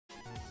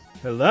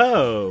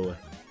Hello!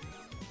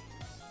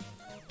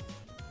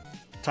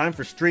 Time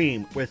for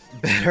stream with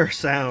better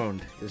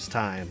sound this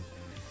time.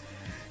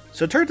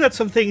 So it turns out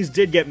some things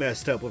did get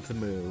messed up with the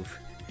move.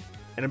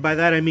 And by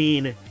that I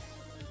mean,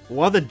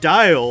 one of the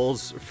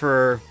dials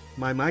for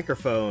my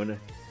microphone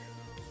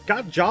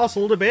got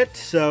jostled a bit,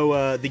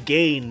 so the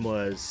gain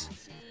was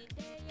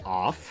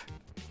off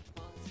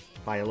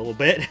by a little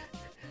bit.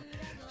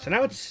 So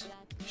now it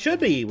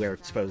should be where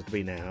it's supposed to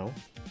be now.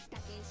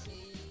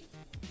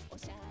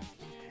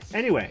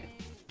 Anyway,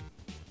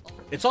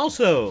 it's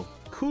also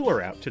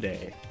cooler out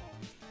today,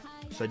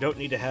 so I don't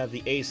need to have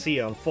the AC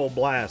on full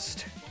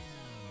blast.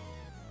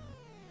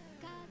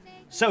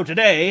 So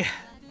today,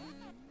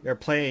 we're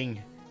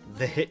playing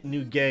the hit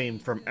new game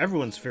from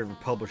everyone's favorite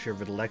publisher,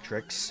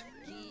 Electrics.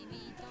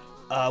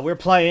 We're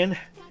playing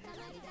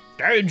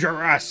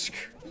Dangeresque,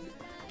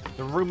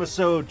 the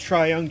Roomisode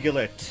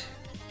Triungulate.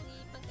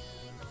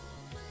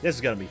 This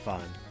is gonna be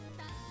fun.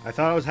 I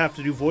thought I would have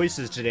to do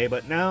voices today,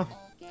 but no,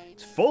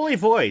 it's fully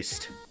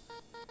voiced.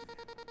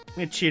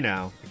 Which, you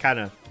know, I kind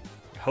of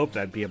hoped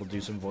I'd be able to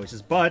do some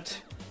voices,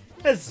 but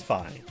this is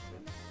fine.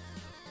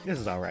 This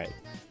is alright.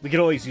 We could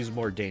always use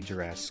more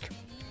Dangeresque.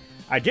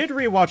 I did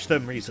rewatch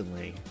them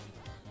recently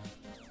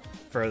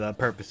for the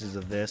purposes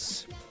of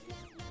this.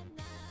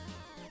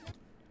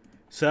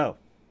 So,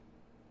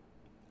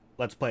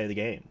 let's play the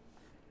game.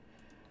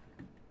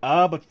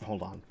 But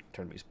hold on.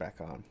 Turn these back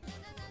on.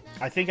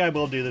 I think I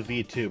will do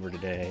the VTuber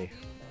today,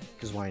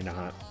 because why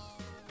not?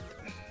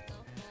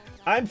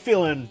 I'm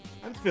feeling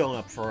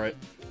up for it.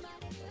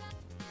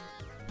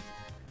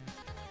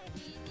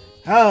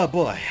 Oh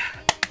boy.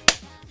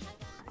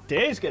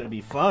 Today's gonna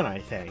be fun, I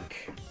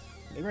think.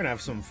 We're gonna have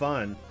some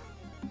fun.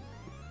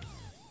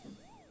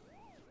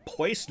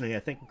 Poisoning, I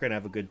think we're gonna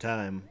have a good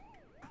time.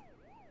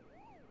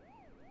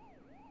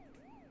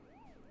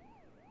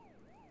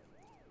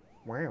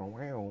 Wow.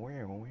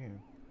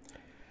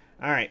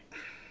 Alright.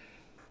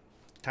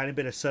 Tiny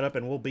bit of setup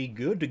and we'll be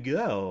good to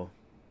go.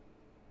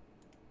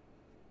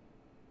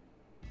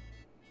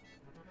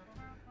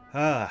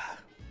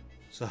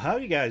 So how are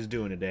you guys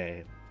doing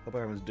today? Hope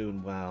everyone's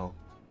doing well.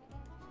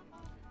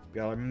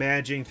 Y'all are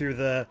managing through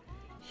the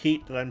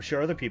heat that I'm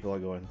sure other people are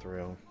going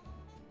through.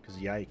 Because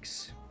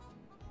yikes.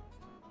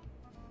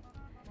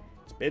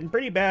 It's been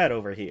pretty bad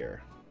over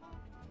here.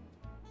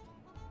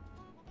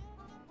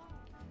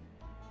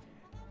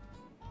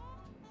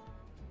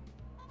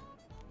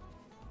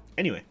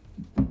 Anyway.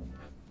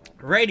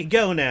 Ready to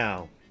go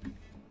now.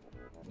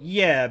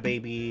 Yeah,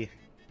 baby.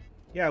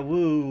 Yeah,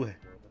 woo.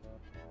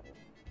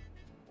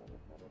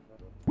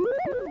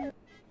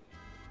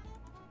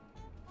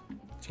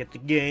 Let's get the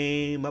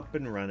game up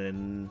and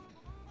running.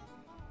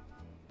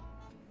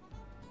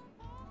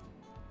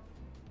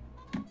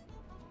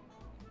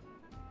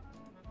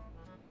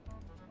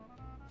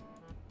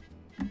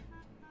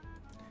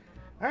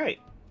 Alright.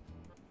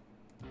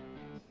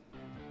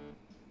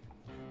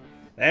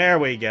 There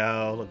we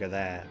go. Look at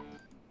that.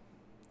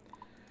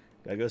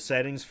 Gotta go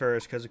settings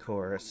first, because of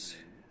course.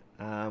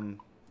 I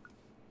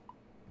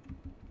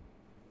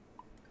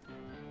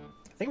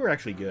think we're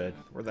actually good.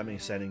 We're that many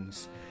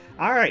settings.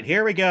 Alright,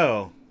 here we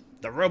go.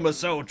 The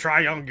Roomisode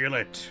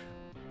Triungulate.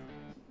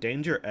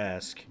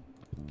 Dangeresque.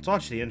 Let's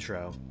watch the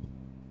intro.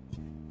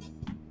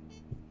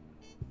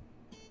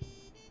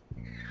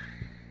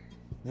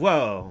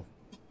 Whoa.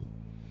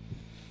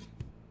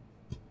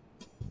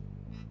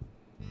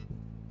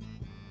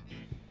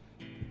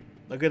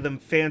 Look at them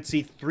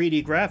fancy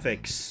 3D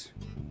graphics.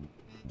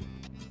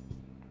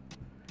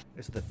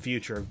 It's the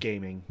future of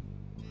gaming.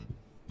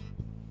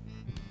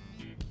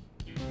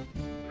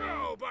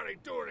 Nobody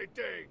do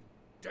anything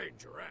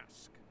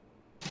Dangeresque.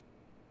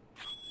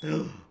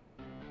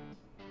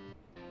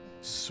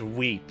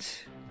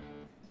 Sweet.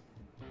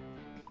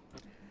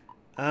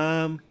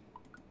 Okay,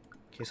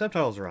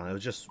 subtitles are on. It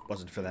just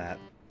wasn't for that.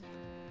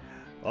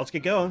 Well, let's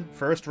get going.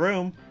 First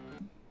room.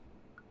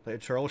 Play a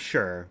troll?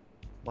 Sure.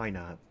 Why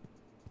not?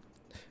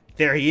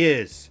 There he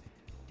is.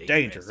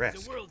 Dangeresque.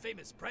 Is a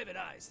world-famous private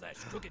eye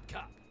 / crooked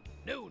cop,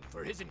 known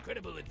for his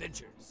incredible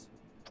adventures.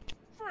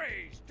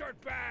 Freeze,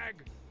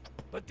 dirtbag!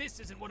 But this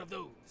isn't one of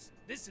those.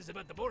 This is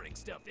about the boring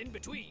stuff in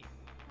between.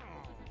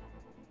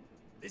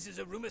 This is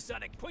a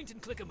Roomisonic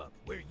point-and-click 'em up,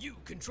 where you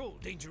control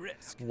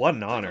Dangeresque. What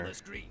an Click honor. on the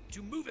screen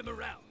to move him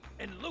around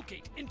and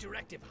locate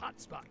interactive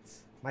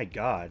hotspots. My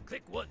god.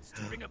 Click once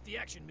to bring up the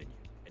action menu,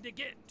 and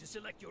again to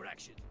select your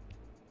action.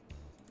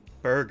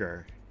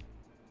 Burger.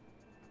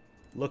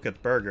 Look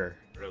at Burger.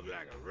 Look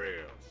like a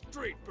real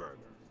street burger.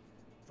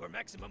 For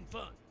maximum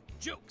fun,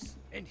 jokes,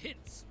 and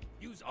hints,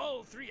 use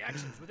all 3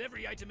 actions with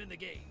every item in the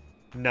game.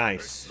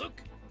 Nice. First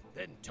look,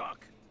 then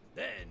talk,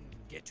 then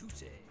get to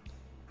say.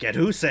 Get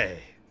who say?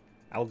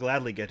 I will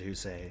gladly get who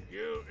say.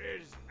 You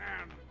is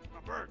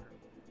a burger.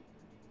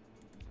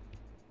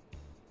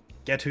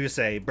 Get who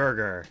say,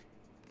 Burger.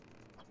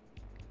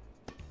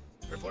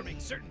 Performing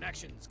certain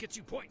actions gets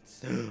you points.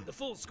 The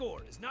full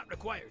score is not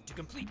required to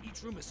complete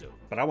each Roomisode.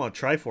 But I want to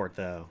try for it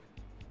though.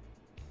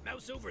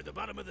 Mouse over the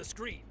bottom of the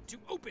screen to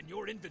open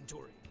your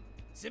inventory.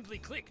 Simply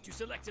click to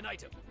select an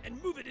item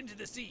and move it into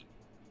the scene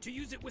to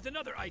use it with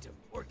another item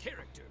or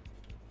character.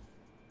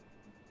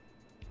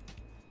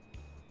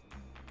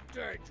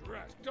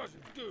 Dangeresque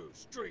doesn't do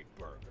street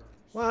burgers.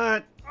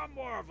 What? I'm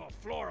more of a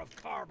floor of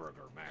car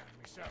burger man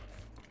myself.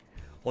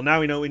 Well,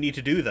 now we know what we need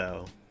to do,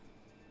 though.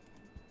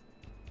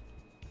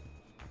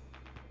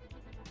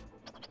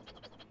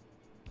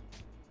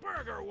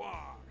 Burger wash.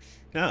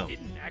 No.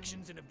 Hidden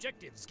actions and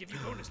objectives give you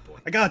bonus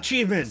points. I got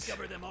achievements!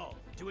 Discover them all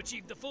to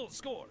achieve the full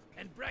score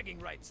and bragging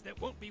rights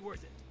that won't be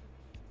worth it.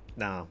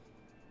 No.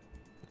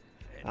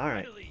 And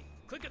Alright. finally,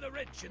 click on the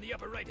wrench in the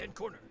upper right-hand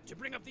corner to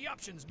bring up the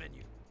options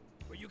menu,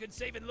 where you can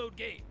save and load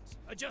games,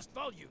 adjust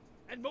volume,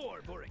 and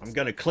more boring I'm stuff.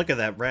 gonna click of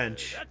that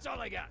wrench. That's all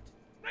I got.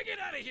 Now get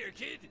out of here,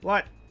 kid!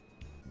 What?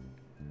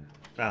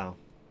 Oh.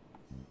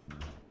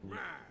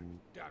 Man,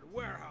 that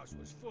warehouse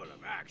was full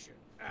of action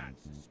and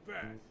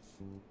suspense.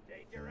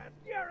 Dangerous,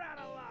 you're out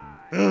of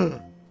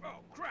line! Oh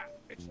crap,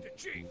 it's the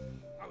chief.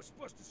 I was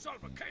supposed to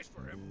solve a case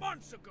for him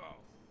months ago.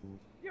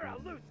 You're a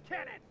loose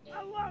cannon,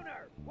 a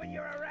loner. When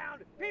you're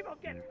around, people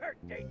get hurt,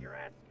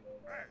 Dangerous.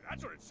 Hey,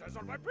 that's what it says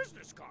on my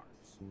business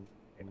cards.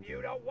 If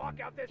you don't walk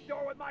out this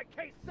door with my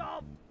case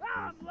solved,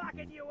 I'm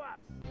locking you up.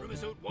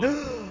 Roomisode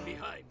 1,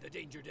 behind the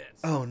danger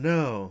desk. Oh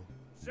no.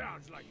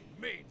 Sounds like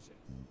he means it.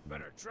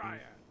 Better try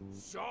and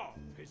solve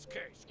his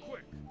case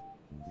quick.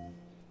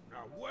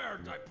 Now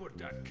where'd I put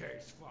that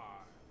case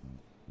file?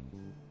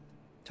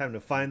 Time to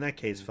find that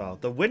case file.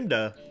 The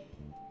window.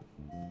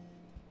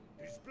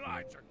 These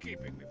blinds are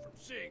keeping me from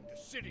seeing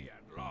the city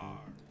at large.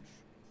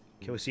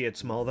 Can we see it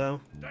small,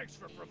 though? Thanks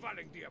for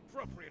providing the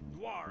appropriate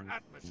noir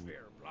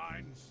atmosphere,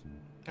 blinds.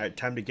 Alright,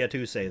 time to get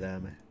to say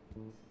them.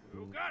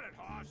 You got it,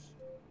 Hoss.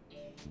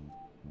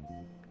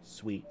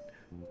 Sweet.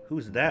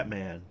 Who's that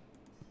man?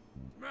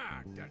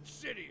 Man, that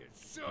city is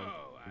so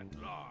at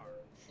large.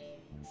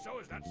 So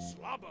is that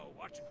slobbo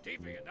watching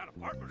TV in that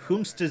apartment.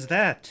 Whomst is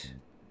that?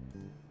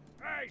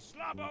 Hey,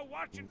 slobbo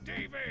watching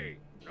TV!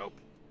 Nope,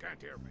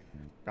 can't hear me.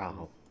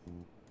 Oh.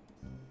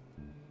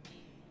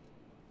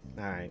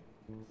 Alright.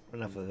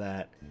 Enough of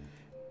that.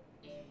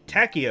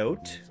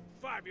 Tachyote. Some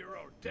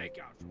 5-year-old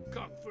takeout from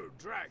Kung Fu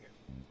Dragon.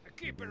 I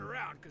keep it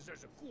around because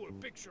there's a cool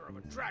picture of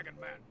a dragon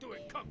man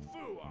doing Kung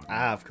Fu on it.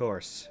 Ah, of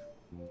course.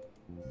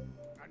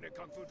 And the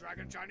Kung Fu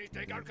Dragon Chinese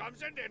takeout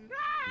comes in and...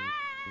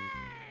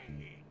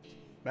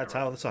 That's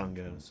how the song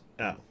goes.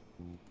 Oh.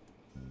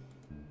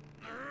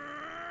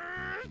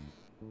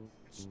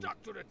 It's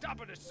stuck to the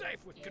top of the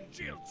safe with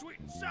congealed sweet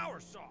and sour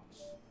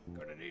sauce.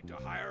 Gonna need to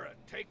hire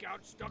a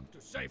takeout stuck to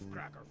safe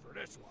cracker for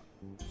this one.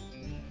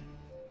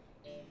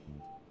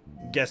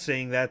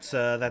 Guessing that's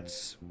a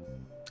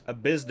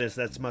business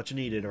that's much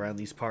needed around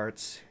these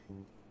parts.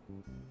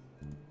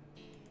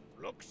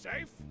 Look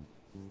safe?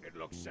 It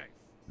looks safe.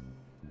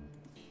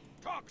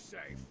 Talk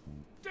safe?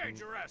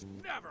 Dangeresque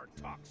never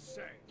talks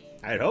safe.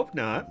 I'd hope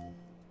not.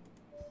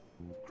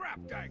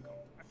 Crap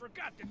dangle. I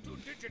forgot the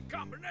 2-digit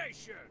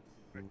combination.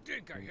 I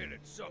think I hit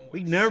it somewhere.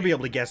 We'd never be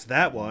able to guess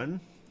that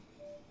one.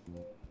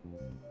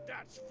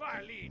 That's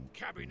Philine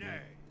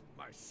Cabinet,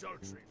 my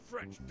sultry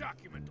French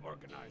document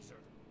organizer.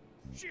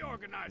 She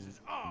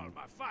organizes all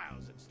my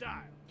files and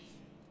styles.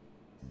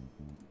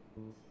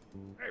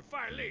 Hey,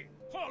 Philine,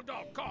 hold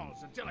all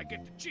calls until I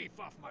get the chief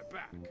off my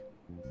back.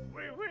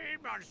 Oui, oui,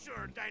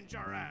 Monsieur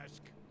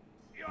Dangeresque.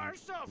 You are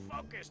so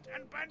focused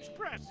and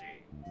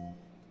bench-pressy.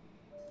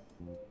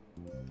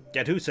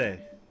 Get who say?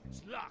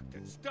 It's locked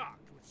and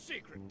stocked with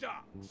secret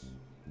docks.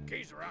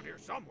 Keys around here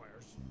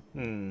somewheres.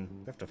 We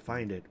have to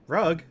find it.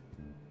 Rug?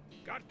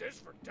 Got this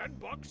for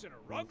 $10 in a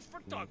Rugs for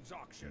Thugs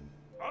auction.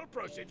 All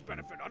proceeds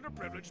benefit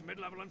underprivileged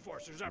mid-level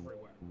enforcers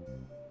everywhere.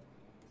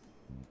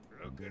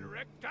 Looking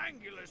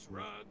rectangulous,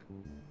 Rug.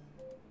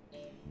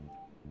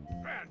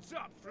 Hands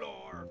up,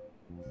 floor.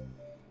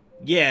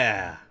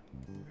 Yeah.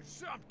 There's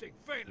something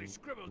faintly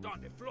scribbled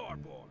on the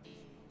floorboards.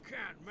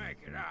 Can't make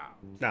it out.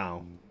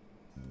 No.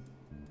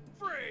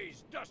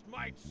 Freeze, dust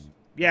mites.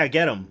 Yeah,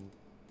 get him.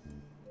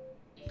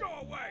 Go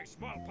away,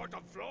 small part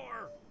of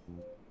floor.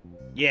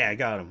 Yeah, I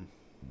got him.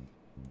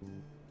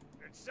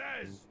 It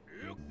says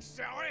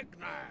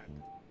Uxarignad,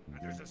 and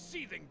there's a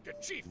seething the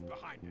chief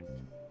behind it.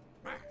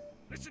 Man,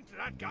 listen to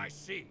that guy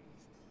seethe.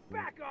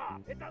 Back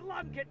off! It's a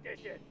lung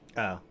condition!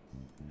 Oh.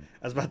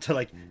 I was about to,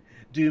 like,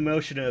 do a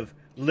motion of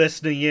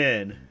listening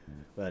in,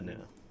 but no.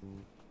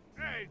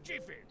 Hey,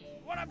 Chiefy,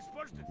 what I'm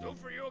supposed to do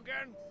for you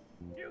again?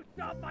 You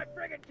solve my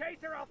friggin' case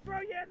or I'll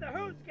throw you in the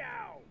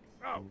hoosgow!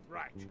 Oh,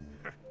 right.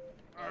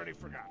 Already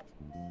forgot.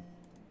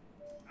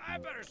 I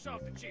better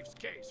solve the chief's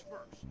case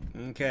first.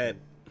 Okay.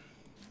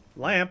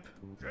 Lamp.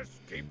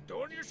 Just keep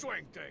doing your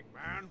swing thing,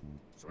 man.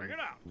 Swing it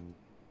out.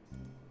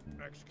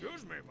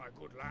 Excuse me, my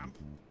good lamp.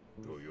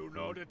 Do you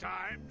know the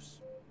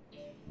times?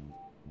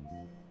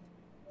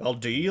 Well,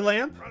 do you,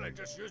 Lamp? Probably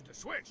just use the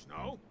switch,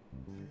 no?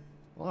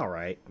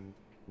 Alright.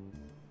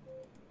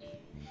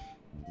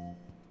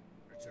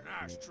 It's an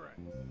ashtray.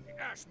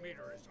 The ash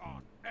meter is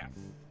on F.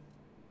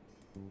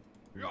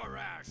 Your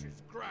ash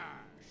is crash.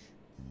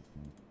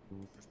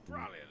 There's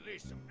probably at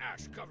least some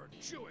ash-covered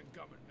chewing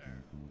gum in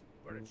there.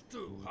 but it's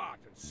too hot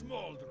and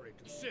smoldery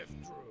to sift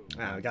through.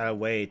 Ah, we gotta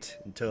wait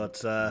until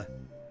it's, No,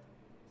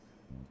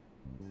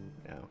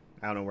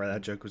 I don't know where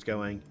that joke was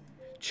going.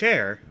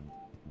 Chair?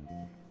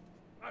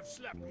 I've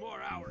slept more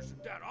hours in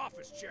that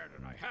office chair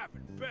than I have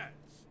in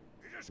beds.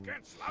 You just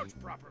can't slouch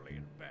properly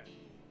in bed.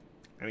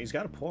 I mean, he's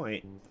got a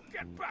point.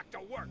 Get back to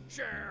work,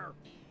 chair!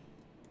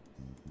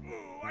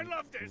 Ooh, I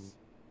love this!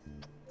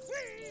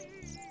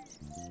 Whee!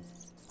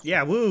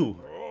 Yeah, woo!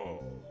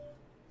 Oh,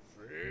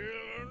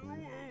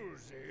 feeling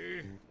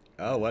woozy.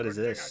 Oh, what is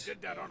Good thing this? I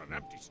did that on an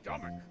empty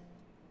stomach.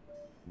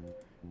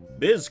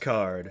 Biz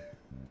card.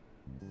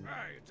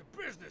 Hey, it's a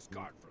business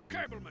card for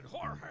Cableman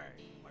Jorge.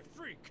 My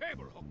free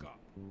cable hookup.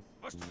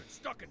 Must have been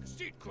stuck in the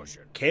seat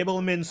cushion.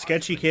 Cableman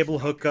sketchy cable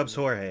hookups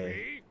Jorge.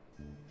 Me?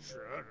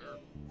 Shredder.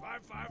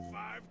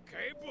 555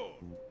 cable.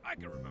 I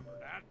can remember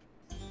that.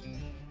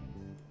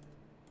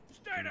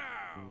 Stay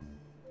down.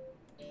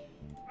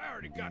 I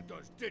already got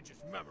those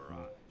digits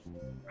memorized.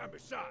 And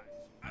besides,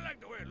 I like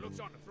the way it looks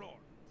on the floor.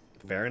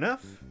 Fair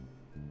enough.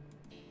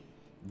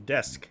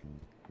 Desk.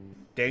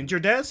 Danger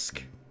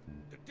desk?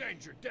 The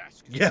danger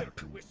desk is Yep. built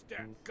to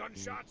withstand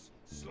gunshots,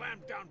 slam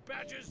down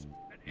badges,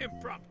 and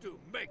impromptu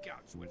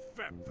makeouts with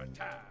femme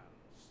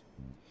fatales.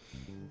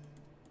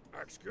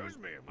 Excuse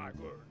me, my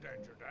good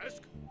danger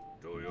desk.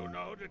 Do you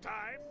know the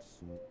times?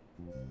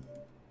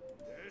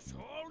 This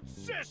whole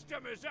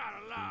system is out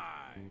of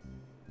line.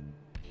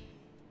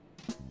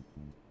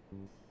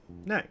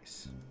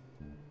 Nice.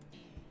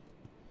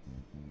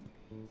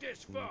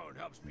 This phone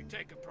helps me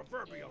take a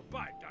proverbial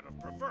bite out of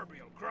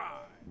proverbial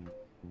crime.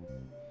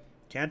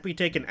 Can't we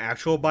take an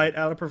actual bite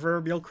out of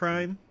proverbial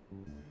crime?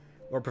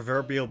 Or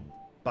proverbial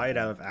bite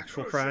out of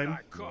actual Who crime? should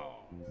I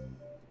call?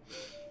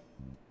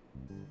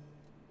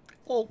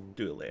 We'll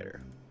do it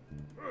later.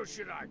 Who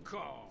should I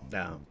call?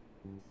 No.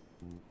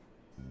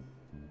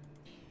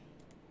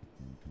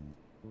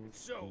 It's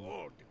so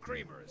old, the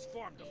creamer has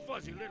formed a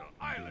fuzzy little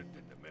island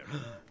in the middle.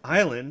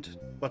 Island?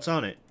 What's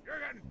on it? You're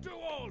getting too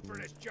old for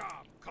this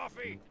job.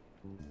 Coffee?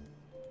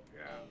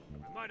 Yeah,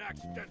 I might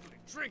accidentally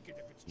drink it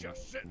if it's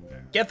just sitting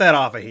there. Get that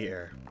off of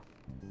here.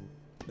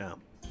 No.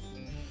 It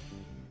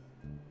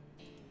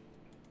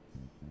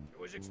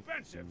was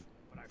expensive,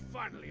 but I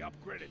finally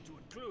upgraded to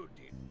include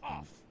the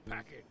off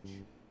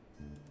package.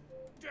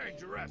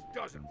 Dangeresque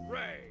doesn't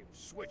rave,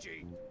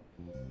 Switchy.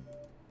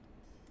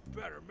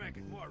 Better make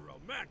it more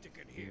romantic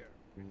in here,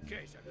 in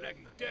case a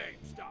leggy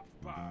dame stops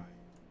by.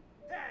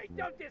 Hey,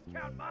 don't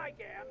discount my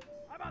gam.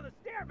 I'm on the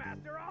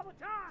Stairmaster all the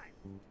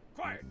time.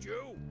 Quiet,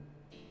 you!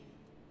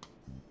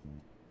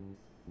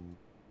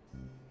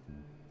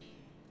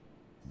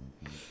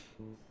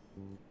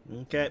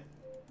 Okay.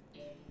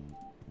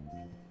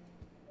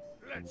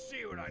 Let's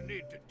see what I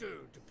need to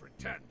do to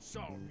pretend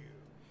solve you.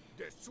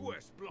 The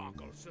Swiss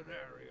Blanco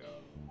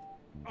scenario.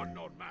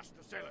 Unknown masked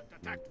assailant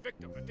attacked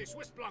victim at the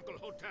Swiss Blanco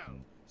Hotel,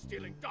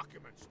 stealing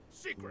documents,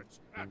 secrets,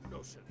 and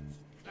notions.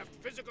 Left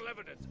physical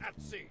evidence at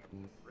scene.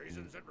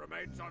 Reasons it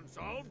remains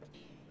unsolved?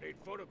 Need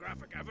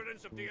photographic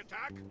evidence of the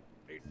attack?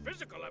 Need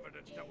physical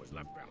evidence that was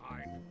left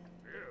behind?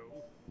 You.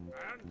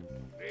 And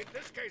need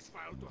this case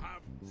file to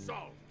have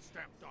solved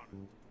stamped on it.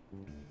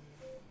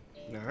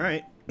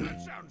 Alright.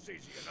 That sounds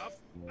easy enough.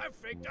 I've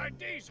faked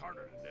IDs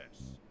harder than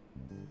this.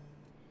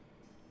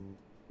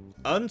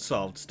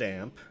 Unsolved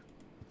stamp.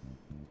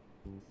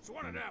 It's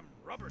one of them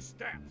rubber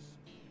stamps.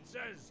 It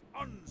says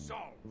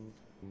unsolved.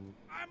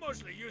 I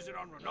mostly use it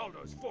on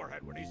Ronaldo's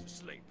forehead when he's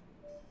asleep.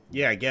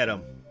 Yeah, get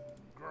him.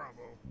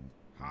 Grumble.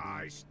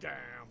 High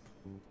stamp.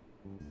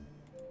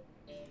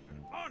 An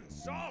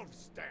unsolved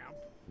stamp?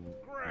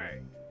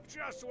 Great.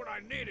 Just what I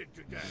needed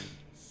today.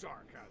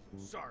 Sarcasm,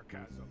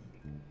 sarcasm.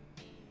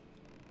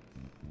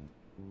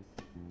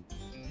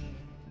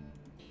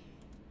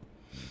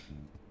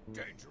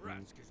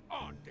 Dangeresque is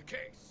on the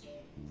case.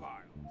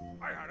 File.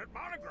 I had it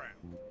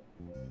monogrammed.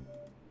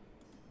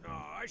 No,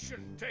 I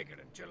shouldn't take it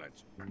until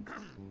it's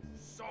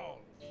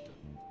solved.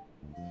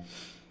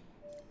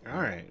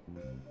 Alright.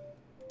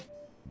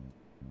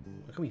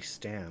 What can we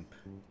stamp?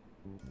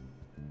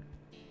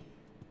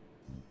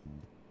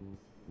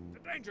 The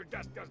danger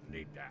desk doesn't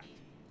need that.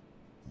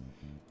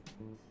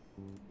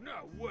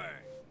 No way.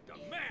 The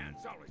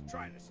man's always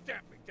trying to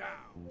stamp me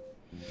down.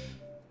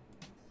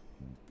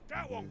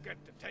 That won't get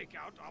the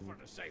takeout off of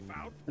the safe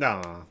out.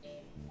 Nah.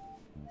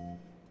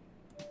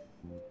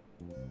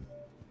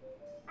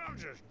 I'll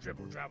just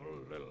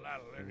dribble-drabble a little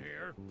addle in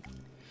here.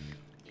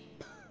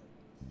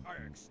 I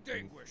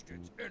extinguished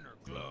its inner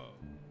glow.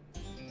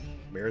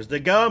 Where's the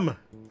gum?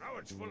 Now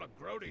it's full of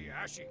grody,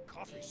 ashy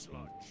coffee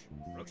sludge.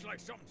 Looks like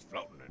something's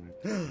floating in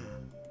it.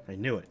 I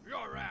knew it.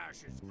 Your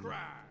ash is crash.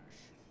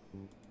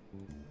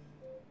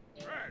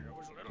 Hey, there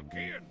was a little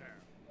key in there.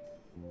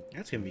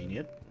 That's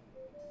convenient.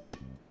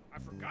 I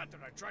forgot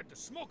that I tried to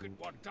smoke it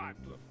one time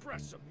to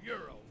impress some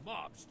Euro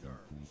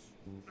mobsters.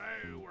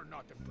 They were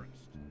not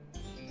impressed.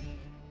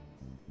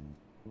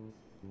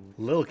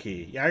 Little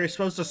key. Yeah, you're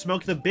supposed to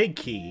smoke the big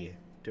key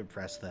to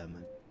impress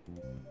them.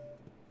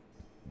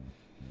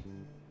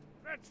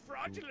 Let's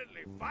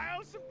fraudulently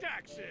file some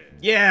taxes.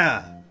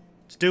 Yeah!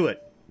 Let's do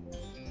it.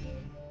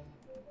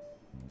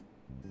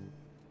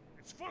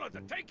 It's full of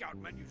the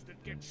takeout menus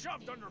that get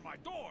shoved under my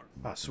door.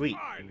 Oh, sweet.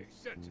 Highly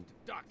sensitive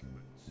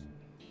documents.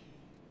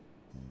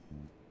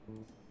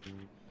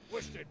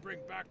 Wish they'd bring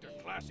back their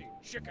classy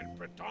chicken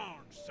breton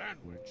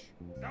sandwich.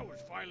 That was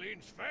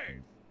Filene's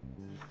fave.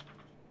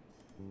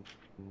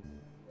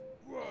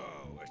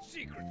 Whoa, a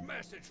secret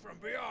message from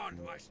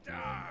beyond my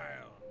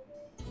style.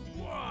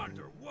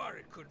 Wonder what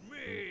it could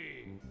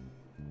mean.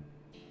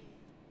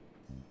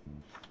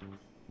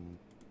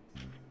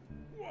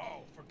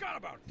 Whoa, forgot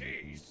about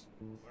these.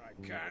 But I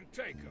can't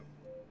take them.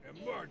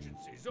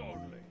 Emergencies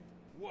only.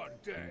 One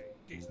day,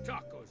 these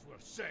tacos will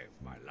save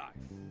my life.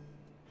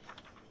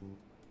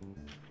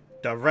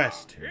 The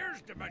rest.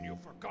 Here's the menu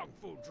for Kung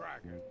Fu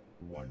Dragon.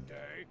 One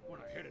day, when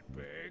I hit it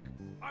big,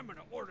 I'm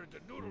gonna order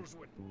the noodles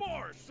with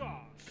more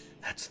sauce.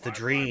 That's the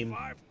dream.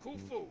 555 Kung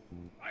Fu.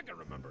 I can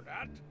remember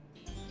that.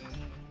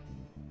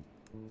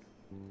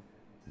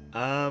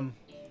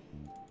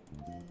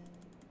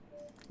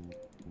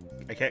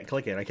 I can't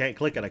click it. I can't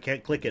click it. I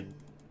can't click it.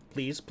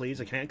 Please, please,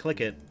 I can't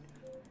click it.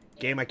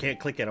 Game, I can't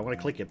click it. I want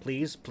to click it.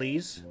 Please,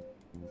 please.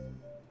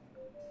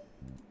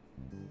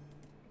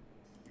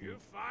 You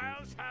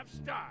files have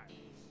styles.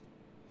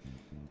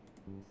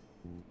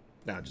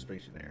 No, it just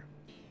brings you there.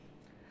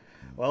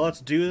 Well, let's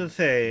do the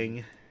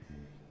thing.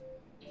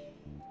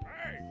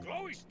 Hey,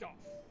 glowy stuff.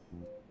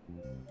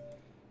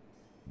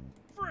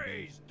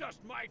 Freeze, dust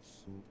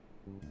mites.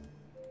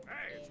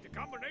 Hey, it's the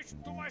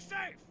combination to my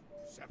safe.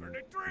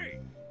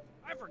 73.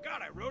 I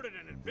forgot I wrote it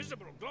in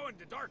invisible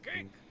glow-in-the-dark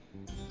ink.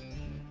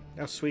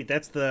 Oh, sweet.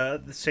 That's the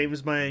same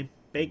as my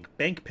bank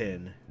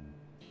pin.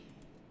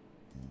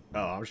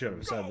 Oh, I should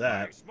have said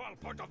that. Away, small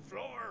pot of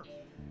floor.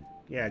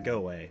 Yeah, go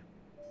away.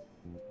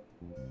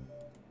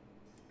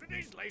 Do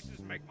these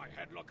laces make my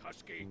head look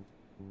husky?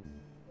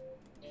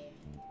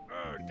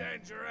 Oh,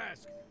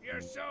 Dangeresque, you're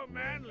so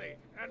manly,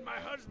 and my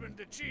husband,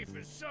 the chief,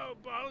 is so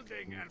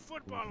balding and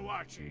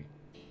football-watchy.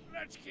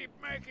 Let's keep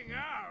making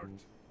out.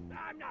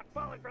 I'm not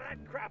falling for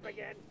that crap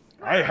again.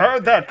 I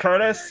heard that,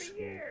 Curtis. 30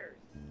 years.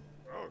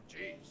 Oh,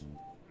 jeez.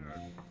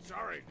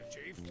 Sorry, the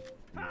chief.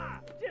 Ha!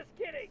 Just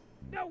kidding.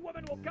 No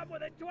woman will come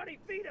within 20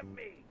 feet of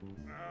me.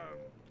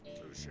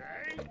 Touche.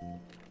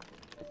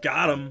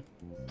 Got him.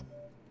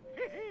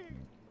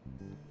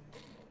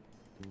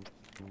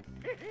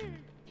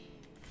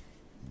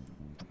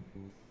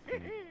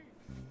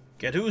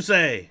 Get who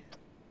say?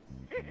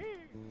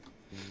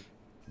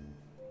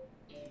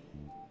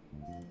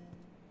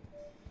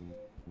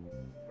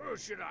 Who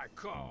should I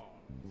call?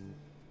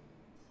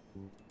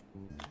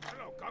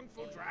 Hello, Kung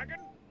Fu Dragon?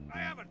 I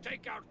have a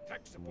takeout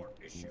tech support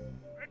issue.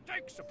 A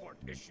tech support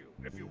issue,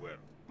 if you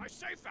will. My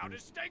safe out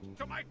is staked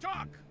to my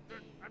talk.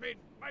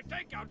 My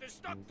takeout is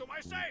stuck to my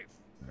safe.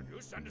 Can you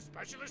send a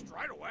specialist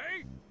right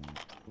away?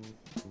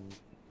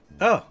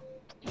 Oh.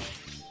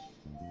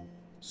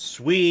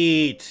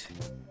 Sweet.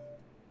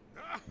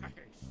 Nice.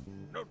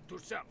 Note to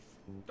self.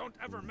 Don't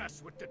ever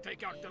mess with the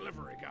takeout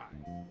delivery guy.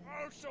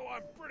 Also,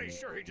 I'm pretty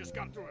sure he just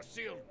got through a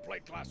sealed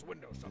plate glass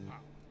window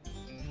somehow.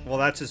 Well,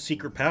 that's his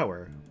secret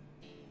power.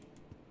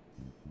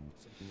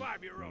 Some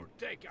 5-year-old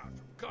takeout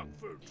from Kung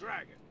Fu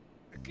Dragon.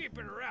 I keep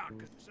it around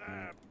because,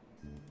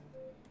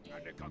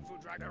 and the Kung Fu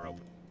Dragon are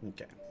open.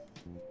 Okay.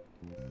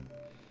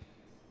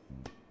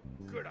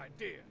 Good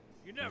idea.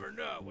 You never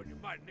know when you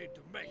might need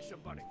to make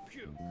somebody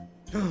puke.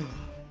 Ew.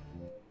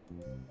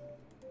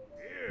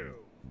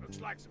 Looks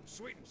like some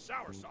sweet and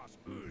sour sauce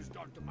oozed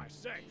onto my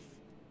safe.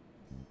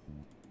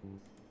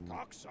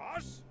 Talk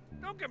sauce?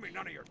 Don't give me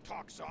none of your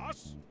talk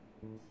sauce.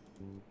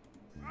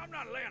 I'm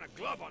not laying a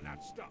glove on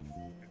that stuff.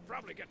 It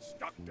probably gets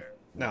stuck there.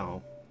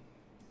 No.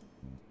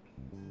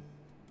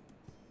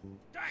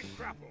 Dang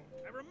crapple.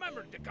 I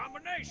remembered the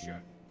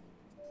combination.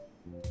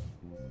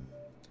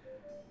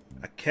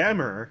 A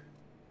camera?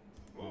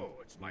 Oh,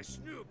 it's my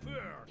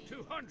Snooper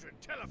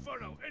 200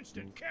 telephoto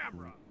instant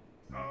camera.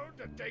 Oh,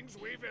 the things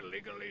we've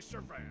illegally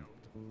surveilled.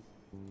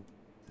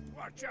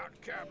 Watch out,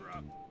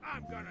 camera.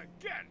 I'm gonna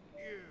get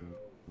you.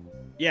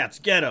 Yeah, let's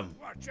get him.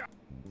 Watch out.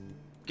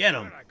 Get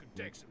him. Bet I could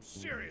take some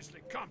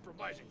seriously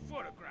compromising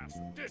photographs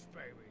with this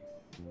baby.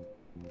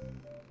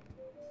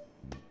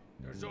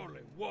 There's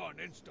only one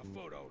Insta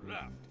photo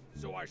left,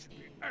 so I should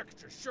be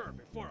extra sure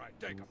before I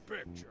take a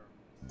picture.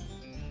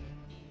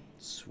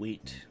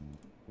 Sweet.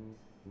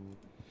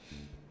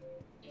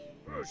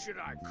 Who should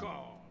I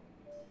call?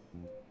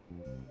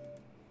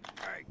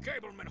 Hey,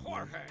 Cableman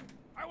Jorge.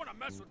 I want to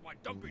mess with my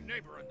dumpy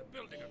neighbor in the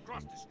building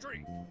across the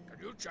street. Can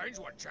you change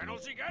what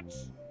channels he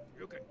gets?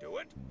 You can do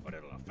it, but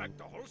it'll affect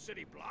the whole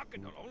city block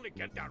and he'll only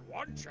get that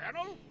one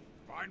channel?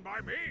 Fine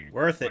by me.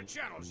 Worth it. What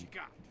channels you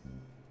got?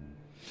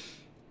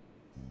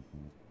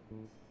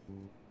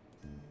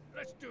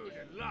 Let's do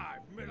the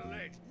live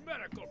middle-aged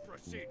medical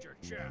procedure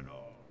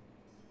channel.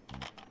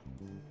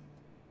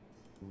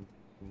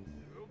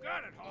 You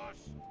got it,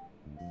 Hoss.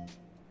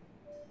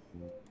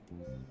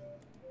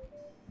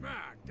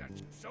 Man,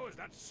 so is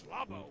that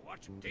Slobbo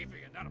watching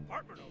TV in that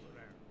apartment over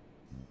there.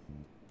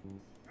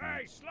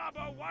 Hey,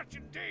 Slobbo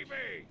watching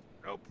TV!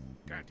 Nope,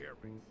 can't hear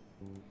me.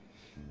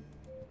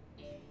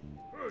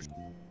 Who's...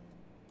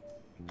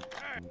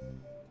 Hey.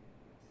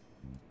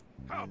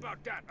 How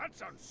about that? That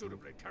sounds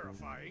suitably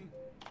terrifying.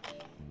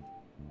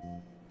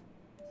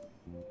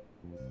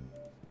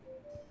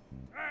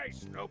 Hey,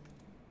 Snoop.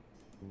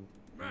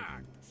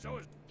 Man, so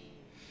is...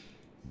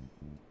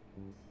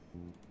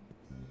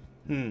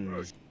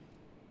 Ooh,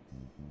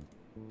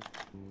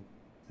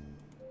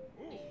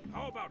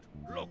 how about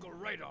local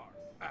radar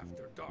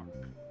after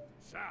dark?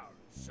 Sounds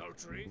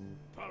sultry,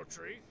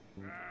 paltry,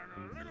 and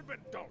a little bit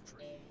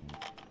daltry.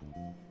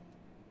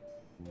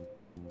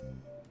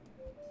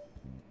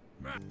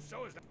 Man,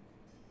 so is that.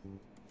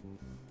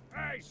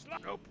 Hey,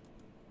 Nope.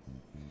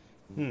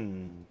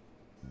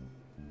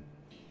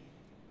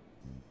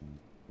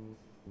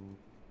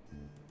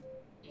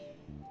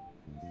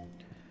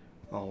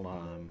 Hold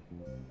on.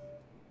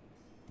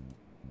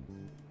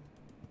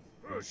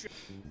 Oh, shit.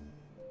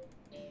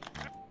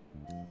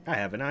 I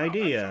have an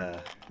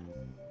idea.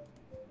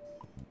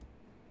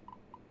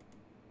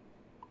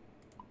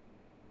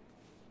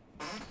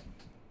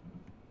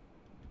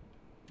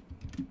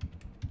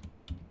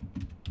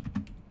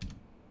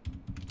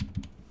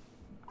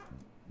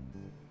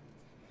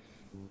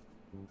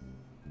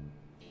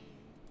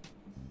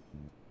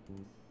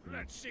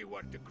 Let's see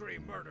what degree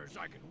murders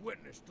I can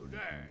witness today.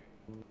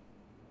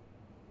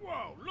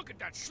 Whoa, look at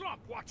that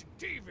slump watching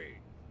TV.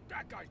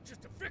 That guy's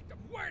just a victim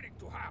waiting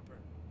to happen.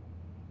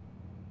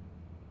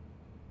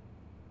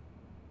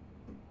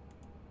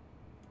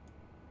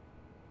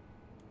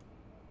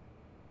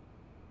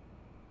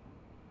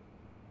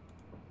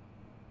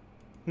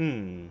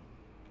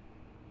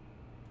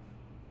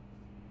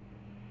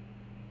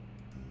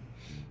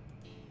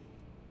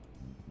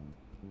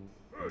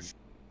 Oops.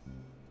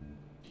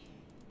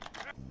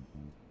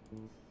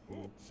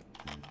 Oops.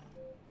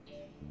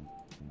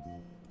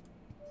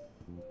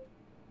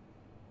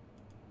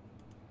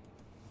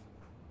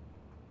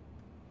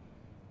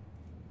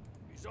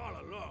 He's all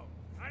alone.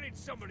 I need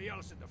somebody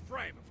else in the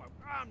frame if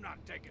I'm not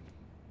taking...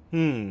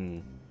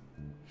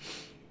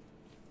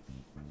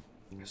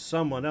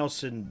 Someone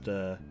else in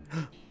the...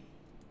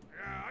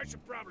 Yeah, I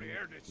should probably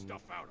air this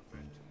stuff out a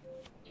bit.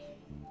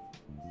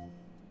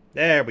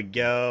 There we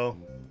go.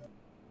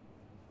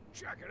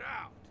 Check it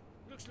out.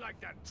 Looks like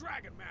that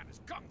Dragon Man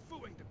is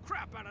kung-fuing the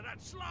crap out of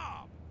that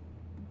slob.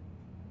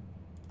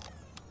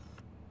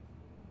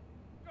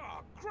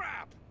 Oh,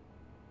 crap!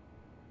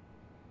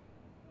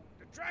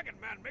 The Dragon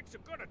Man makes a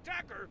good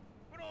attacker,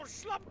 but old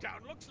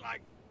Sluptown looks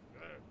like...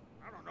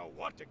 I don't know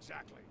what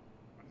exactly.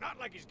 But not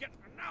like he's getting...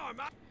 And now I'm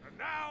out. And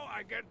now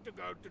I get to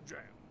go to jail.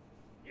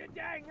 You're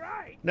dang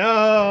right!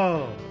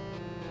 No!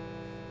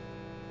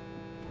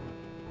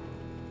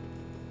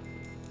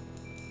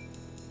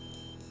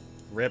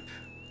 Rip.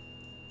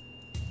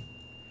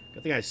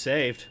 Good thing I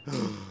saved.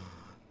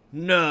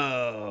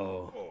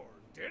 No! Or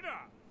did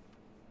I?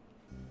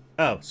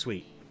 Oh,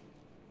 sweet.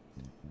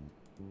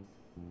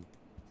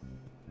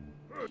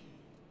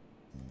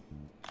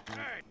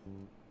 Hey!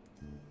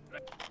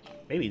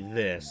 Maybe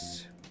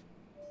this.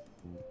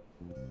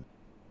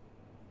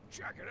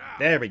 Check it out!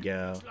 There we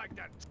go. Looks like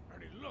that...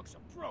 And he looks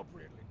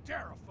appropriately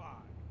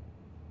terrified.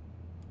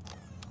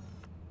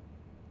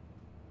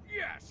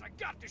 Yes, I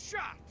got the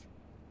shot!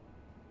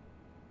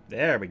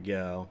 There we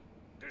go.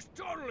 This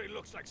totally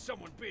looks like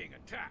someone being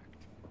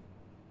attacked.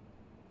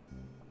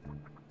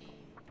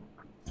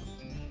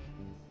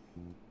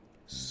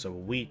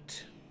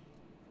 Sweet.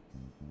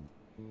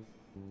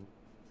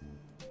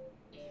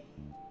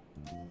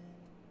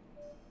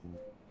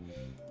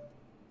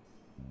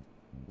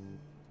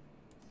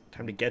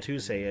 Time to get who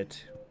say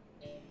it.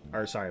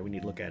 Or sorry, we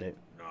need to look at it.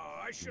 No,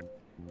 I should...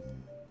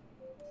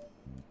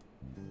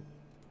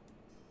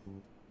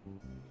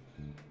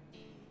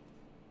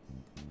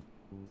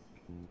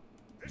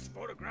 This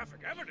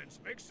photographic evidence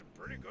makes some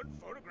pretty good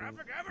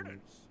photographic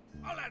evidence.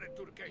 I'll add it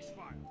to the case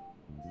file.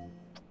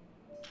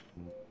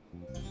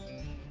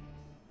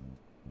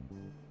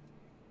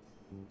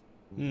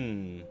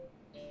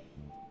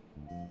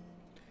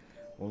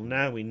 Well,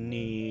 now we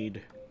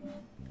need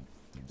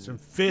some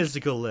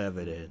physical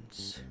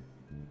evidence.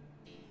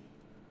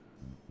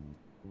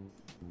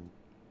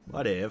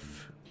 What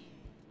if...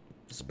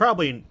 It's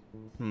probably...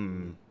 I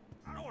don't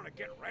want to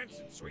get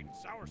rancid sweet and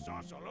sour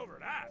sauce all over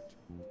that.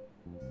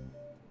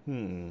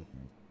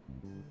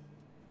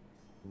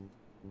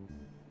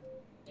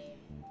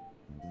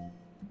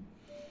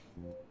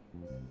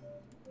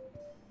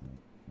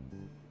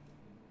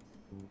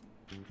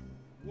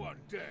 One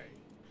day.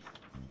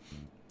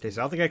 Okay,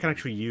 so I don't think I can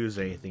actually use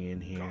anything in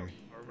here.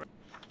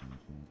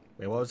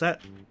 Wait, what was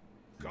that?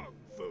 Kung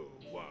Fu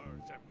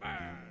was a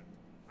man.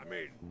 I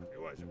mean, he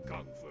was a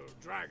Kung Fu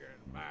dragon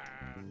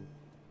man.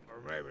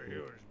 Or maybe he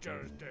was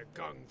just a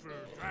Kung Fu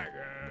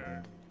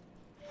dragon.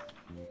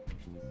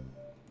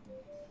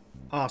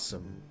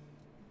 Awesome.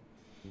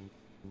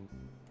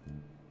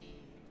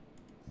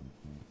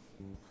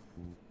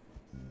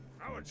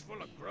 Now it's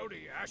full of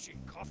grody, ashy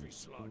coffee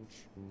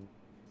sludge.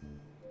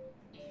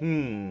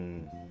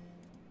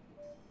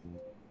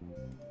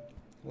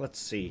 Let's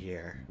see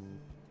here.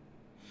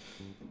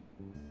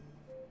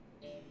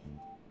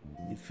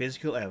 The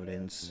physical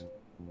evidence.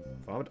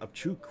 Vomit up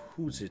Chuk,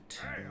 who's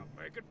it? Hey, I'm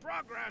making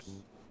progress.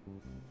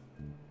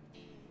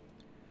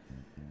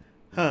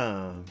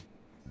 Huh.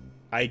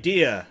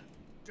 Idea.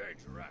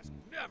 Dangeresque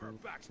never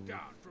backs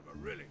down from a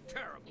really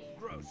terrible,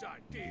 gross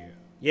idea.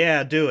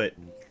 Yeah, do it.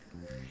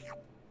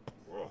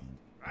 Oh,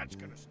 that's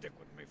gonna stick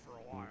with me for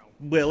a while.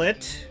 Will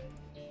it?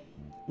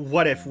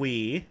 What if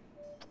we...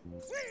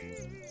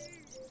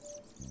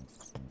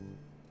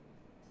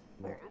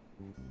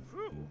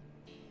 Phew.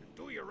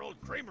 The 2-year-old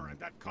creamer in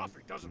that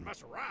coffee doesn't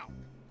mess around.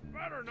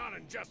 Better not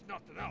ingest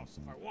nothing else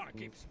if I want to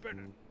keep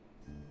spinning.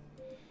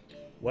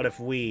 What if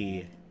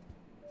we...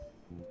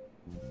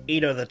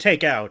 Eat the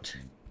takeout?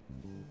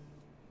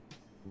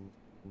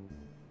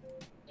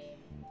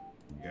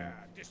 Yeah,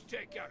 this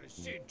takeout has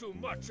seen too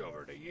much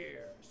over the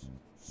years.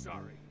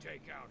 Sorry,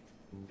 takeout.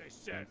 They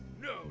said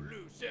no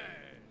loose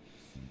ends.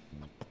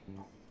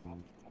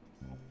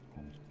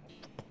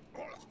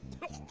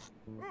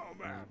 Oh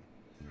man,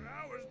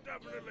 that was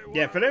definitely.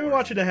 Yeah, for anyone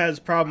watching that has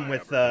problem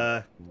with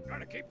Gotta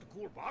keep the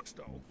cool box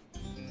though.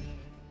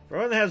 for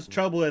anyone that has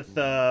trouble with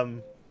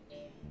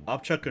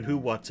Upchuck and Who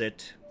What's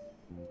It,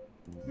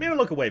 maybe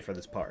look away for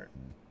this part.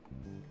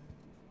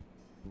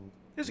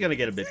 This is gonna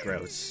get a bit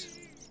gross.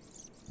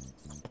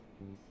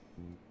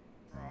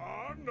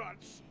 Oh,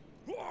 nuts.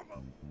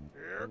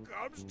 Here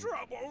comes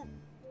trouble.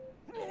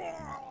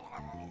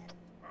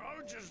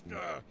 I'll just,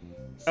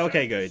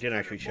 Okay, good. It didn't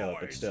actually show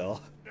up, but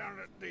still. Down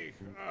at the,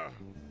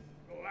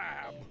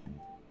 lab.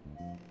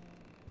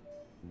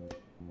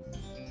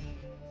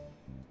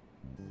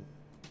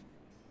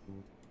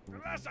 The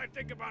less I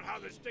think about how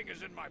this thing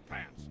is in my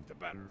pants, the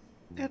better.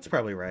 That's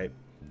probably right.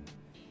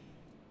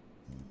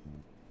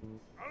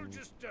 I'll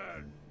just,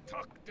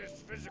 tuck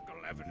this physical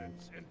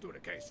evidence into the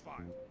case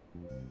file.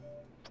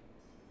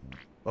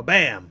 Well,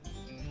 bam!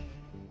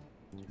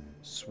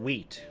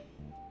 Sweet.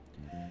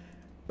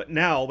 But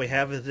now all we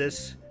have is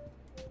this...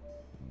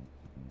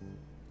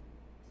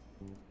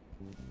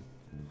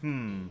 I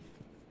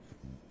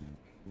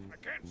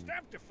can't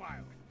stamp the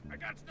file. I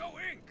got no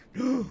ink.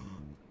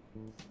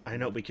 I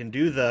know what we can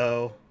do,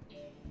 though.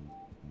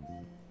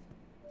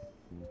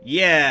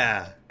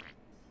 Yeah!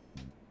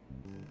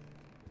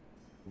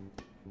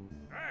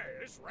 Hey,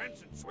 this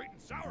rancid sweet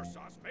and sour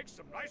sauce makes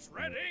some nice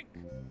red ink.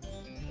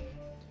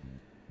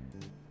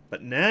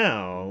 But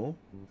now...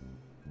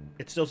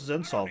 It still says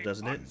unsolved,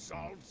 doesn't it?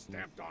 Unsolved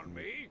stamped on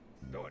me,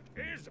 though it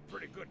is a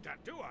pretty good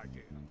tattoo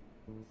idea.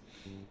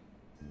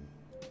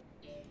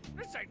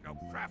 This ain't no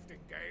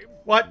crafting game.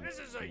 What? This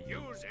is a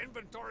use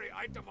inventory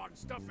item on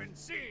stuff in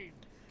scene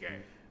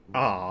game.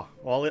 Aw,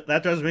 well,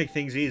 that does make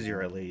things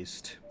easier, at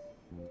least.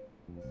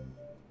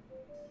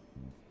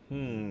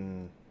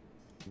 The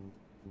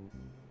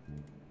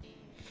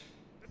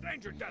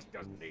danger desk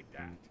doesn't need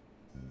that.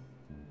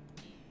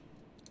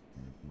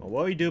 Well,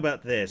 what do we do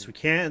about this? We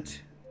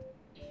can't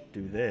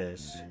do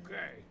this.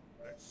 Okay,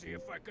 let's see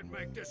if I can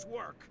make this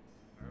work.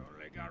 I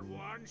only got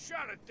one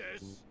shot at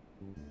this.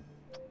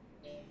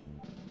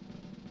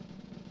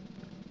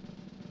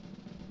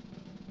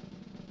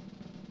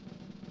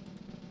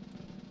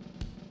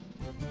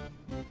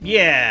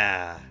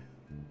 Yeah!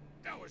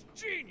 That was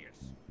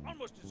genius!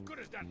 Almost as good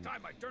as that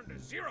time I turned a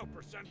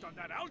 0% on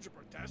that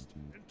algebra test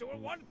into a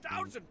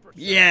 1000%.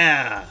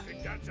 Yeah! I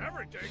think that's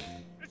everything.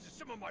 This is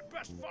some of my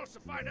best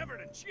falsified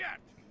evidence yet.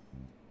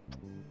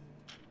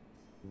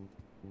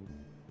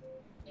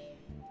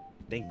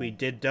 Think we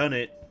done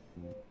it.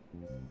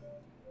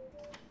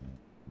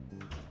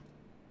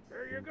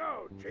 Here you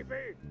go,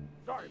 Chiefy.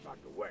 Sorry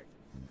about the wait.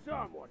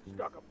 Someone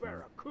stuck a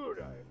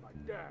barracuda in my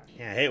desk.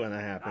 Yeah, I hate when that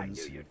I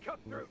happens. knew you'd come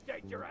through,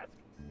 Dangeresque.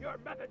 Your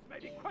methods may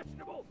be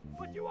questionable,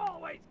 but you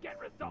always get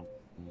results.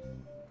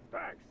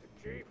 Thanks,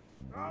 Chief.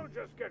 I'll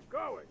just get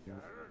going.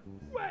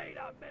 Wait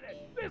a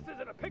minute. This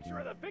isn't a picture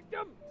of the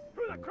victim.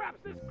 Who the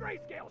crap's this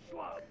grayscale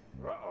schlub?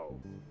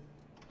 Uh-oh.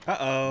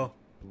 Uh-oh.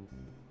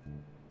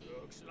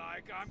 Looks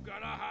like I'm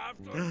gonna have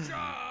to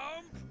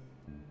jump.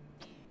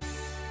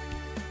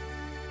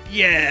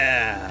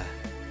 Yeah!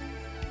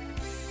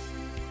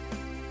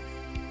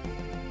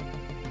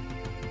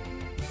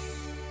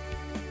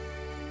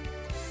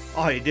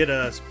 Oh, he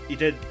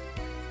did,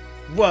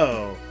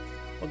 whoa!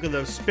 Look at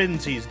those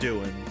spins he's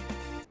doing.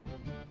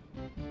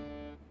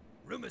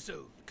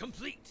 Roomisode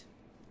complete.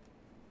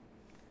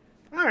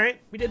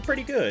 Alright, we did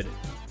pretty good.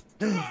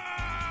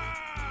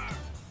 Ah!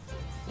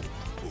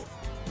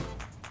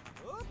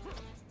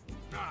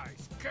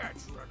 Nice catch,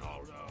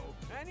 Ronaldo.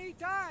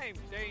 Anytime,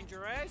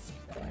 Dangeresque.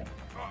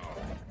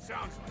 Uh-oh,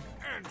 sounds like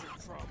engine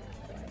trouble.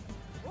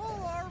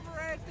 Pull over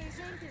at this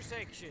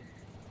intersection.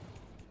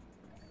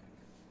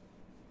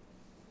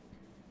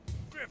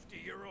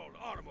 50-year-old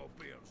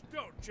automobiles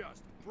don't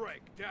just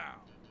break down.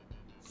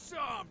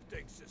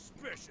 Something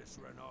suspicious,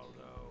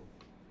 Ronaldo.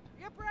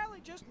 You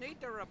probably just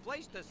need to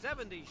replace the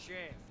 70s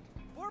shaft.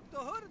 Warp the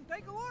hood and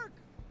take a look.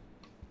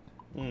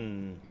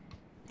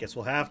 Guess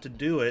we'll have to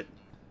do it.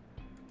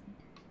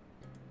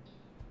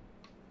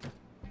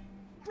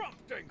 Grump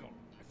Dingle!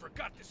 I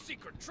forgot the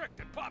secret trick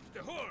that pops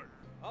the hood.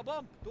 A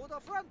bump to the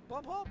front,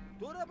 bump up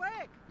to the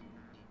back.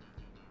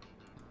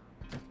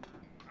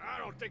 I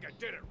don't think I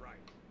did it right.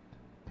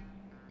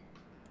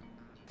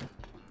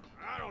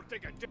 I don't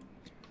think I did.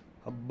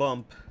 A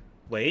bump.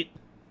 Wait.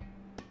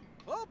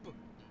 Up.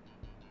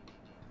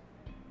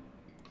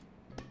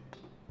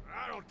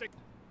 I don't think.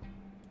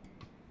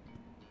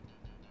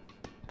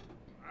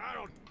 I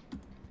don't.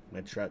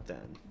 Let's try it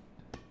then.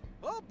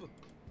 Up.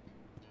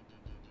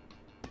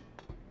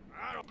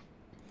 I don't.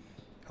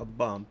 A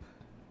bump.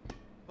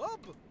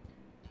 Up.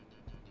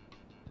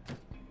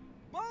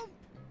 Bump.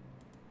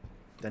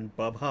 Then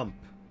bub hump.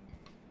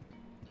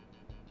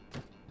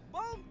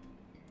 Bump.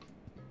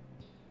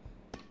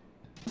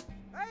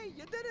 Hey,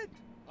 you did it.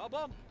 A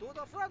bump to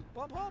the front,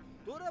 bump hump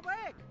to the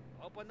back.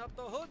 Open up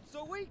the hood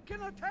so we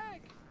can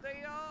attack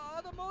the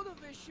automotive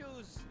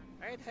issues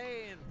at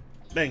hand.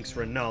 Thanks,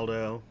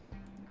 Ronaldo.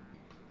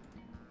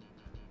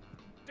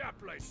 That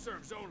place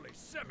serves only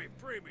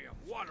semi-premium,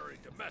 watery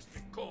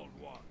domestic cold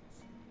ones.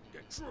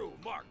 The true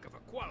mark of a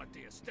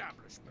quality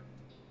establishment.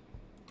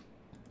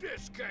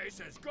 This case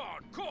has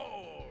gone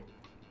cold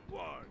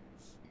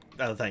ones.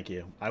 Oh, thank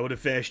you. I would have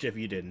finished if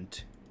you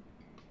didn't.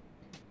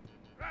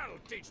 That'll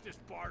teach this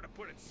bar to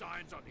put its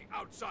signs on the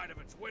outside of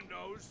its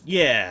windows.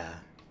 Yeah.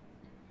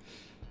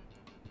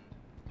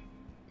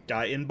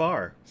 Guy in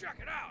bar. Check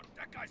it out.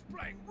 That guy's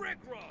playing Rig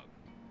Rug,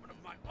 one of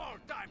my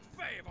all-time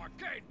fave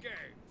arcade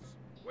games.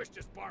 Wish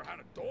this bar had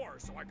a door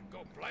so I could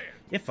go play it.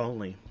 If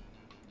only.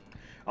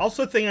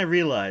 Also, thing I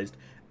realized,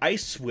 I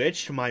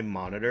switched my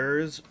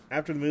monitors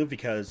after the move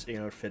because, you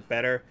know, it fit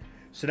better.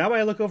 So now when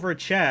I look over a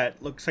chat,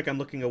 it looks like I'm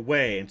looking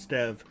away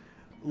instead of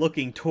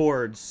looking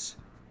towards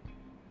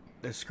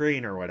the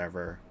screen or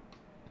whatever.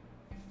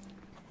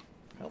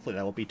 Hopefully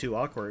that won't be too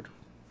awkward.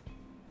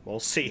 We'll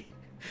see.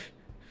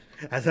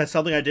 That's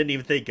something I didn't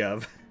even think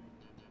of.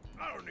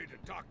 I don't need to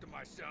talk to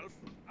myself.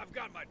 I've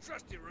got my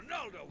trusty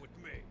Ronaldo with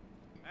me.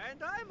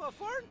 And I'm a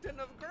fountain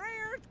of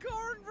great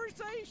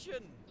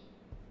conversation.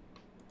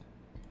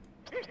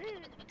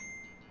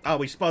 Oh,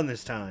 we spun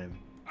this time.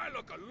 I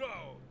look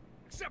alone,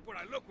 except when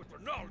I look with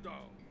Ronaldo.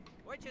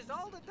 Which is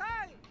all the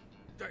time.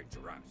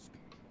 Dangeresque.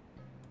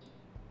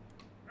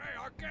 Hey,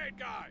 arcade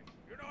guy,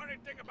 you know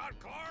anything about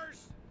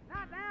cars?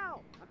 Not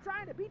now. I'm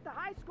trying to beat the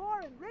high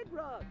score in Rig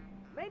Rug.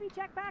 Maybe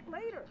check back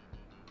later.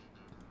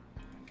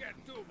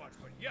 Can't do much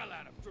but yell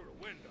at him through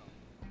the window.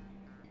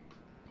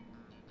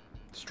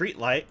 Street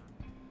light.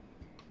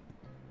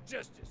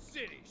 Just a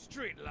city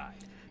street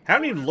light.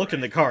 Haven't even looked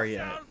in the car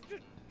yet.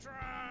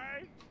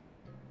 Try.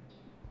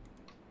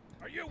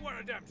 Are you one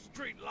of them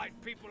street light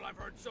people I've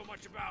heard so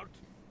much about?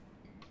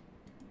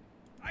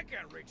 I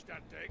can't reach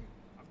that thing.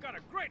 I've got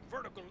a great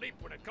vertical leap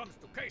when it comes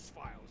to case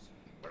files,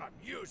 but I'm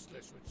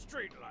useless with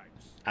street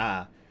lights.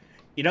 Ah.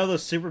 You know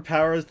those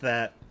superpowers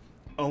that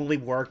only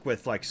work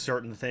with, like,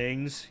 certain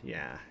things?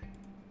 Yeah.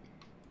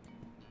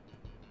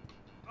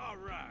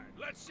 Alright,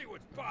 let's see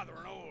what's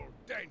bothering old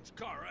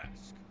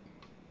Dangeresque.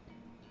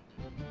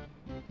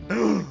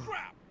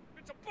 Crap!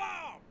 It's a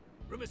bomb!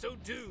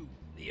 Roomisode 2,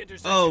 the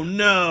intersection. Oh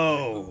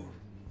no!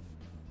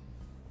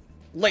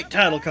 Late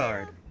title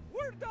card.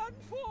 We're done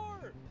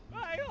for.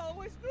 I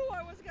always knew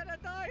I was gonna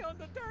die on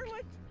the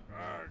toilet.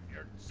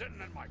 You're sitting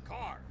in my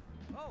car.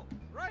 Oh,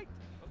 right.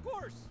 Of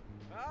course.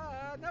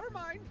 Never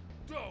mind.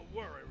 Don't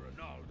worry,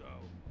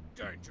 Ronaldo.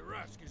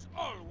 Dangeresque is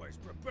always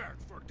prepared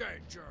for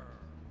danger-ish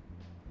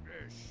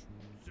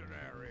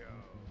scenarios.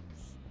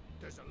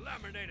 There's a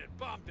laminated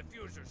bomb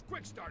diffuser's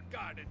quick start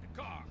guide in the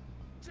car.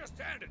 Just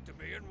hand it to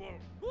me and we'll...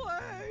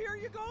 Well, here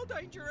you go,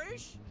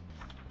 Dangeresque.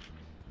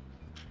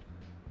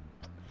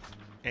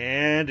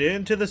 And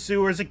into the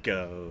sewers it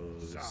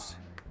goes. Sigh.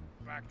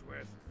 Backed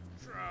with.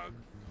 Shrug.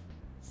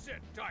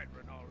 Sit tight,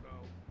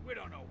 Ronaldo. We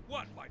don't know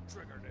what might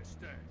trigger this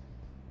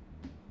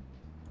thing.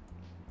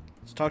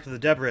 Let's talk to the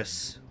Debris.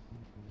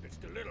 It's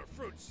the little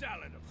fruit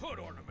salad of hood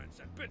ornaments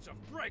and bits of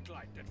brake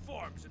light that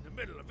forms in the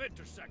middle of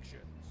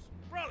intersections.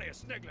 Probably a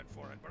sniglet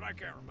for it, but I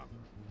can't remember.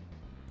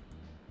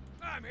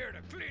 I'm here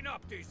to clean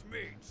up these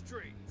mean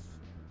streets.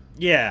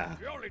 Yeah.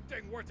 The only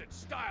thing worth its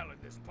style in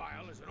this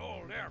pile is an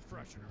old air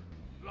freshener.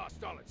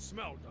 Lost all its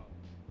smell, though.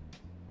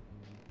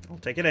 I'll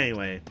take it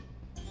anyway.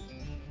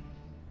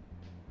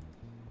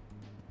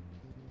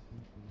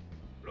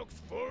 Looks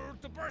full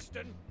to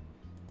bursting.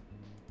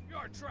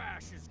 Your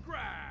trash is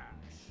grass.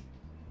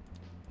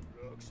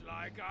 Looks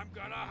like I'm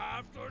gonna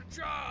have to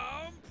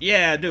jump.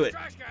 Yeah, do it.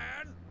 Trash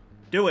can.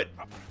 Do it.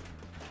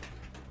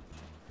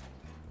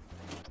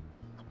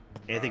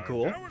 Anything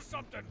cool? There was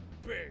something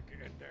big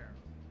in there.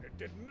 It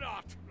did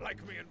not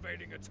like me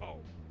invading its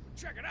home.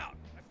 Check it out.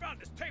 I found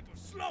this tape of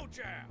slow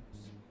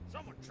jams.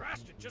 Someone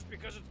trashed it just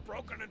because it's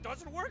broken and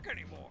doesn't work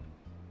anymore.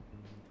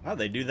 How'd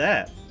they do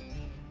that?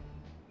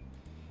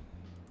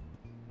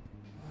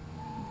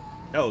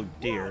 Oh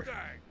dear. Well,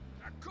 dang.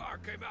 That car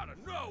came out of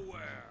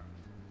nowhere.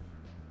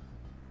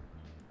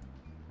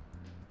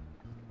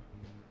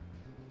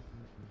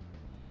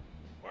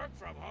 Work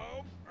from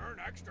home, earn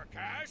extra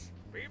cash,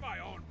 be my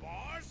own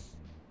boss?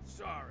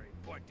 Sorry,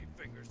 pointy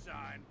finger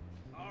sign.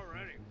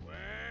 Already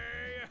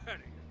way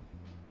ahead of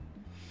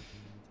you.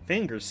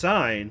 Finger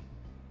sign?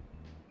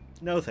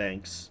 No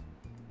thanks.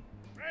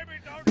 Hey, Maybe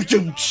don't use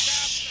all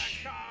caps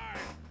next time.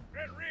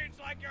 It reads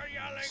like you're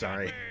yelling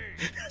Sorry. at me.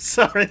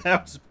 Sorry,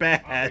 that was I'll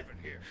bad. leave it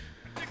here.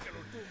 I think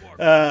it'll do more.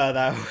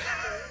 That.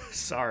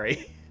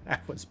 Sorry,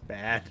 that was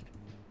bad.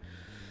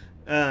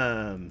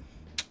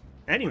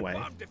 Anyway.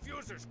 Bomb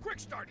diffuser's quick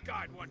start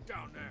guide went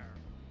down there.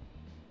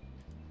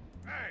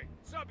 Hey,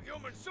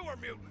 subhuman sewer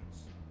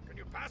mutants. Can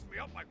you pass me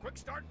up my quick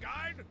start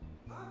guide?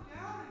 I'm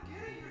down and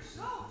get it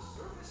yourself,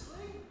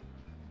 surfaceling.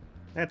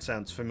 That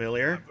sounds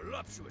familiar. My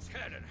voluptuous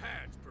head and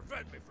hands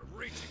prevent me from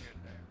reaching in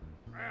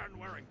there. And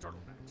wearing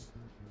turtlenecks.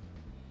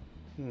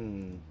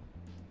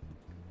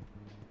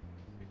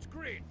 It's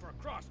green for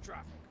cross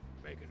traffic,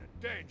 making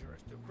it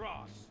dangerous to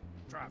cross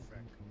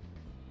traffic.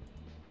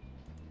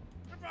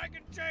 If I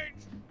can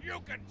change, you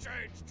can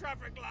change,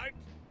 traffic light.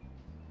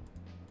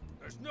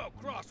 There's no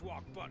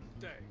crosswalk button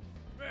thing.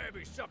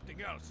 Maybe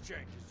something else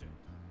changes it.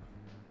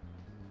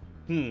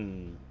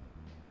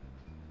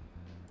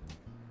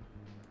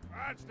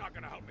 That's not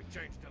gonna help me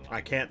change the light.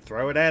 I can't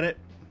throw it at it?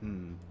 I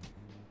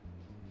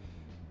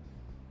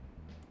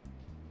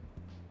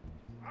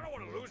don't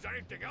want to lose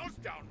anything else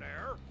down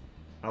there.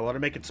 I want to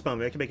make it smell.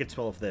 Maybe I can make it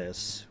smell of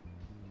this.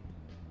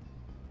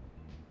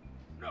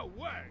 No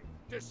way.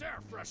 This air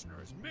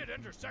freshener is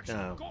mid-intersection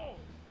Oh. gold.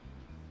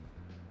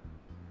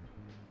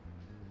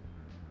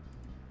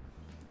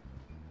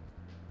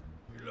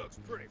 He looks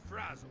pretty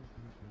frazzled.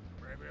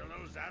 Maybe a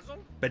little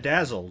zazzled?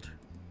 Bedazzled.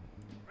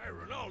 Hey,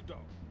 Ronaldo,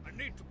 I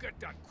need to get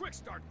that quick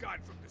start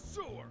guide from the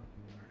sewer.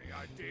 Any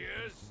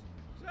ideas?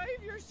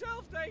 Save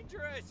yourself,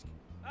 Dangeresque.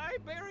 I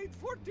buried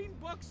 14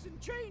 bucks and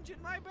change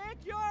in my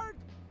backyard.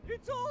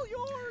 It's all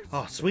yours.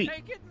 Oh, sweet.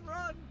 Take it and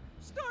run.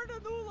 Start a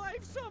new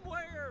life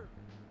somewhere.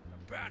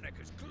 The panic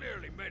has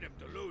clearly made him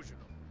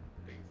delusional.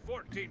 The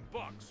 14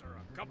 bucks are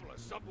a couple of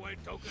subway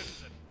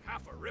tokens and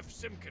half a Riff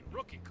Simkin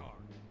rookie card.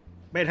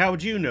 Mate, how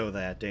would you know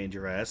that,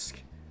 Dangeresque?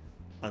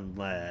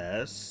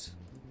 Unless...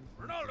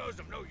 Ronaldo's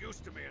of no use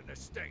to me in this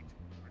state.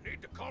 I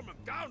need to calm him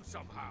down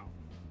somehow.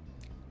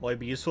 Will it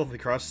be useful if we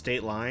cross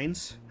state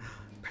lines?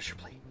 Pressure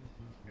plate.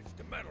 It's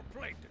the metal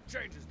plate that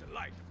changes the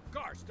light if a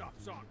car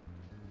stops on.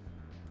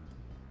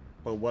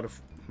 But what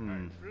if...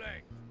 Hey,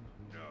 plate.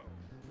 No.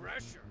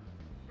 Pressure.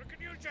 But can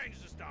you change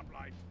the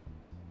stoplight?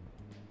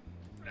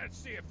 Let's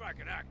see if I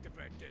can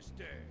activate this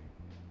thing.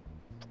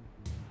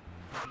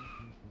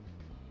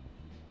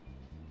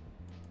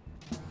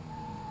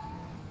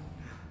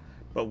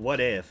 But what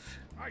if...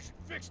 I should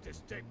fix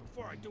this tape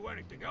before I do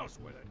anything else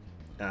with it.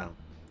 Oh.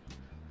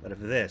 What if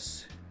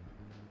this?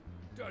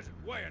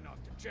 Doesn't weigh enough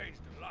to change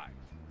the light.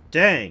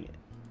 Dang it.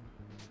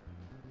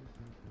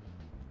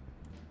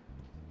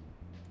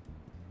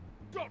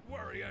 Don't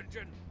worry,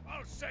 engine.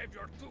 I'll save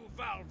your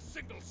two-valve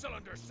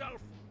single-cylinder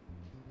self.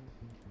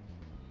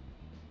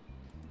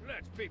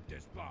 Let's peep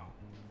this bomb.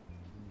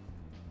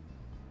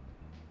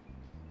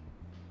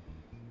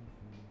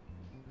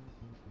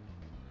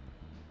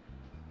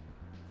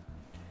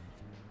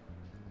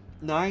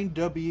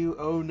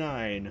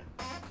 $9W09.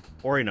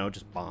 Or, you know,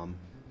 just bomb.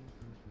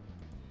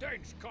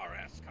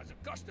 Dangeresque has a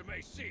custom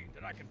AC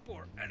that I can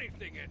pour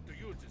anything in to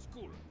use as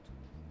coolant.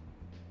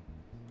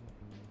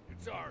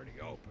 It's already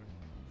open.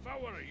 If I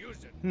want to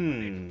use it, I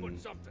need to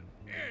put something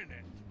in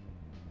it.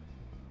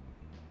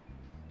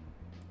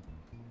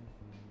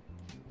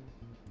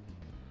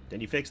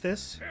 Did you fix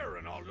this?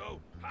 Here, Ronaldo,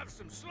 have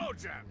some slow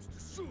jams to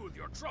soothe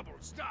your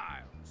troubled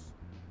styles.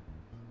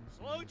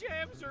 Slow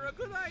jams are a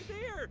good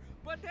idea,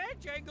 but that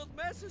jangled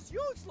mess is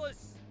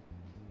useless.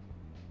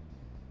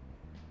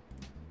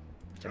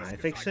 Can Just I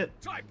 'cause fix can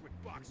it? Type with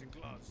boxing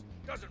gloves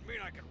doesn't mean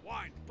I can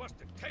wind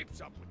busted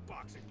tapes up with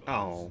boxing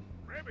Oh. gloves.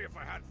 Maybe if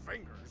I had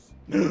fingers.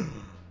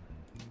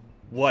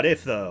 What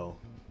if, though?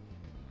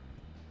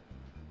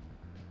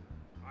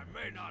 I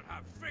may not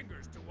have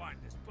fingers to wind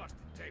this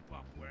busted tape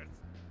up with,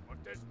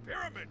 but this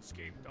pyramid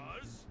scheme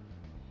does.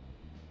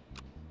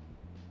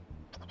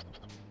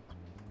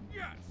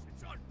 Yes,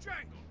 it's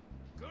unjangled.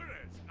 Good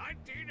as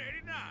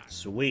 1989.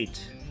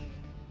 Sweet.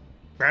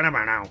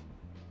 Now.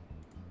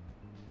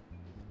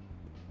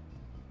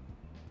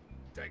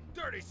 Take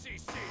 30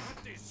 cc's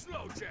of these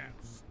slow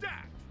jams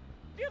stacked.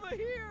 Give it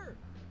here.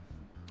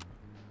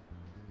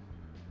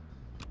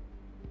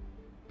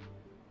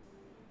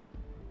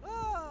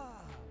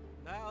 Ah,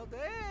 now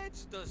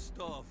that's the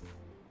stuff.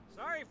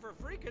 Sorry for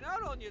freaking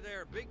out on you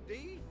there, Big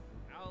D.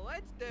 Now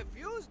let's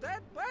defuse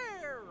that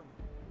bear.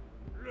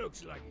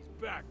 Looks like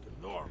he's back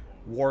to normal.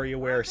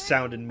 WarioWare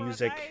sound and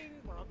music.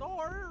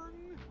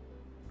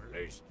 At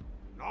least,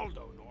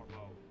 Naldo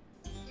normal.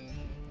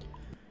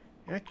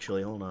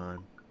 Actually, hold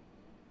on.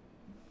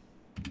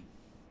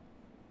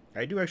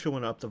 I do actually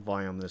want to up the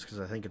volume on this because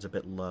I think it's a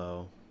bit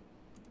low.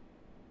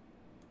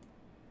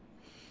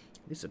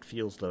 At least it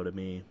feels low to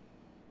me.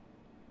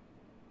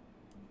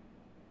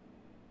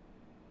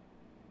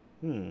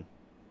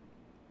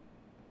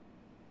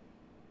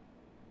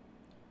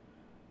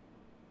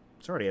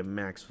 It's already at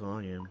max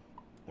volume.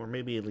 Or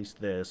maybe at least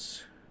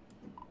this.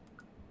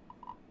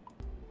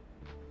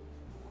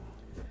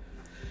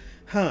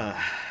 Huh.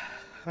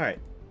 Alright.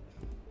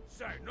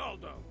 Say,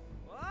 Naldo.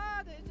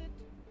 What is it?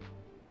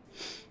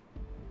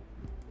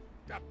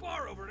 That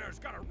bar over there's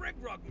got a rig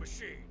rug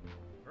machine.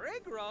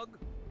 Rig rug?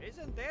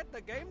 Isn't that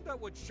the game that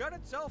would shut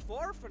itself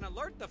off and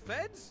alert the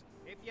feds?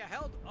 If you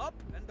held up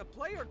and the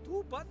player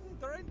 2 button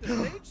during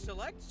the stage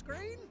select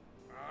screen?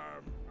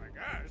 I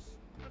guess.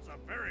 That's a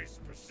very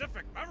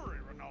specific memory,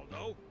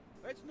 Ronaldo.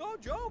 It's no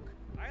joke.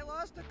 I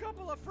lost a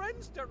couple of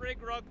friends to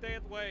rig rug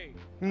that way.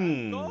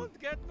 Don't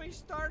get me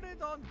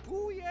started on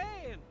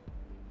Puyan.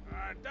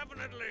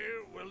 Definitely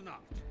will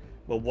not.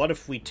 Well, what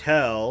if we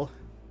tell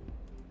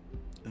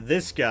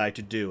this guy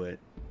to do it?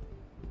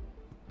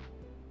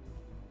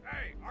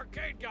 Hey,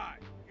 arcade guy,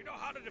 you know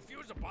how to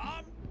defuse a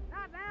bomb?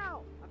 Not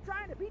now. I'm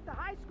trying to beat the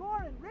high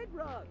score in rig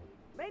rug.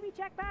 Maybe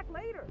check back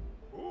later.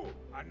 Ooh,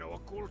 I know a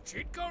cool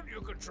cheat code you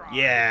could try.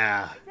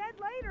 Yeah. I said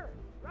later.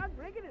 Rug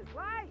rigging is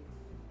life.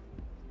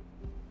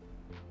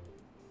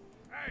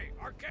 Hey,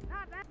 arcade.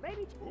 Not now.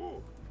 Maybe.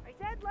 Ooh. I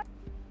said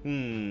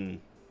later.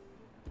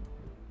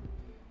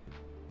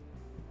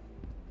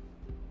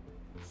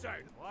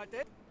 Say, What?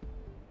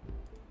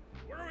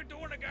 what are we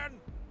doing again?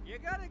 You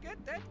gotta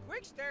get that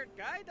quick start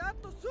guide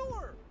out the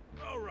sewer.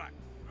 All right,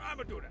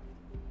 I'ma do that.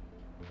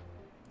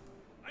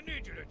 I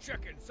need you to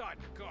check inside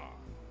the car.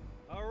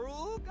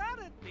 Haru got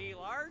it,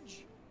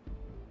 D-Large.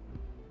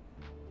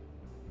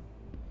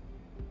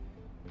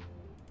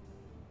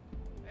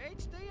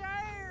 It's the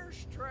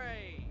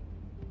ashtray.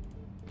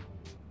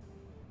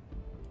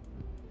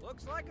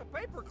 Looks like a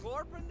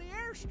paperclip in the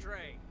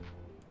ashtray.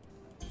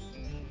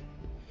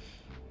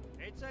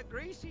 It's a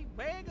greasy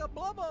bag of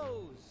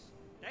blubbos.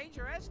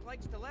 Dangeresque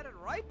likes to let it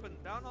ripen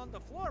down on the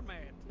floor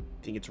mat.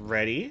 Think it's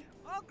ready?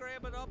 I'll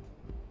grab it up.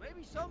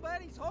 Maybe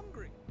somebody's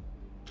hungry.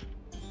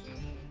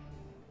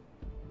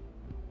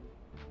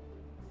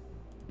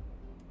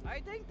 I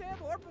think that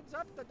opens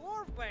up the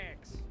glorf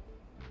backs.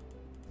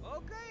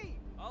 Okay,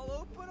 I'll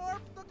open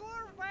up the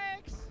glorf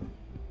backs.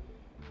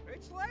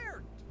 It's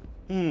layered.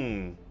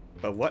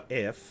 But what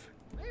if?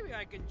 Maybe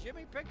I can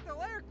jimmy pick the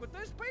lairk with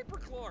this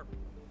paperclip.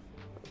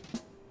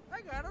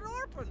 I got it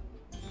open.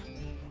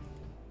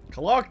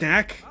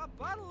 Kalognak! A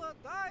bottle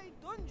of dyed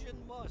dungeon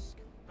musk.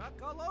 The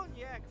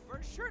cognac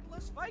for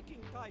shirtless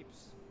Viking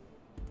types.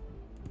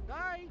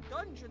 Dyed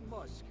dungeon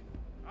musk.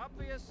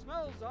 Obvious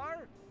smells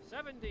are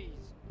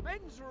 70s,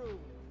 men's room,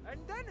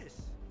 and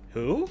Dennis.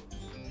 Who?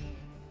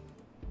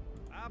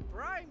 A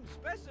prime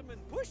specimen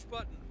push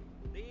button.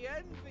 The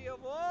envy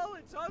of all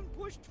its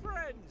unpushed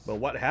friends. But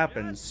what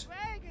happens? Just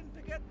begging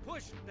to get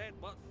pushed, that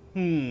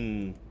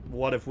button.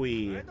 What if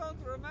we... I don't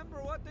remember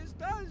what this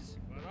does,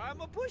 but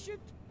I'ma push it.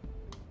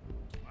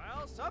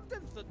 Well,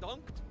 something's the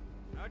dunked.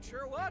 Not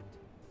sure what.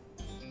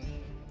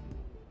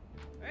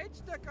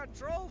 It's the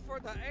control for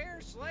the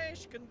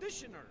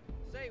air/conditioner.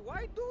 Say,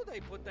 why do they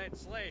put that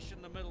slash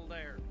in the middle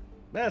there?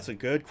 That's a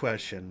good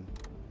question.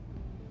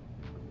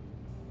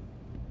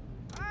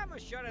 I'ma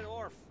shut it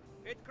off.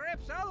 It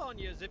craps out on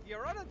yous if you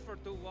run it for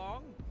too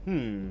long.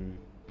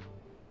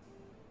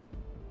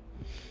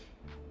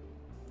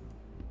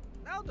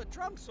 Now the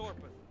trunk's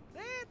open.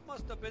 That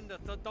must have been the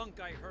thudunk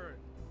I heard.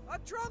 A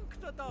trunk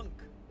thudunk.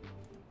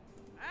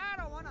 I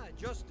don't want to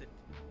adjust it.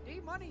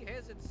 D-Money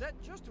has it set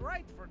just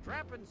right for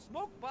trapping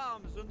smoke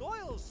bombs and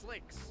oil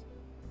slicks.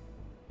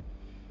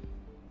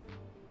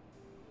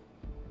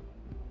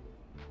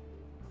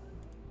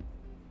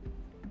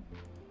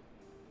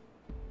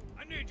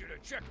 I need you to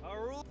check.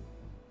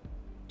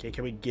 Okay,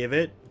 can we give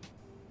it?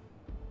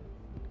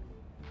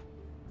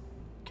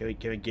 Can we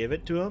give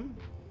it to him?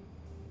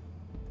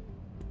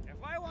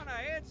 If I want to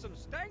add some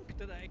stank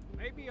today,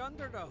 maybe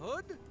under the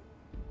hood?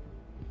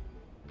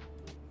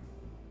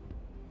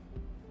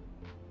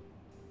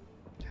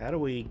 How do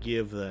we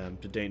give them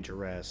to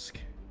Dangeresque?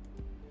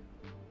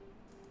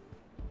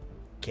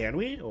 Can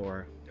we,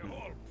 or? The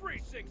whole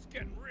precinct's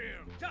getting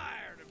real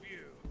tired of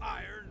you,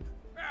 Iron,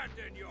 and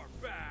in your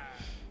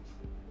bag.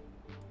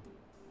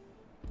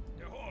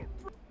 The whole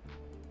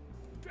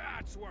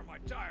That's where my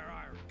tire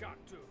iron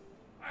got to.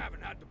 I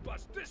haven't had to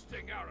bust this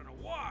thing out in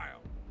a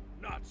while.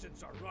 Not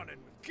since our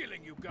run-in with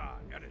Killing You Guy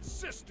and his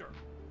sister,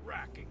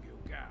 Racking You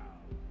Gal.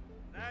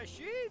 Now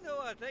she knew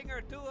a thing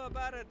or two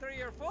about a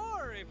 3 or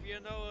 4, if you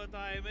know what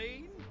I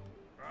mean.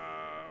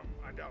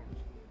 I don't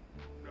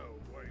know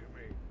what you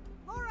mean.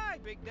 All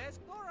right, Big Desk,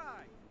 all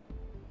right.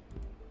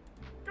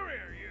 Come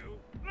here, you.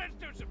 Let's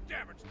do some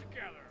damage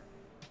together.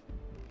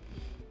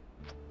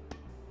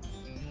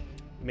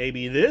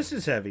 Maybe this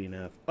is heavy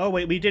enough. Oh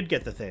wait, we did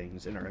get the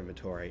things in our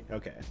inventory.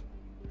 Okay.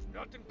 There's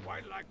nothing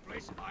quite like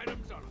placing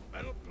items on a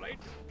metal plate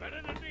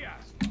embedded in the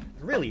asphalt. It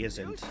really You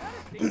isn't. said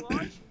it,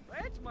 D-Launch.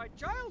 That's my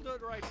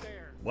childhood right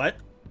there. What?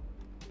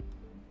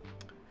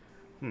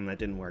 That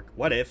didn't work.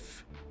 What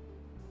if?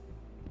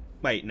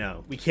 Wait,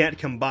 no. We can't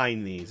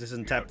combine these. This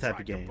isn't that type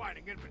of game.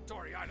 Combining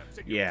inventory items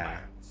in your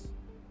plans.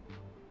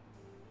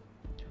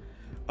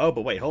 Oh,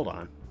 but wait, hold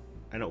on.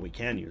 I know what we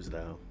can use,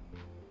 though.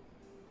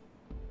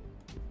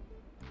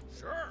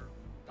 Sure.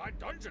 That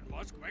dungeon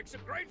musk makes a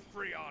great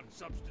Freon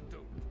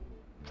substitute.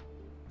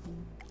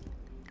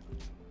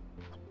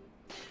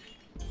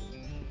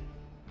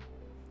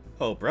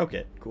 Oh, broke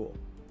it. Cool.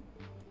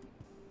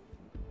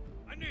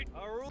 I need...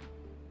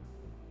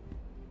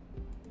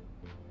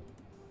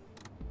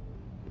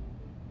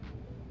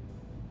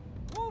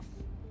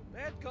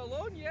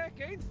 cologne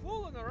ain't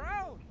fooling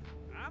around.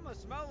 I'ma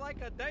smell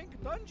like a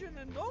dank dungeon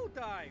in no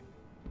time.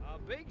 A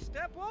big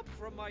step up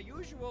from my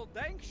usual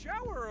dank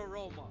shower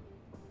aroma.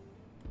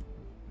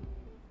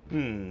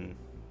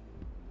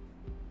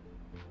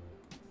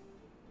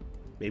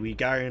 Maybe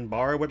guy in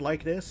bar would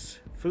like this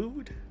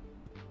food?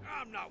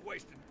 I'm not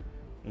wasting.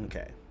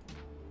 Okay.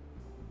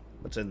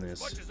 What's in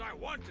this? As much as I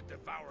want to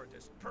devour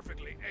this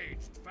perfectly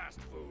aged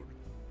fast food,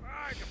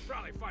 I could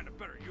probably find a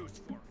better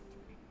use for it.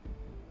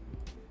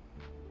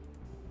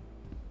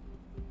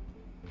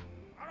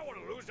 I don't want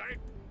to lose any.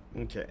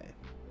 Okay.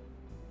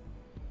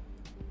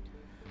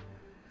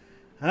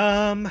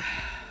 I don't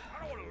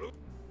want to lose.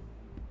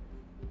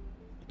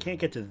 Can't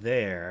get to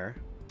there.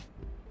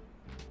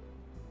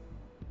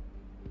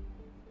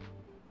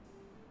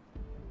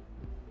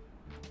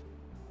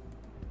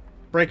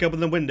 Break open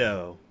the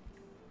window.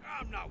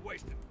 I'm not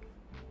wasting.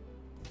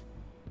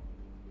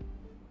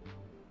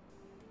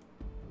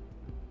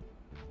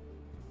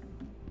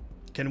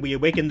 Can we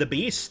awaken the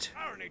beast?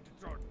 I don't need to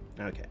throw it.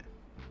 Okay.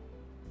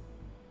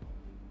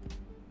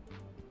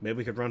 Maybe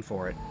we could run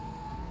for it.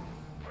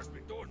 Must be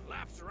doing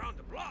laps around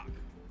the block.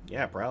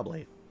 Yeah,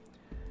 probably.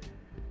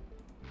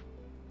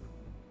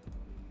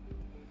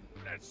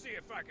 Let's see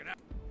if I can.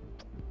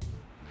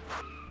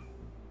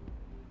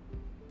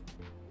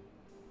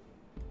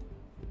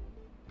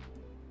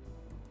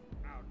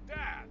 Now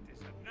that is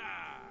a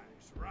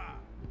nice ride.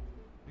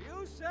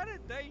 You said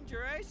it,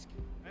 Dangeresque.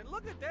 And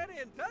look at that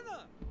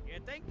antenna. You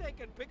think they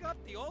can pick up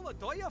the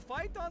Olatoya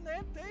fight on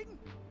that thing?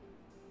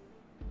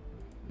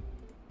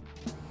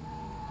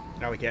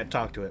 Now we can't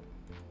talk to it.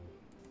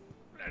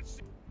 Let's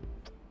see.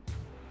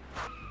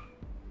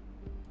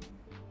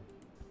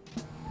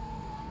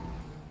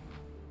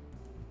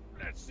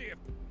 Let's see if.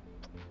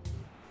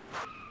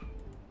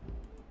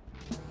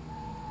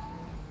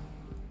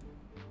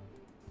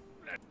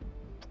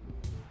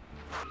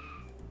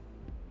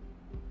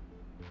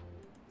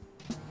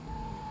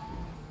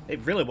 It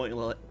really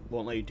won't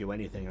let you do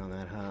anything on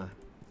that, huh?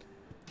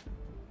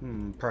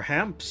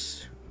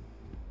 Perhaps?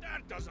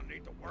 Dad doesn't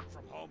need to work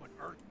from home and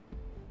earn.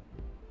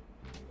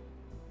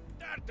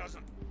 Dad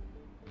doesn't.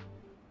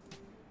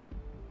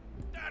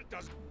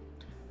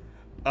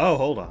 Oh,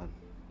 hold on.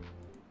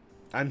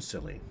 I'm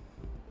silly.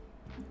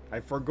 I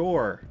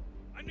forgot.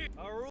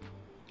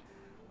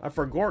 I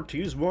forgot to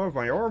use more of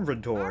my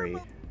inventory.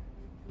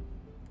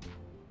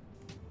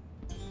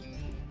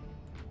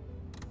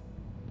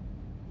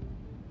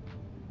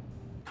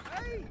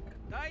 Hey,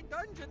 thy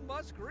dungeon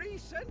musk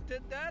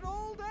re-scented that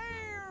old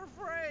air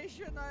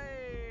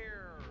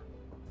freshener.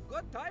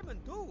 Good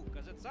timing too,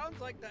 cause it sounds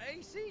like the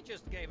AC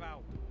just gave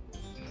out.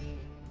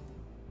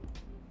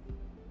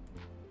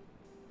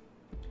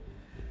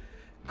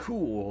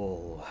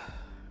 Cool.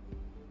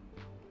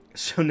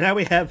 So now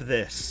we have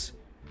this.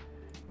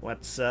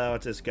 What's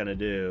this gonna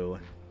do?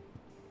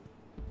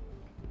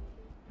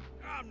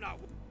 I'm not.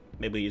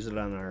 Maybe use it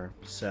on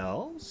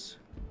ourselves?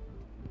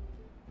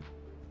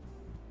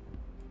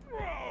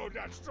 Whoa,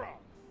 that's strong.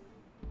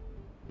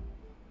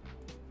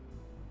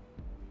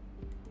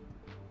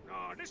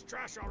 No, this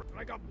trash are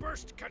like a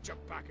burst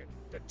ketchup packet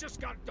that just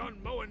got done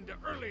mowing the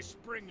early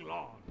spring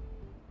lawn.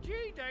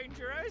 Gee,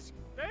 Dangerous,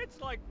 that's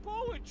like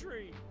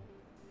poetry.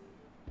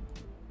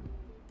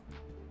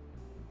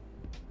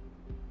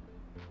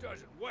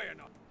 Doesn't weigh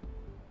enough.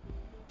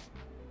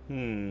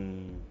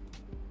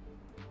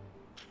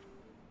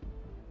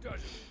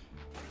 Doesn't.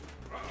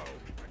 Uh-oh,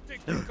 I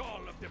think the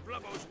call of the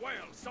Blubbo's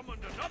whale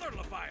summoned another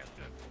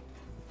Leviathan.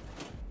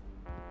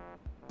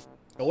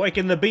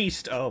 Awaken the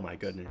beast! Oh my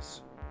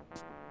goodness.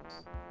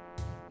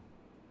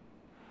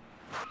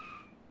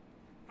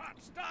 Hot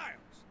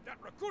styles!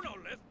 That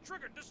Rakuno lift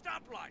triggered the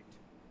stoplight.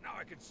 Now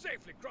I can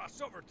safely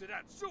cross over to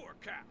that sewer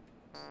cap.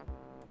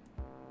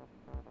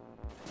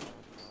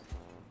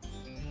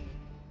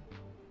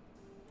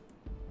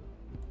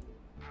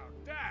 Now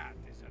that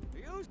is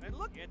abuse. And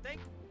look, you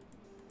think?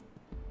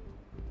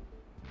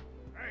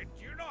 Hey,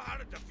 do you know how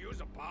to defuse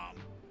a bomb?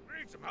 We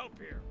need some help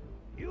here.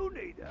 You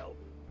need help.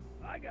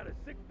 I got a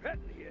sick pet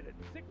in here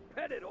that's sick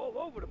petted all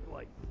over the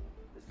place.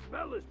 The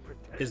smell is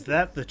pretentious. Is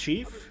that the I've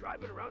chief? been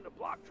driving around the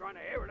block trying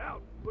to air it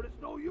out, but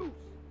it's no use.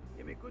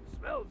 Give me good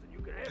smells and you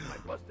can have my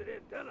busted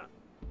antenna.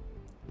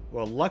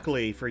 Well,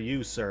 luckily for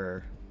you,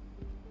 sir.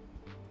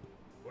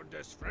 Would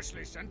this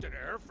freshly scented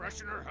air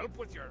freshener help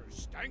with your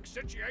stank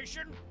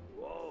situation?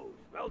 Whoa,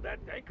 smell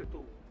that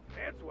dankatoo.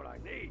 That's what I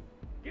need.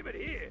 Give it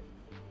here.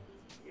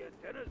 The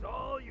antenna's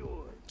all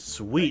yours.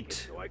 Sweet. Take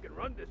it so I can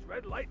run this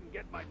red light and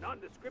get my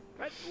nondescript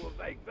pet to a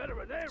vague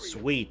veterinarian.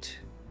 Sweet.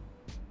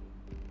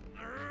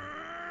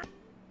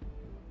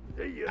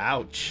 See ya.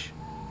 Ouch.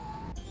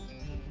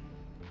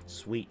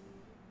 Sweet.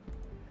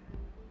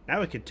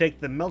 Now we can take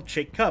the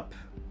milkshake cup.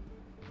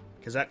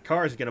 Because that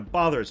car is going to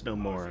bother us no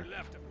more. All that's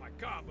left of my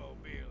combo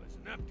meal is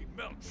an empty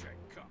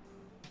milkshake cup.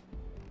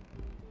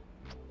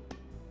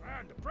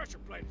 And the pressure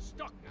plate is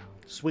stuck now.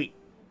 Sweet.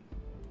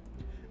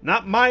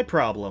 Not my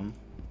problem.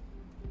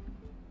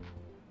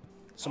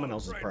 Someone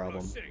else's Rainbow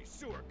problem. City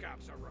sewer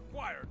caps are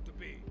required to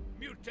be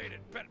mutated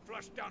pet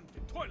flush down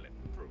to toilet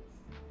proof.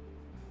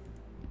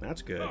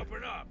 That's good.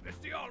 Open up. It's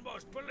the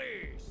almost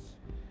police.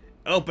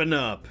 Open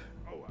up.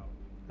 Oh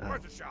well.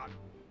 Worth a shot.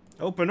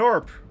 Open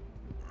orp.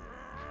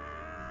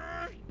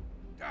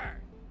 Dang,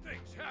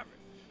 things happen.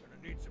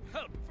 Gonna need some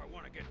help if I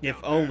want to get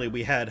If down only there.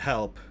 we had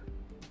help.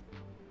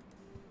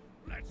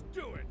 Let's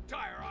do it,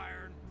 tire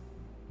iron.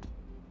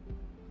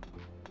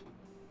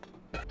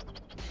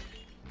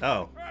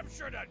 Oh. I'm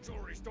sure that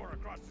jewelry store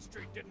across the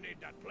street didn't need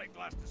that plate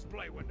glass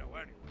display window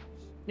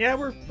anyways. Yeah,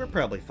 we're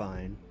probably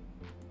fine.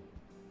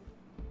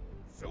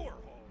 Sewer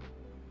hole.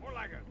 More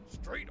like a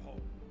street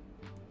hole.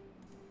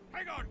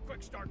 Hang on,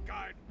 quick start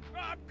guide.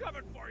 I'm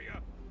coming for you.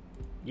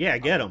 Yeah,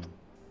 get him.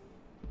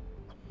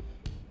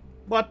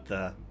 What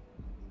the?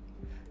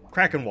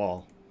 Kraken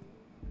wall.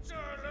 It's a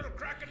little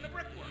crack in the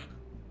brickwork.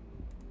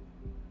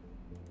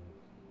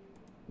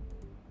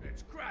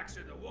 It's cracks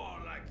in the wall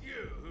like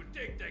you who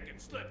think they can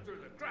slip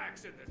through the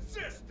cracks in the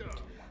system.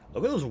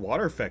 Look at those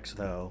water effects,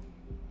 though.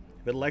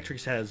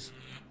 Electrics has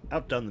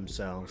outdone A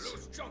themselves.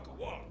 loose chunk of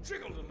wall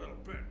jiggled a little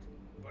bit,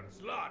 but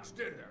it's lodged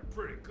in there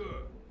pretty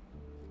good.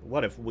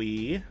 What if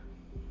we...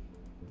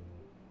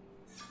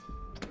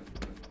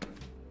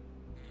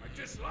 I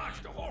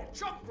dislodged a whole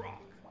chunk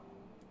rock.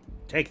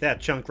 Take that,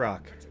 chunk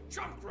rock. It's a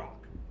chunk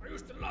rock. I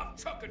used to love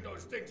chucking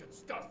those things and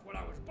stuff when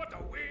I was but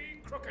a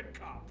wee crooked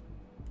cop.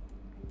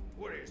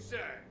 What do you say?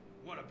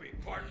 Wanna be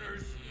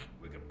partners?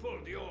 We can pull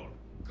the old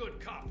good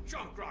cop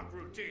chunk rock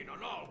routine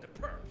on all the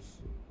perps.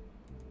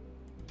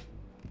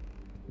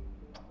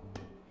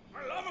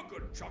 I love a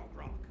good chunk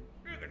rock.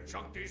 You can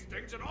chunk these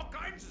things in all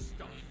kinds of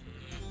stuff.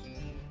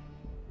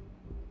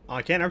 Oh,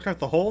 I can't cut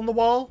the hole in the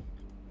wall?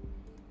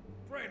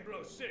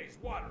 Brainblow City's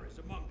water is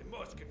among the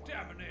most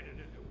contaminated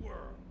in the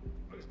world.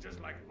 Looks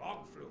just like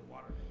log flume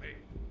water to me.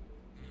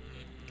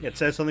 It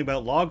says something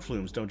about log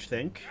flumes, don't you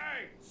think?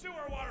 Hey,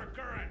 sewer water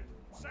current!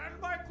 Send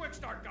my quick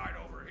start guide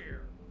over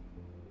here.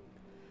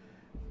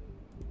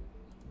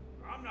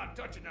 I'm not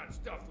touching that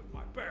stuff with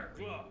my bare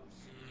gloves.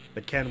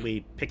 But can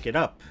we pick it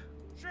up?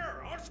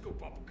 Sure, I'll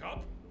scoop up a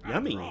cup.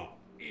 Yummy. After all,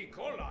 E.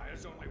 coli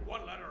is only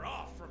one letter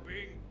off from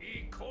being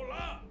E.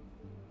 cola.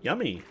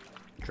 Yummy.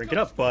 Drink it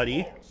up,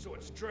 buddy. Full, so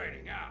it's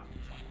draining out.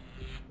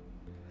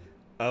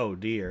 Oh,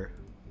 dear.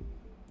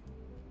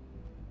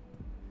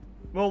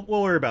 We'll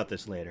worry about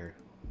this later.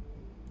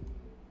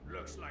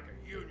 Looks like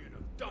a union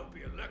of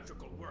dumpy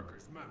electrical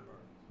workers member.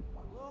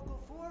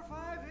 Local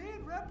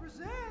 458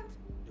 represent.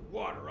 The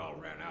water all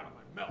ran out of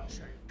my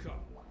milkshake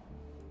cup.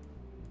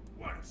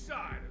 One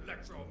side,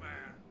 Electro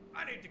Man.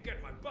 I need to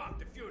get my bomb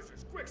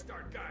diffuser's quick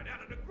start guide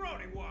out of the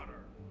grody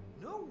water.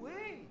 No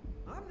way.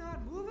 I'm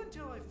not moving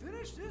till I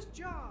finish this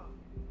job.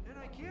 And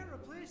I can't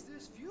replace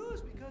this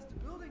fuse because the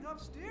building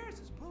upstairs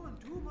is pulling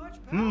too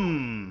much power.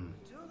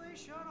 Until they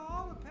shut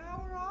all the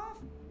power off,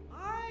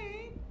 I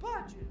ain't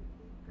budging.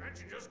 Can't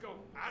you just go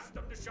ask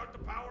them to shut the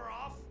power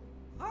off?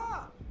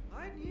 Ha!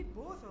 I need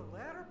both a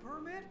ladder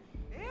permit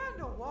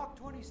and a walk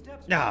 20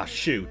 steps. Ah, permit for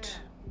shoot. that.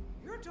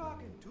 You're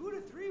talking 2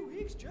 to 3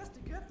 weeks just to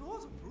get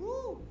those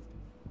approved.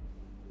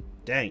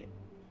 Dang it.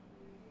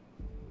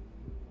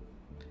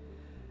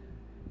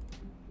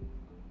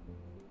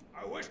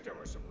 I wish there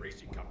were some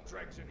Reese Cup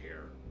dregs in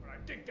here, but I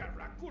think that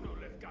Raccoon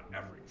lift got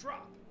every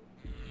drop.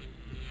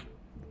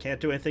 Can't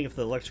do anything with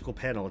the electrical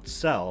panel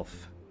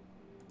itself.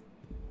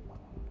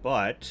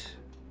 But...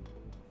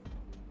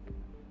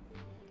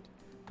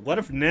 what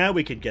if now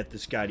we could get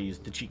this guy to use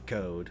the cheat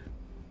code?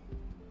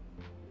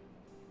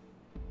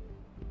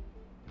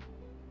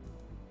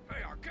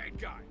 Hey, arcade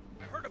guy,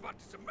 I heard about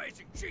this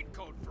amazing cheat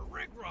code for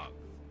Rig Rug.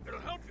 It'll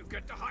help you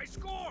get the high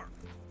score.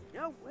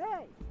 No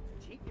way.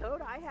 A cheat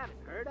code I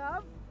haven't heard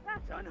of?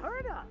 That's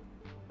unheard of.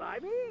 By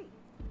me.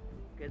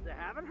 Because I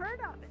haven't heard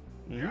of it.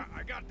 Yeah,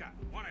 I got that.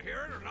 Want to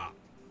hear it or not?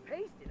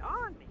 Paste it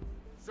on me.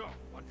 So,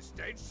 on the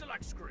stage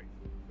select screen,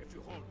 if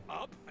you hold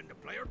up and the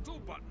player 2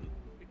 button,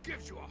 it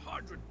gives you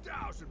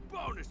 100,000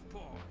 bonus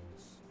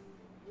points.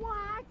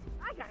 What?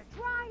 I gotta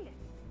try it.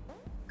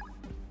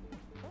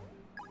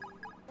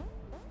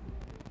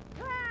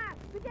 Ah!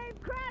 The game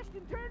crashed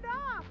and turned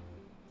off.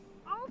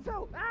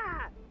 Also,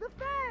 the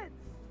fence.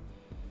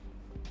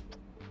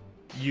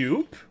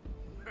 Yoop.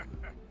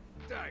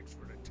 Thanks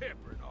for the tip,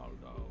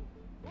 Ronaldo.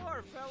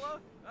 Poor fella.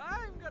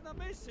 I'm gonna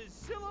miss his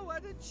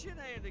silhouetted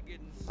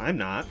shenanigans. I'm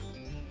not.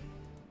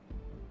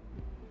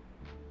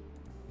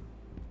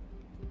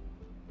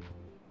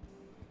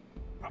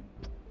 Up.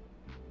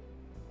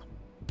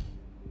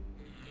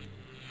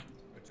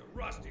 It's a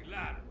rusty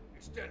ladder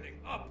extending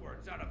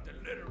upwards out of the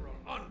literal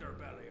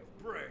underbelly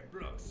of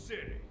Brainblow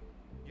City.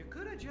 You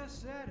could have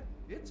just said,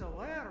 it's a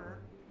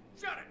ladder.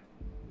 Shut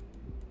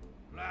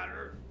it!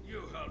 Ladder,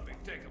 you help me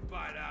take a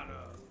bite out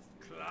of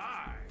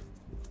Clyde.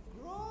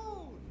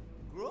 Groan!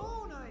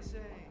 Groan, I say.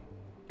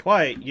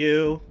 Quiet,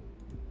 you.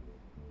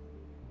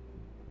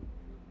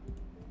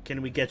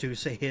 Can we get to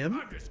say him?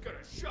 I'm just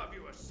gonna shove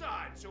you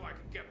aside so I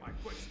can get my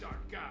quick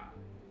start guide.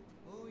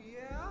 Oh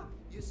yeah?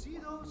 You see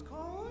those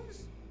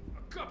cones?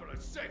 A couple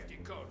of safety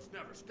codes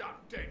never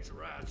stop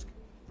Dangeresque.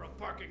 From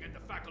parking in the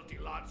faculty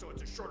lot so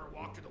it's a shorter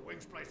walk to the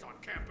Wings place on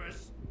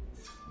campus.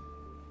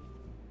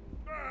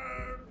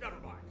 Never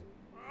mind.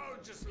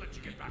 I'll just let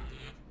you get back to it.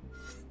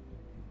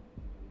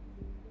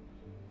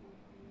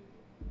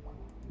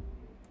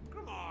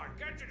 Come on,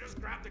 can't you just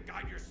grab the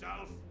guide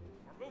yourself?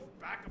 Or move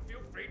back a few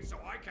feet so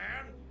I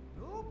can?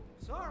 Nope,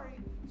 sorry.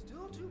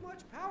 Still too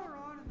much power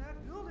on in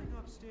that building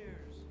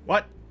upstairs.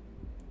 What?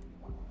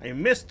 I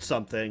missed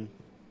something.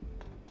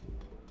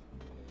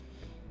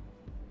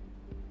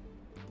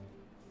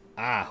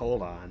 Ah,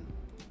 hold on.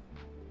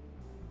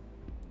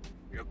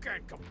 You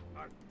can't come.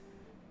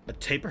 A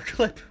taper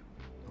clip?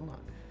 Hold on.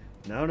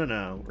 No, no,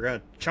 no. We're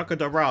gonna chunk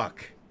the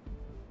rock.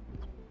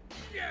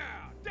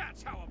 Yeah,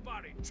 that's how a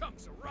body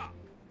chunks a rock.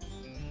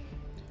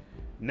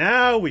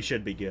 Now we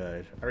should be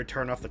good. I already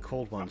turned off the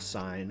cold one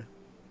sign.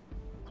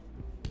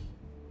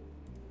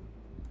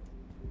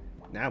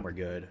 Now we're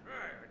good.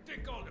 Hey, I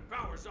think all the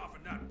power's off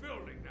in that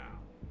building now.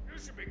 You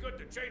should be good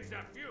to change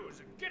that fuse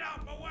and get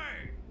out my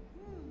way.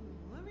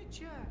 Let me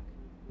check.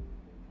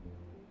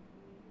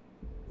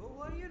 But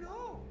what do you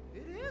know?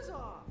 It is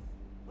off.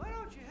 Why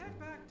don't you head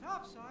back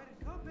topside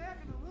and come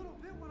back in a little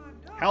bit when I'm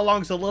done? How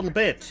long's a little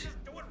bit?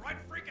 Just do it right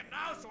freaking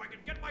now so I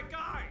can get my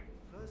guy.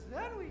 Because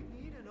then we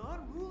need an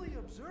unruly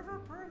observer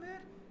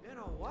permit and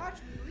a watch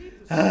me leave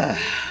the city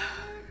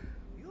permit.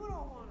 You don't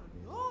want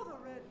to know the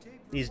red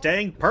tape. These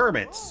dang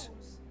permits.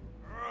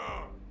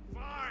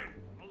 Fine.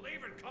 I'll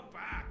leave and come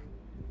back.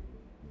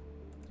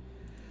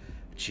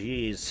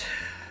 Jeez.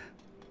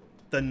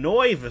 The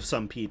noive of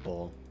some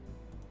people.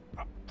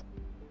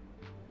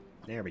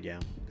 There we go.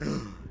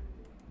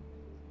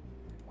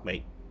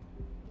 Wait.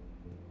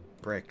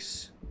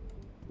 Bricks.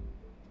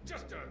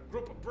 Just a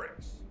group of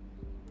bricks.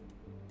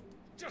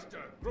 Just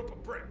a group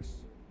of bricks.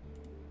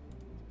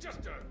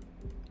 Just a...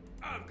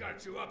 I've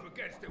got you up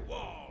against the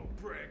wall,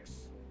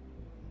 bricks.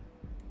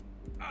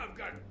 I've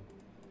got...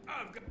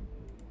 I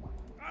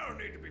don't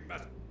need to be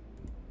messing...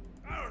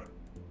 I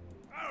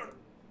don't...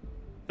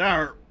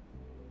 Arr.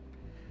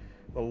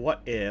 Well,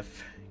 what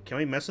if... Can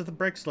we mess with the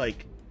bricks,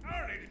 like... I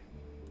don't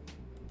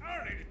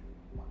need it.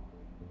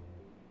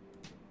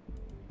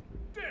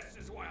 This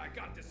is why I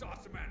got this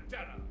awesome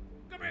antenna.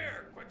 Come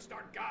here, quick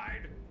start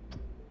guide.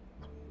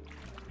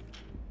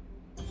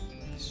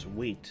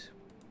 Sweet.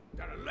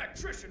 That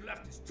electrician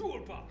left his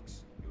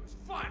toolbox. It was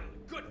finally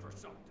good for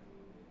something.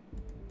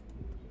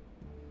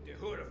 The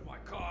hood of my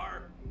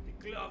car, the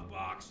glove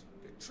box,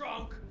 the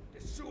trunk,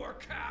 the sewer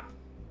cap.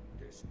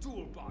 This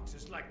toolbox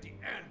is like the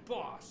end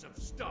boss of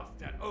stuff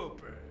that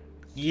opens.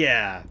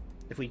 Yeah.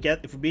 If we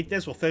beat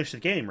this, we'll finish the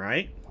game,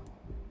 right?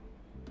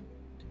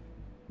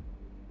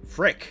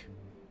 Frick.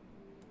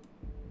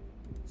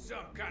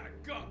 Some kind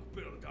of gunk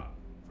built up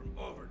from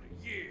over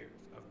the years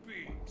of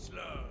being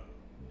slugged.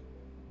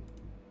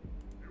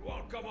 It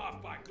won't come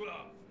off by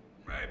glove.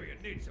 Maybe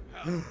it needs some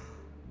help.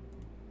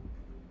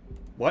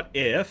 What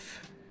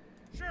if...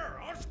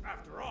 Sure,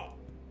 after all.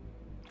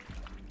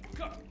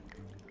 Come.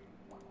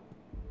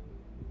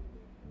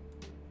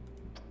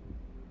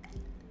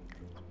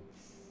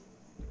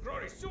 The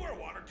grody sewer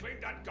water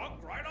cleaned that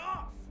gunk right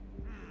off.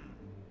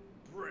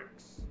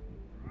 Bricks.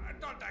 I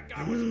thought that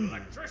guy was an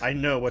electrician. I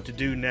know what to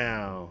do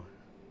now.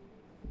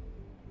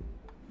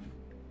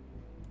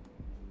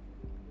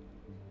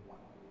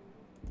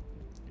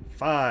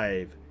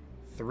 Five,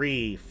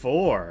 3,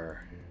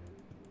 4.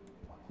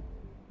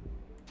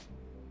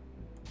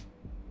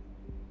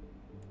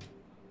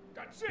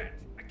 That's it.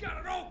 I got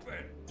it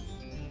open.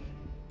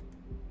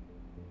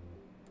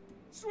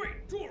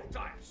 Sweet tool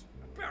types.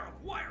 A pair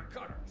of wire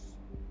cutters.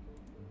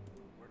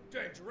 When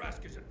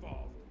Dangeresque is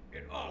involved,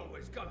 it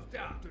always comes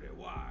down to the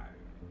wire.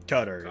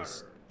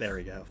 Cutters. There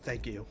we go.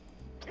 Thank you.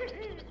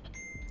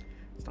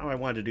 It's not what I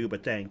wanted to do,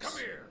 but thanks. Come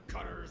here,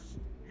 cutters.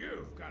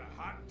 You've got a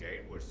hot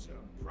date with some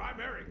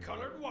primary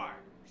colored wires.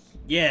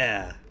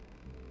 Yeah.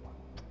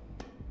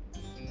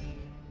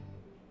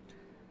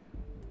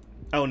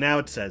 Oh, now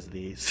it says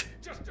these.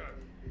 Just a...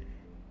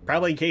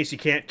 Probably in case you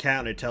can't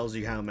count, it tells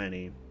you how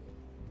many.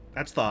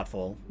 That's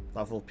thoughtful.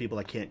 Thoughtful of people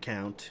that can't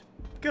count.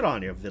 Good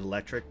on you, the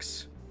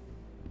electrics.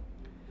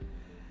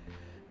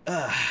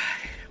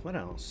 What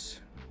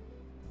else?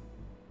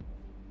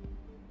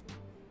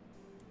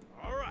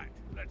 Alright,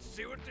 let's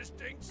see what this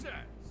thing says.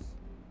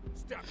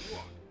 Step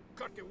 1.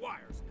 Cut the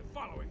wires in the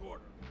following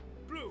order.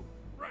 Blue,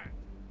 red,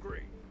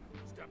 green.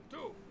 Step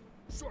 2.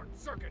 Short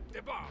circuit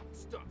the bomb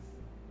stuff.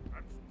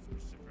 That's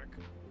specific.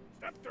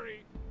 Step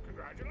 3.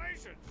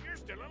 Congratulations, you're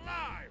still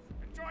alive.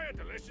 Enjoy a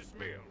delicious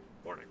meal.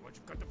 Warning, once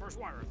you've cut the first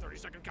wire, a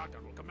 30-second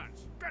countdown will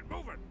commence. Get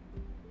moving!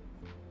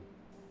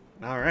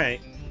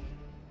 Alright.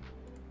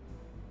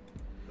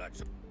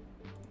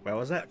 What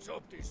was that? Let's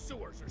hope these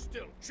sewers are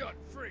still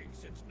chud-free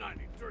since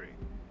 93.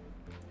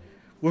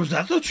 Was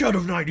that the chud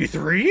of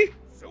 93?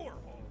 Sewer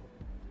hole.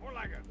 More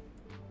like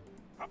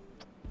a...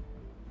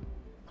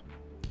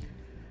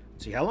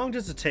 See, how long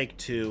does it take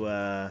to,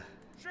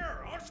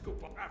 Sure, I'll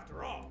scoop up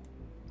after all.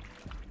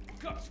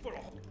 Cups full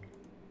of...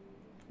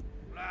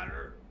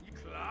 Ladder, you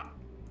clap.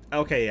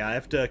 Okay, yeah, I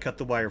have to cut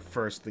the wire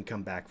first, then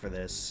come back for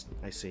this.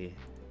 I see.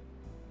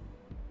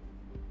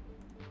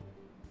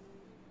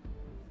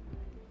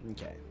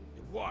 Okay.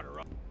 The water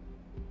up.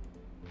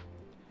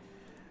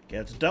 Okay,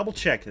 let's double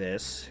check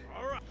this.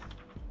 All right.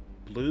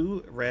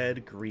 Blue,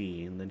 red,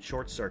 green, then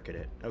short circuit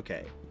it.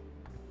 Okay.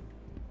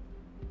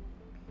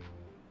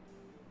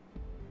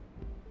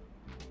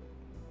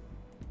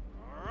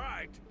 All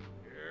right.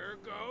 Here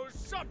goes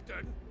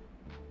something.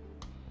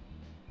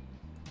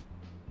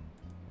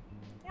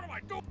 What am I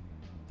doing?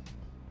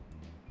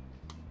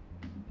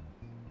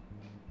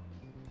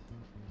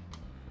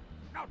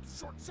 Now to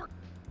short circuit.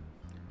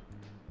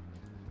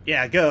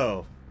 Yeah,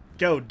 go.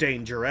 Go,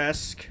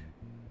 Dangeresque.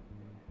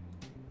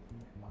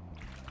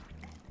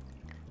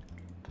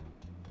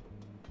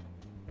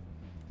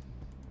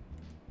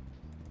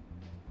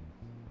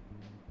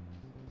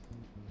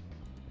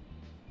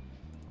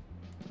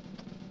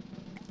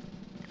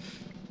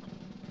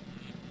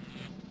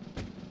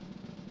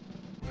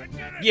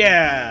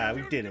 Yeah,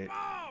 we did it.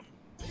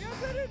 You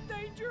did it,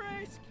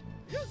 Dangeresque!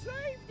 You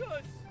saved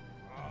us!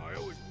 Oh, it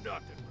was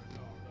nothing,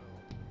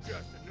 Ronaldo.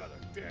 Just another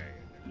day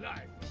in the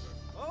life of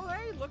Oh,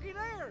 hey, looky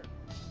there!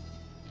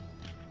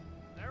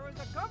 There was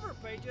a cover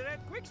page of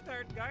that quick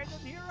start guide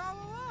in here all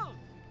along.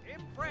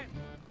 Imprint.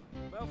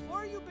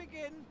 Before you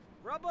begin,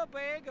 rub a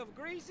bag of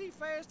greasy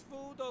fast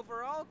food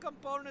over all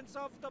components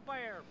of the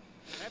bear.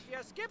 If you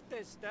skip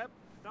this step,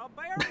 the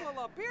bear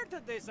will appear to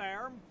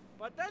disarm,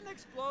 but then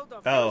explode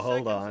a few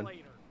hold seconds on.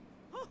 later.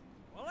 Huh,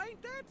 well,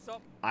 ain't that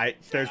something?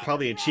 There's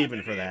probably an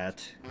achievement for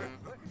that.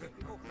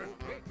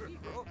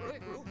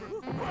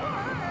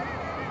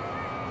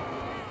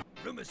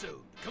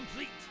 Roomisode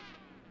complete.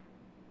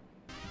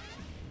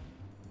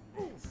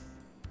 Oof.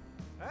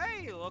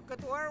 Hey, look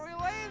at where we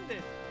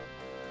landed.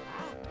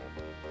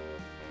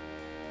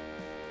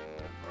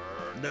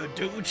 The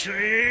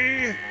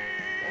Duchy!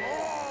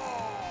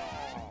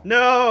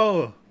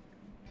 No!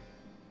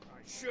 I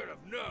should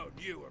have known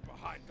you were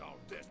behind all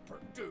this,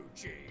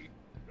 Perducci.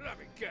 Let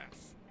me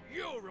guess.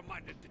 You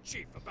reminded the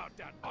chief about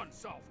that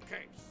unsolved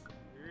case.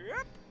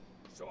 Yep,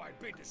 So I'd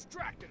be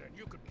distracted and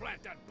you could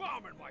plant that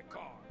bomb in my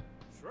car.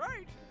 that's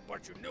right.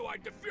 But you knew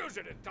I'd defuse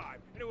it in time,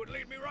 and it would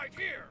lead me right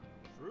here.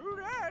 True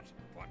that.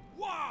 But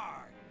why?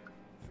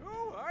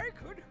 So I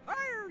could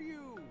hire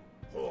you.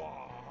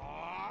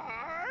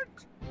 What?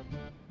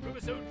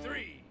 Roomisode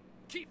 3.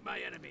 Keep my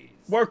enemies.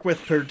 Work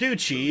with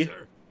Perducci?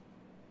 Loser.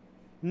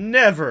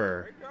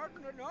 Never! I got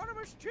an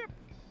anonymous tip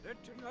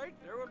that tonight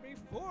there will be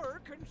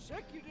 4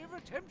 consecutive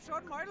attempts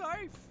on my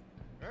life.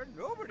 And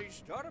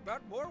nobody's thought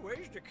about more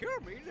ways to kill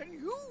me than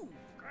you.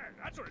 Hey,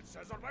 that's what it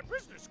says on my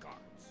business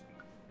cards.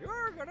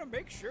 You're gonna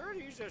make sure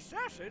these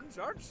assassins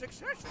aren't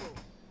successful.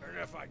 And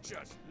if I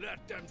just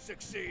let them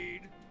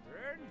succeed?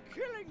 Then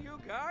killing you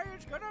guy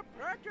is gonna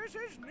practice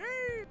his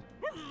name.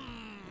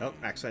 Oh,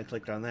 accidentally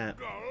clicked on that.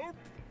 Gulp.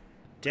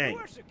 Dang.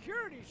 Do a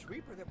security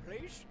sweep of the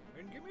place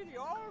and give me the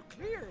all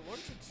clear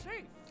once it's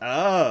safe.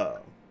 Oh.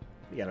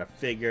 We gotta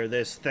figure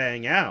this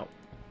thing out.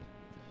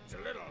 It's a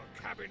little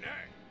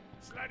cabinet.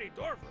 Slidey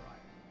door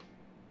variety.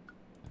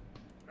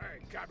 Hey,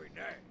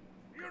 cabinet.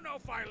 You know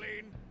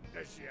Filene?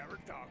 Does she ever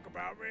talk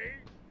about me?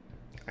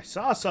 I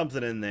saw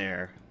something in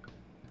there.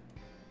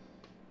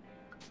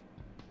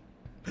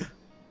 There's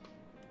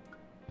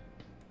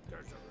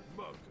a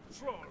remote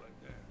control in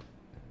there.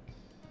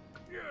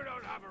 You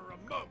don't have a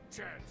remote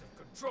chance of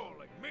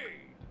controlling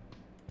me.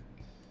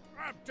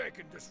 I'm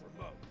taking this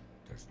remote.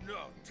 There's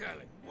no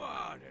telling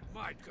what it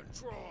might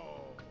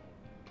control.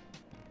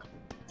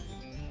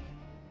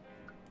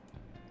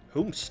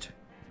 Whomst.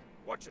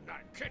 What's in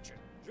that kitchen?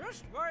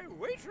 Just my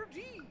waiter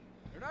D,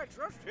 and I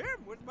trust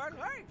him with my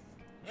life.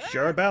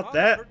 Sure And about Mama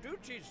that?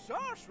 Perducci's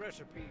sauce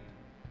recipe.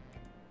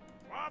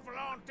 Waffle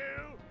on 2.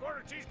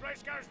 Quarter cheese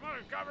place got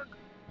smoking covered.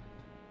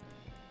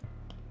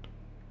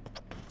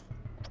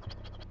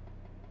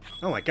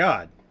 Oh my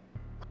god.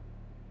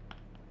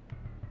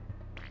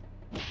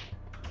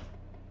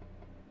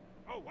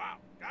 Oh wow,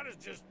 that is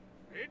just,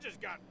 he is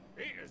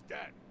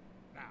dead.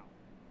 Now.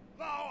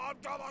 No, I'm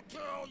gonna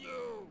kill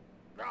you,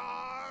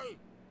 guy!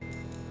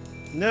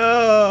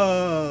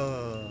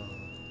 No!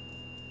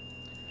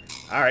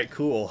 Alright,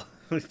 cool.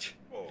 Oh,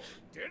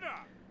 did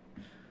I?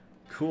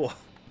 Cool.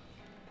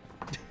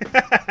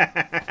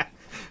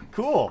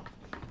 Cool.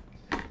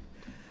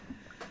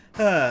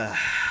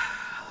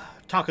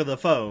 Talk of the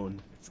phone.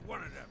 It's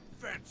one of them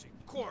fancy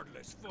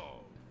cordless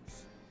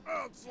phones.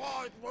 It's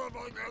like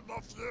living in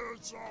the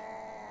future!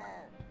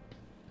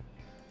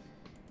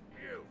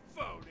 You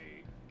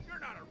phony! You're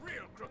not a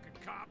real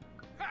crooked cop!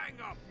 Hang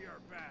up your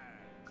badge!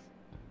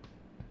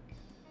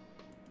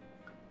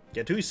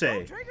 Get who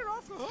say? Don't take it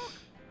off the hook.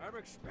 I'm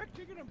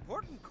expecting an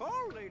important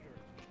call later.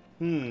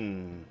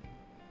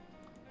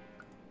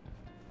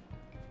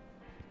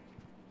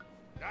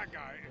 That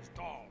guy is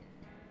tall.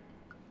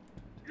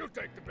 You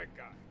take the big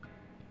guy.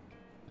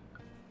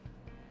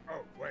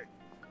 Oh, wait.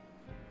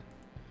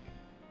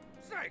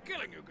 Say,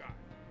 killing you guy.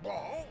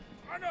 Well,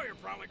 I know you're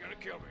probably gonna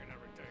kill me and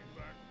everything,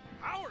 but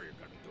how are you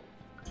gonna do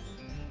it?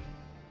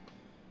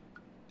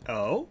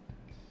 Oh?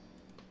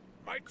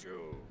 Might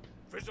you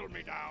fizzle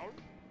me down?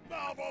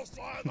 Never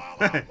say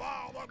that out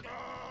loud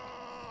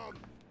again!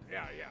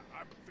 Yeah,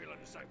 I'm feeling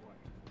the same way.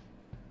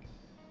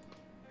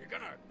 You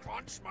gonna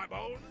crunch my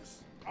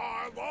bones?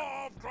 I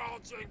love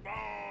crunching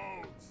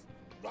bones!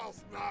 The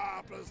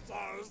snap is so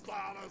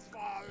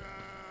satisfying!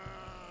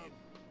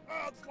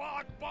 It's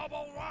like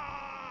bubble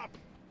wrap!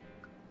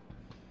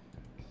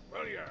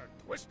 Will you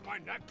twist my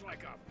neck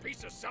like a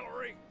piece of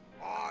celery?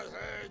 I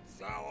hate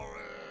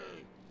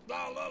celery!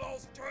 The little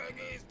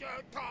stringies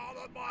get caught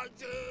in my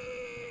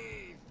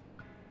teeth!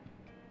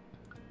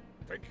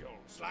 Think you'll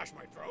slash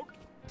my throat?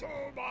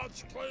 Too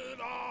much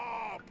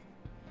cleanup!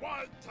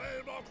 White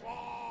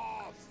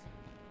tablecloths!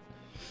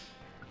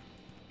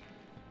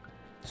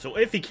 So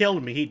if he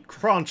killed me, he'd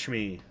crunch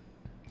me.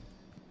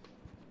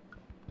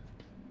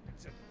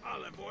 It's an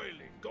olive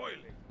oily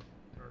doily,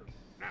 or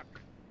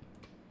napkin.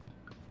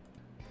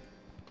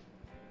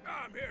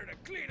 I'm here to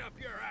clean up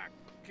your act,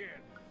 kid.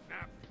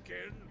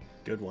 Napkin.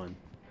 Good one.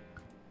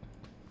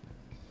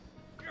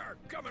 You're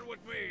coming with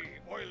me,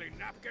 oily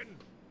napkin.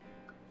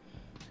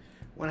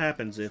 What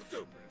happens if...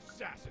 Stupid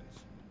assassins.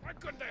 Why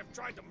couldn't they have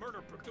tried to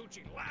murder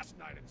Bertucci last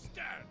night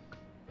instead?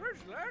 Because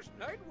last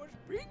night was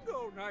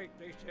bingo night,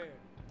 they said.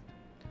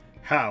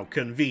 How I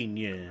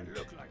convenient.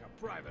 look like a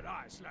private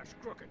eye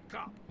 / crooked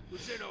cop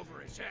who's in over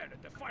his head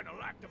at the final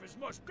act of his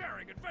most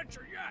daring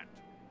adventure yet.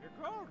 You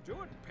call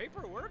doing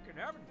paperwork and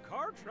having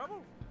car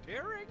trouble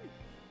daring?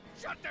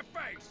 Shut their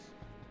face!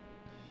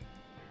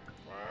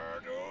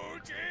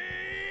 Bertucci!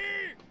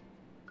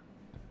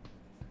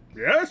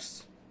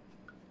 Yes?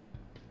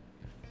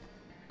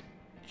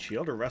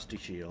 Shield or rusty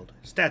shield?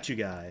 Statue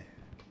guy.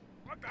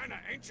 What kind of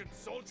ancient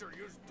soldier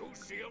used 2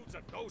 shields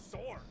and no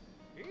sword?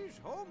 He's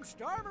home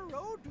Starmer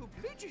Road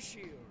to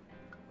Shield,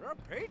 the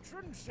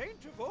patron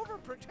saint of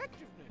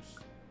overprotectiveness.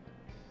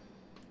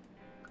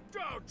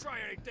 Don't try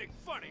anything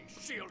funny,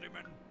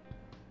 Shieldyman.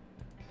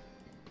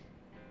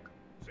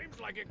 Seems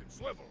like it can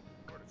swivel,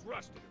 but it's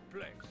rusted in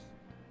place.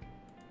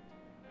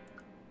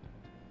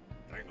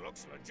 Thing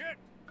looks legit.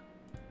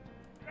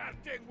 That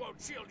thing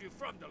won't shield you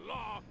from the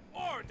law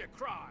or the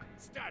crime,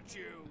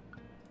 statue.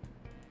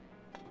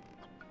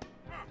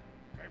 Huh,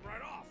 came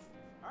right off.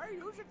 I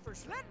use it for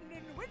sledding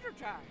in the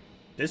wintertime.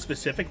 This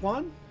specific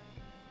one?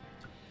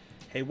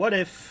 Hey, what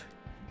if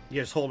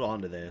you just hold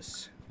on to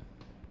this?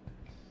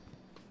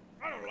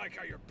 I don't like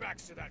how your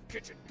back's to that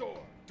kitchen door,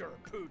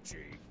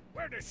 Derpoochie.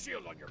 Wear the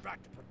shield on your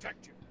back to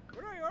protect you.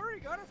 But I already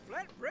got a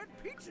flatbread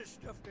pizza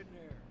stuffed in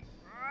there.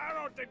 I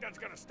don't think that's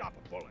gonna stop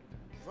a bullet.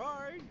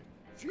 Fine.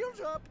 Shield's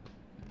up.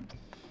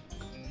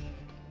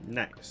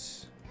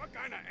 Nice. What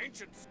kind of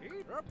ancient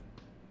Speed up.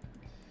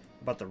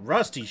 About the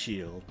rusty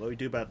shield, what do we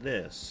do about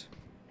this?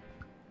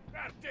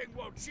 That thing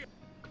won't shield.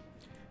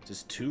 Is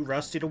this too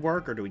rusty to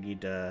work, or do we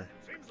need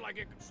Seems like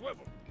it can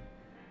swivel.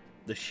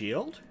 the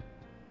shield?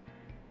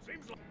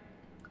 Seems like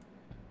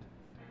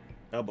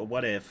Oh, but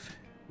what if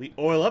we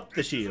oil up the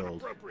this is an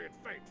shield? appropriate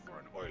fate for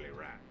an oily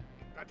rat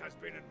that has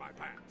been in my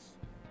pants.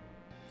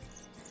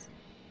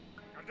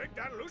 I think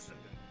that loosened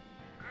it,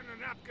 and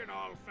the napkin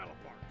all fell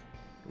apart.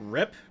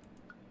 Rip.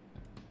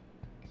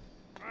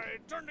 I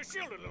turned the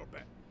shield a little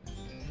bit.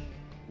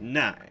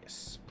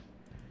 Nice.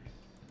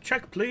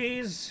 Check,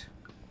 please.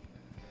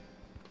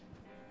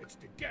 It's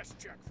the guest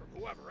check from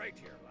whoever ate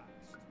here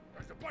last.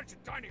 There's a bunch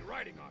of tiny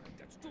writing on it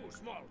that's too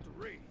small to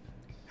read.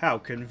 How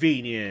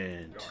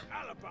convenient. Your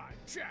alibi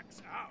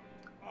checks out.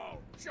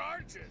 All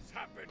charges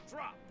have been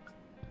dropped.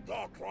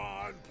 The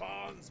crime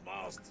puns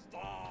must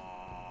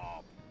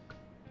stop.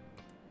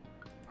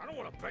 I don't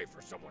want to pay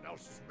for someone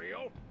else's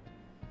meal.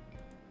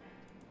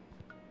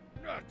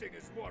 Nothing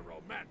is more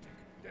romantic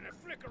than a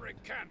flickering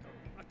candle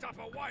atop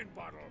a wine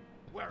bottle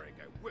wearing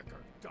a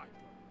wicker diaper.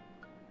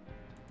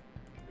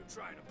 You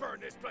trying to burn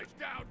this place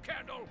down,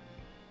 Candle?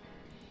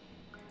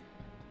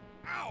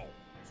 Ow!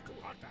 It's too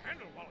hot to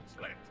handle while it's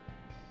lit.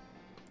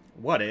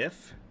 What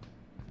if?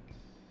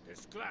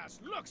 This glass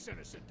looks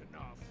innocent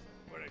enough,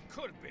 but it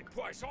could be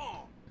poisson,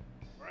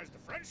 or as the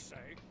French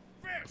say,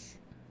 fish.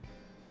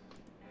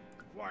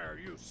 Why are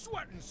you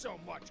sweating so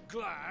much,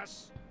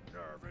 glass?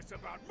 Nervous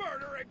about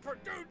murdering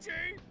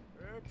Bertucci?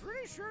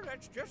 Pretty sure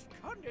that's just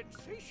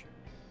condensation.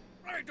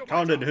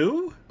 Condon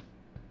who?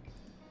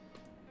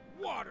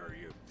 What do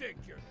you think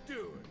you're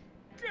doing?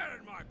 Get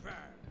in my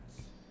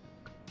pants.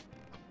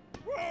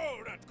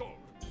 Whoa, that's cold.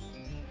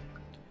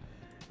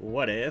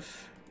 What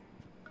if?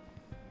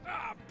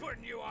 I'm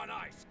putting you on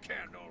ice,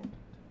 Candle.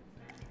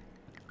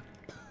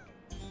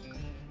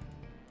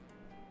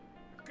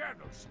 The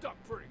candle's stuck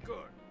pretty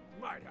good.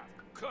 Might have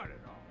to cut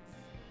it off.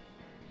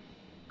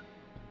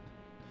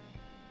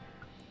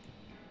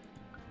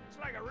 It's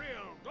like a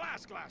real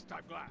glass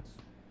type glass.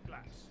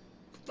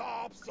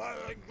 Stop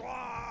saying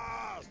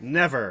glass!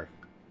 Never.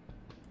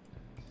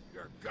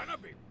 You're gonna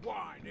be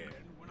wine in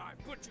when I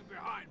put you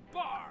behind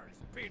bars,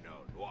 Pinot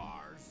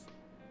Noirs.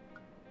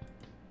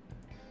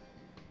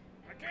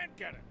 I can't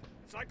get it.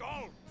 It's like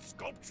all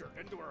sculptured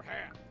into her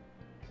hand.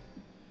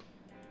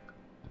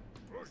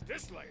 Who's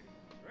this lady?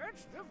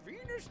 That's the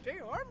Venus de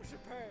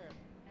Armsapan,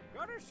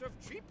 goddess of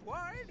cheap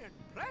wine and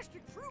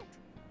plastic fruit.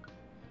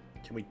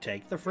 Can we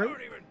take the fruit?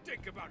 Don't even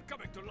think about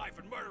coming to life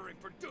and murdering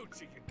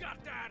Bertucci. You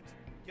got that?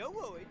 Don't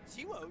worry,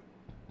 she won't.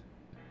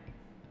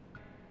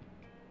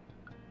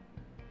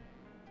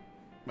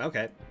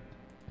 Okay.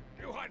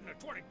 You hiding a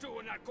 22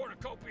 in that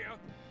cornucopia?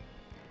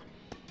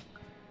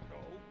 No,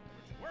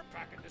 we're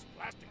packing this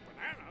plastic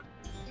banana.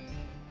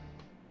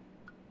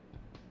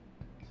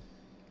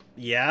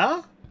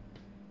 Yeah?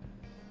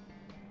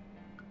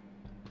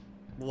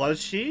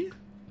 Was she?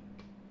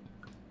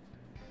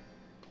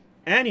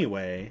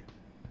 Anyway.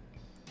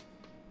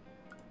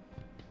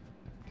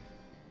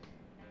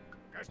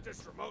 Guess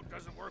this remote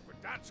doesn't work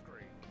with that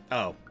screen.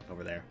 Oh,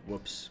 over there.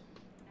 Whoops.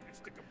 It's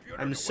the computer.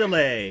 I'm the silly.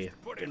 way to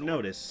put in Didn't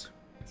order. notice.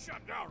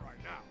 Shut down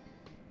right now.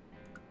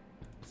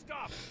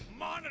 Stop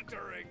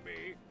monitoring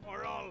me,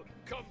 or I'll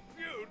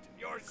compute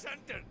your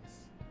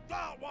sentence.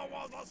 That one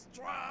was a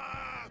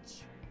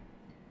stretch.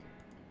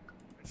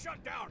 It's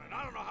shut down, and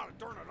I don't know how to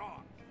turn it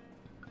on.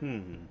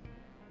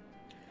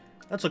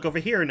 Let's look over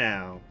here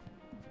now.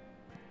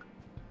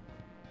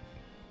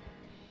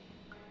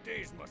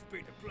 These must be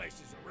the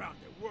places around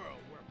the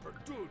world where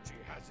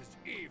Perducci has his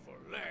evil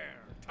lair,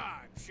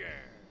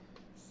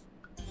 timeshares.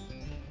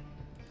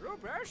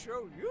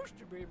 Robasso used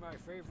to be my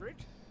favorite,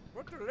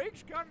 but the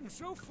lake's gotten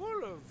so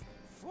full of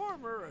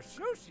former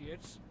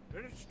associates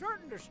that it's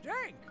starting to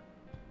stank.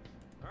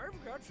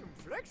 I've got some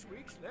flex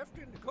weeks left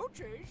in the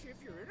coaches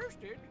if you're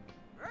interested.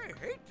 I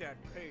hate that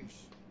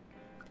place.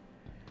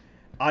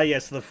 Ah,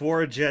 yes, the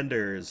four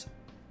genders.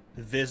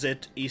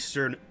 Visit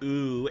Eastern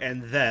Ooh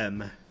and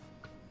them.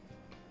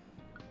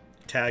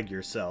 Tag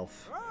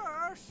yourself.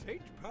 Ah,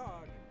 St.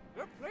 Pod,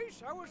 the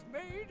place I was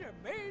made a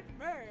made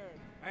man,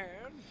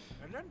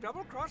 and then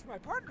double-crossed my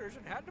partners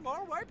and had them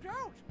all wiped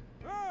out.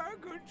 Ah,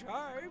 good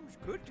times,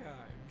 good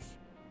times.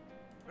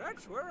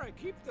 That's where I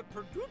keep the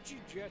Perducci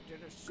jet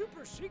in a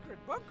super-secret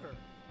bunker.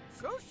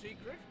 So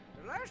secret,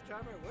 the last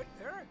time I went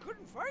there, I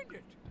couldn't find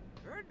it.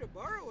 I had to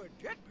borrow a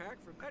jetpack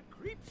from that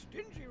creep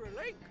Stingy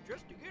Relink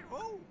just to get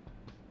home.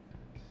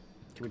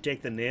 Can we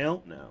take the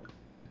nail? No.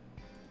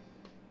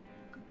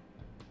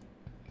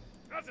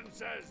 Nothing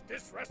says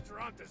this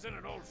restaurant is in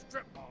an old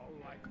strip mall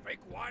like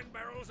fake wine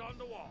barrels on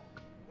the wall.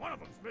 One of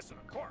them's missing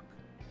a cork.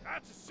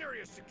 That's a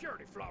serious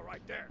security flaw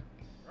right there.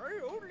 I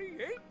only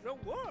ate the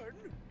one.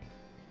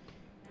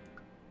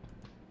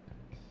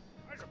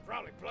 I should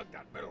probably plug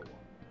that middle one.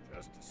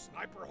 Just a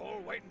sniper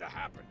hole waiting to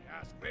happen, you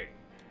ask me.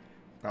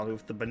 Probably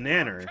with the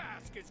banana.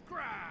 Cask is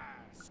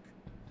grass.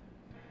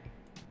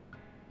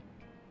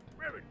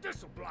 Maybe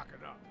this'll block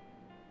it up.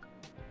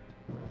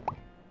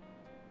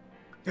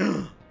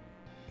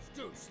 It's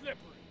too slippery.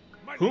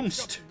 Might need Whomst.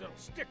 something that'll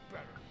stick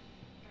better.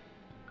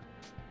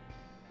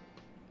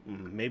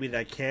 Maybe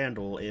that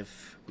candle,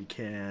 if we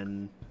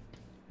can...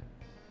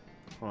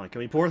 Hold on, can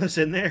we pour this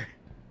in there?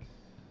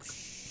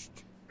 Psst.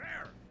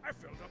 There, I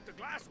filled up the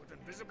glass with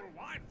invisible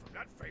wine from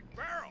that fake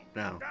barrel.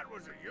 No. That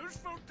was a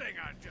useful thing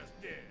I just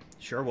did.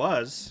 Sure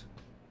was.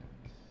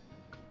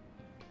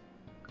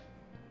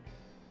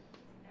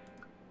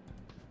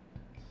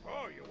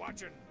 Oh, you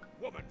watching?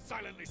 Woman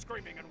silently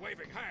screaming and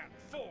waving hand.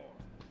 4.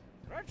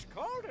 That's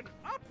called an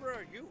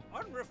opera, you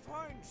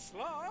unrefined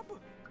slob.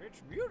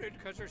 It's muted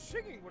because her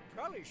singing would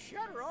probably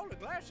shatter all the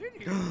glass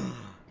in here.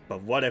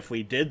 But what if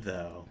we did,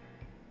 though?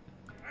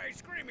 Hey,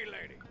 screamy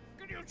lady,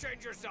 can you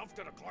change yourself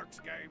to the Clark's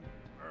game?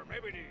 Or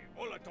maybe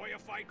the Olatoya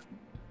fight?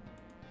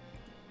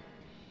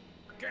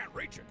 I can't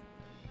reach it.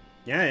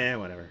 Yeah,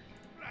 whatever.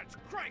 Let's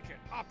crank it,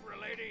 opera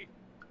lady.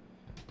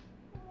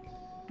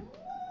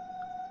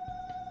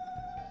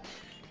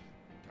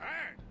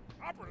 Dang,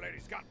 opera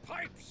lady's got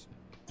pipes.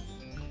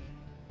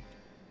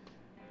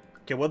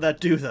 Okay, what'd that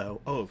do,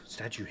 though? Oh,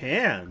 statue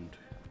hand.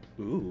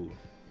 Ooh.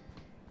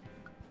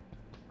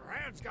 Her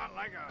hand's got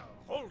like a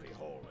holdie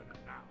hole in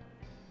it now.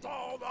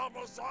 Told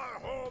officer,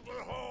 holdie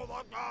hole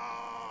the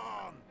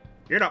gun.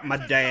 You're not my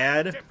It's a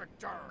dad. scientific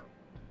term.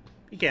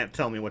 You can't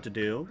tell me what to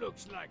do.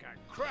 Looks like I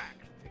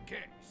cracked the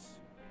case.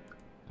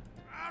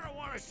 I don't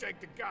want to shake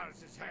the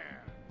goddess's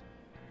hand.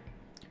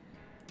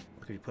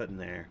 What could you put in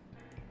there?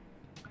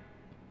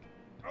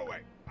 Oh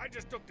wait, I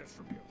just took this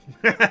from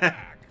you.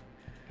 Back.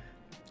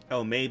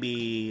 Oh,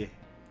 maybe...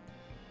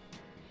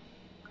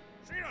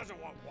 She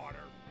doesn't want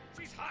water.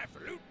 She's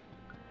highfalutin.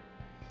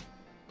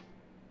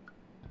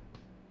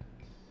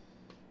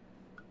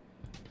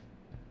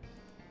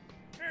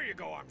 Here you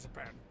go,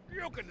 Armsapan.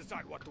 You can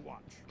decide what to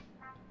watch.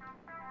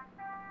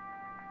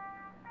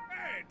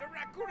 Hey, the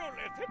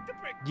Raccoonolith hit the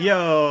big guy.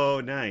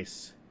 Yo,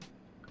 nice.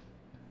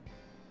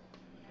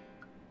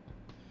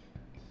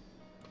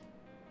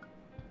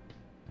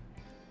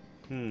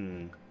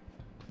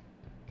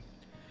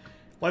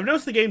 Well, I've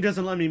noticed the game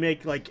doesn't let me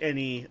make, like,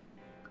 any,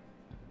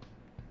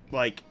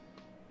 like,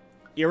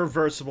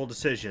 irreversible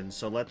decisions,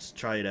 so let's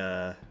try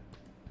to...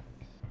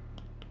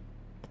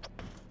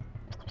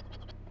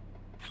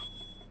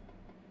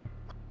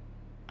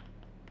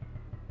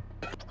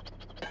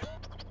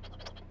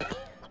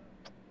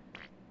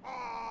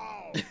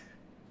 Oh!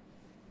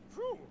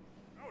 Phew,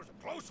 that was a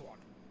close one.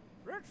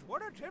 That's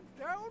one attempt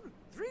down,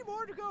 3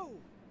 more to go.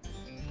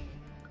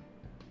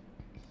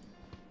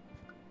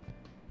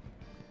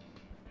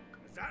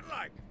 Is that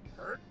like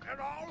hurt at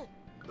all?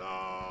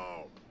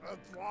 No,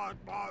 it's like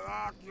my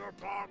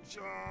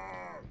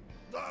acupuncture.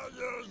 They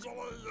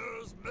usually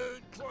use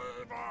meat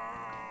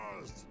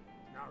cleavers.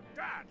 Now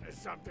that is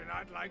something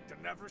I'd like to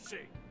never see.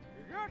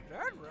 You got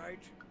that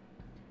right.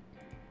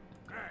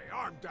 Hey,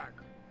 arm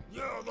dagger.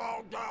 You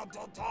don't get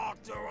to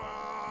talk to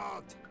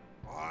it.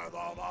 I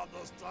don't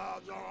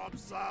understand your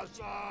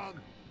obsession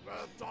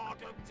with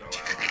talking to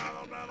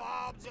inanimate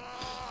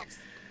objects.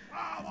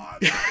 And I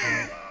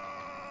never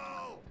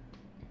will.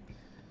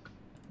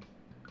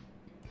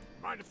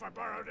 Mind if I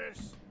borrow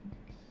this?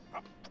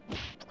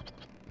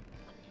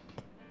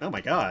 Oh my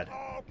god.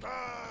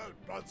 Okay,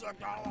 but you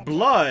gotta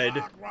Blood? put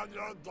it back when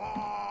you're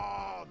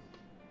done.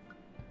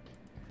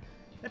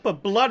 They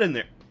put blood in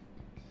there.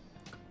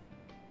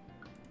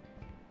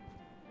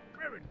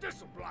 Maybe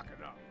this'll block it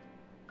up.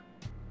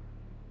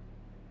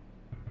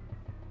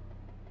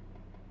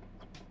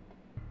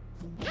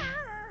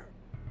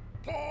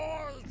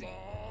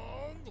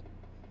 Poisoned?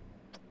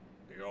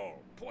 The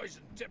old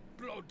poison-tipped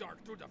blow dart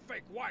through the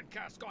fake wine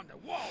cask on the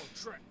wall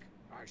trick.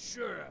 I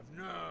sure have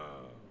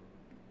known.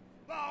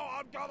 Now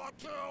I'm gonna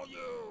kill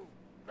you,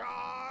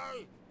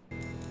 guy.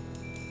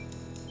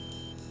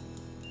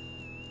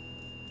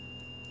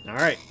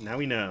 Alright, now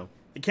we know.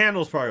 The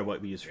candle's probably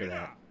what we use for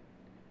that.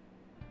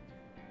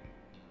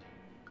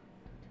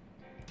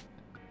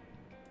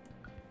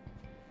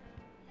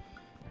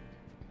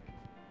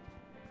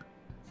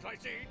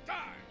 Slicey time!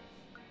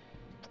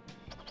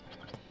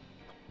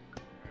 I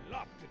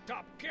lopped the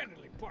top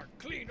cannily part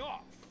clean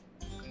off.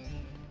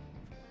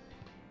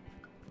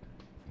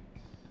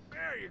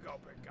 There you go,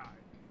 big guy.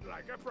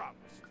 Like I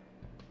promised.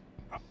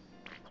 Up.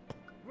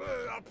 We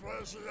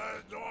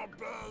appreciate your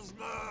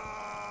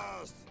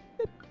business.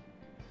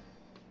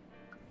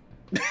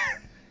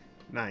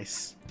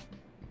 Nice.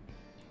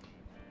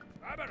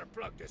 I better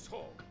plug this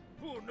hole.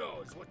 Who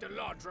knows what the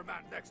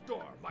laundromat next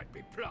door might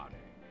be plotting.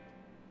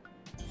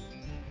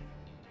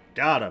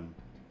 Got him.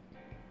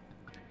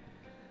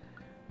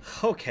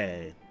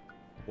 Okay.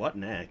 What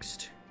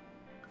next?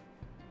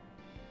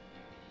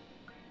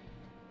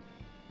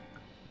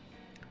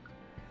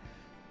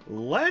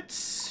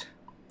 Let's...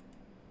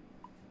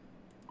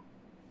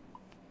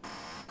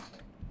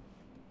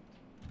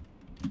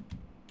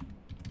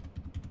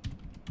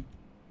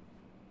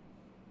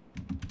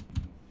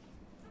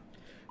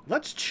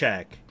 Let's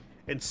check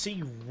and see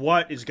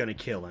what is going to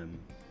kill him.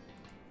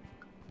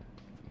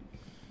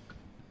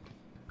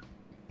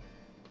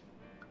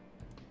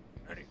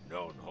 Any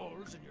known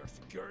holes in your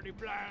security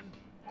plan?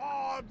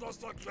 I'm the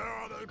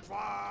security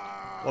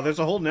plan. Well, there's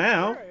a hole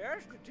now. I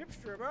asked the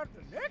tipster about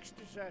the next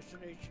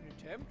assassination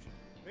attempt.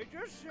 They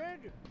just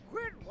said,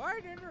 quit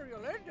whining or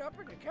you'll end up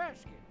in a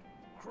casket.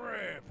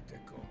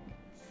 Crypticals.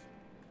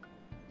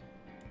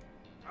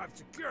 I've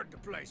secured the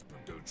place,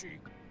 Perducci.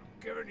 I'm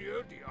giving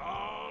you the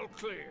all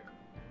clear.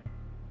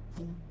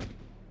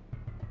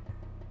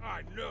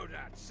 I know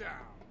that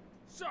sound.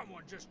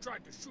 Someone just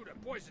tried to shoot a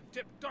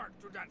poison-tipped dart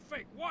through that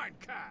fake wine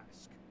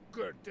cask.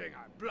 Good thing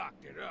I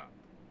blocked it up.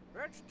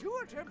 That's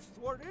 2 attempts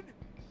thwarted,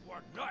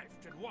 One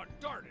knifed and one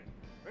darted.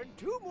 and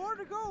 2 more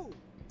to go.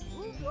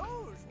 Who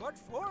knows what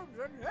form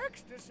the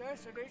next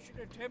assassination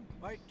attempt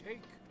might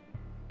take?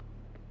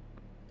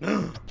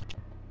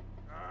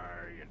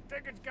 You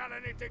think it's got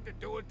anything to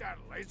do with that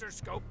laser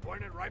scope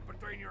pointed right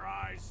between your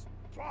eyes?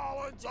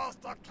 Probably just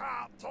a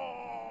cat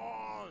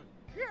toy.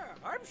 Yeah,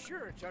 I'm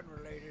sure it's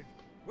unrelated.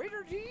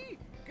 Waiter D,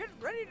 get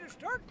ready to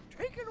start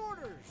taking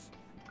orders.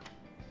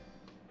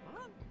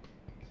 Huh?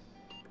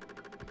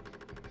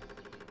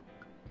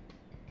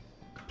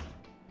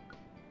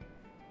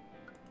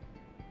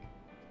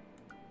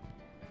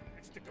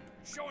 It's the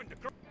showing the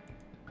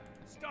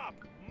Stop!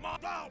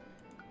 Mother!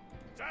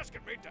 It's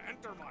asking me to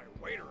enter my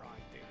waiter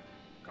ID.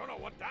 Don't know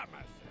what that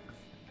mess is.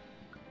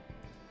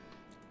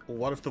 Well,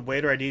 what if the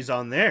waiter ID's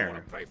on I there?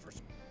 want to pay for.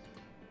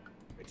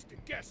 It's the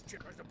guest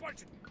chip. There's a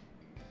bunch of.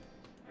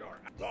 Your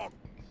dog.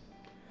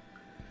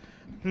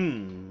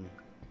 Can't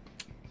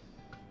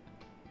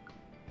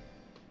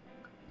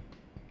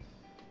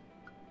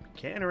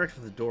interact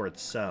with the door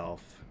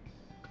itself.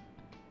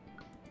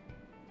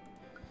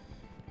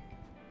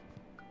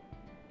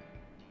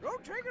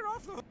 Don't take it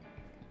off the...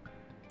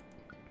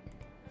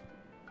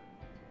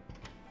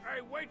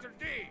 Hey, waiter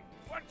D,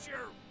 what's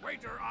your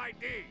waiter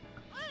ID?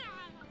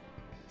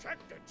 Check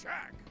the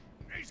check.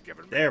 He's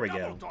giving me There we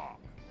double go. talk.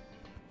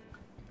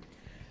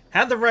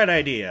 Had the right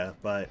idea,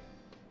 but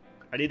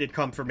I needed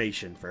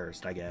confirmation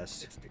first, I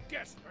guess. It's the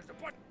guest. There's a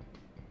bunch.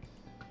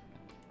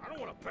 I don't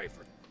want to pay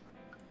for.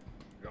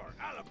 Your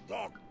Alab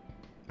dog.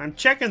 I'm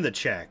checking the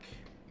check.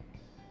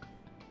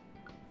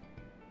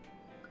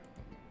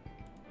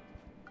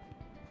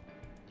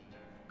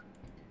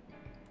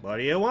 What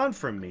do you want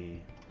from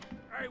me?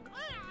 Hey,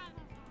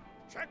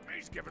 check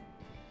me's giving.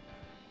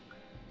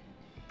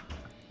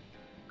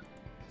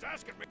 It's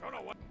asking me. Don't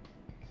know what.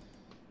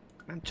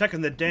 I'm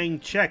checking the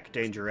dang check,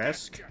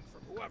 Dangeresque. Check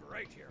from whoever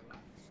ate here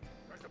last.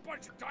 There's a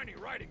bunch of tiny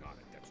writing on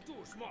it that's too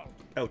small.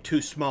 Oh,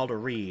 too small to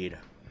read.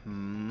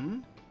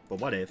 But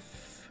what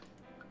if...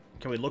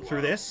 Can we look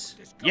through this?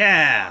 This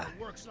Yeah!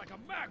 works like a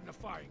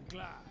magnifying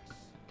glass.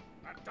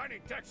 Tiny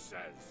text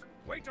says,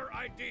 waiter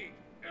ID,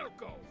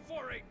 Ilko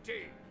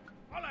 418.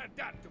 I'll add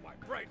that to my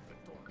brain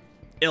inventory.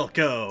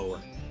 Ilko.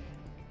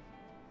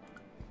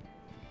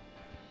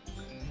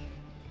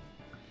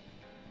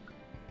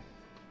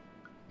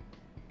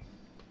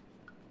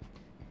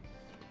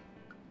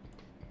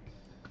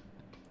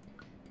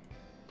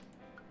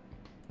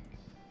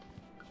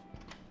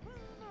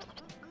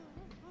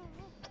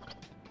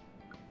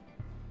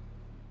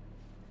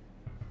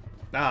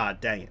 Ah,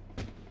 dang it.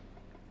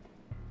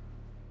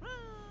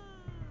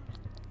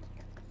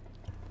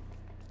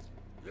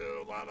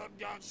 You let him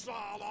get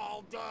shot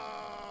all dead!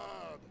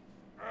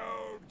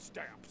 Oh,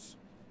 stamps.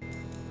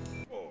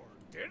 Or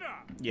did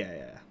I?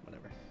 Yeah,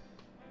 whatever.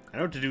 I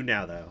know what to do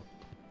now, though.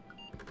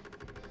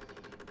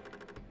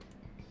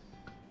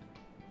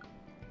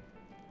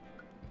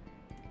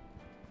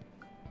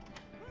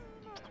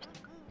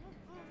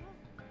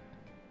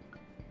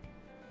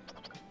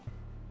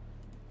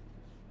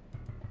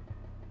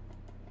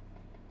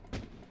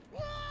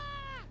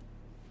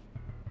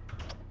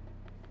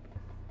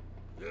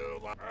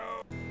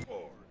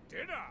 Or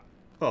did I?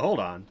 Oh, hold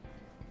on.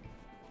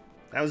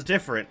 That was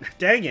different.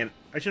 Dang it.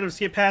 I should have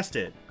skipped past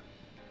it.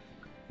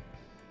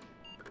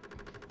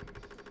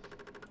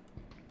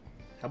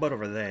 How about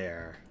over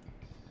there?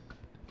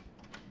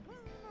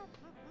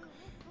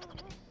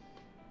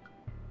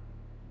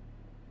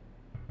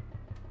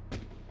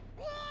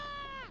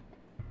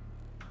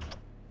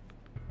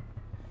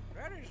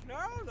 That is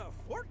now the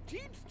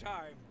 14th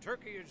time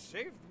Turkey has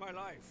saved my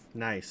life.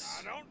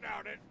 Nice. I don't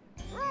doubt it.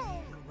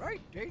 All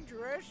right,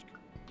 Dangeresque.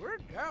 We're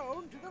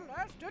down to the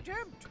last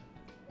attempt.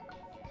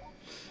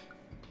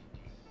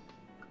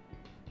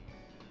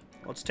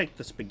 Let's take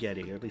the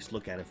spaghetti, or at least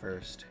look at it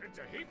first. It's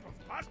a heap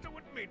of pasta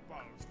with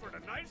meatballs for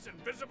the nice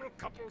invisible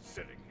couple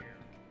sitting here.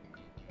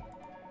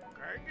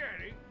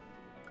 Spaghetti.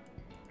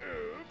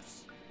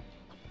 Oops.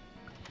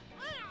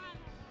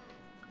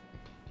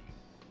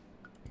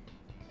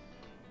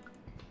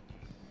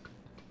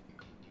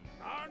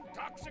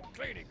 Non-toxic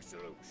cleaning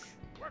solution.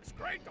 Works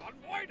great on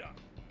Moida.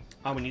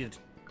 Oh, we need to...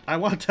 I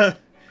want to...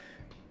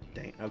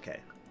 Dang, okay.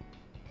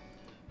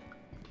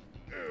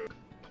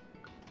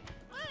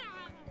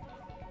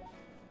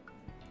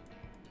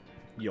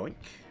 Yoink.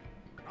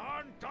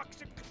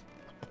 Non-toxic...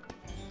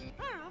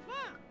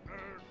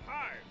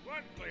 Hi,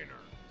 what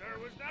cleaner? There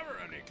was never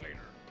any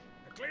cleaner.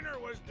 The cleaner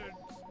was the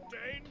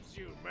stains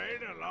you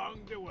made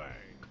along the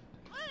way.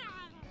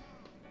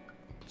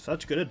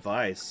 Such good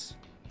advice.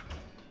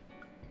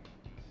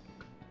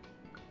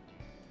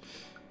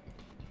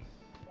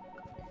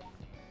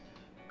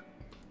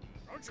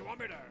 Don't you want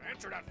me to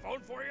answer that phone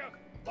for you?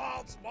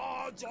 That's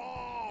my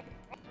job!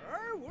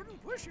 I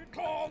wouldn't push it.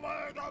 Calling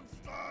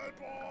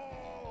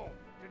unstable!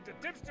 Did the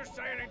tipster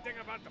say anything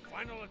about the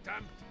final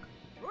attempt?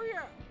 Oh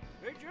yeah,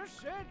 they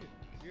just said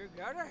you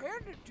gotta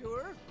hand it to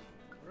her.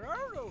 I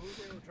don't know who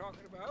they were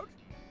talking about.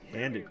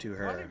 Hand it to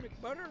her.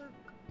 Bonnie McButter.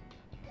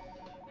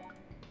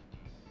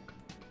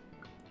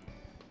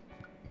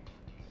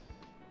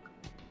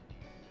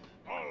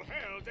 All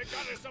hail the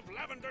goddess of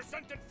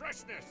lavender-scented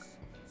freshness!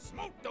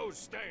 Smoke those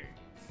stains!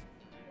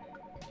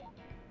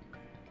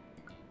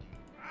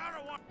 I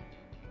don't want...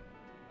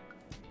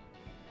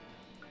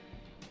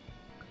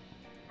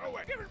 Oh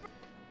wait, give it back!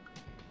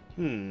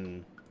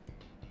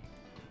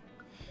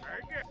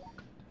 Again.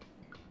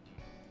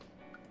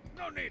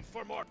 No need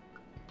for more...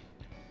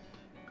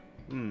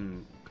 I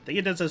think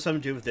it does have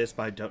something to do with this,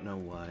 but I don't know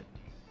what.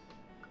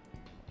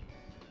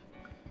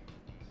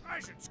 I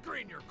should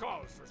screen your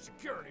calls for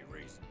security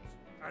reasons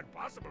and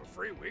possible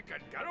free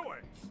weekend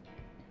getaways.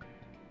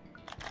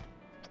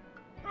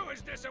 Who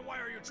is this and why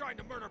are you trying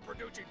to murder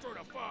Perducci through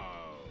the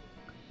phone?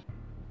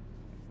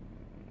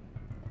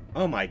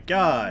 Oh my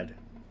god.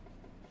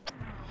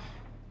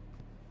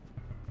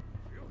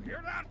 You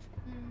hear that?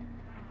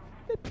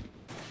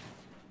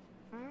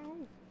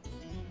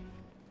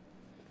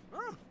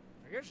 Huh,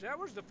 I guess that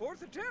was the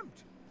 4th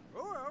attempt.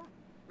 Oh well,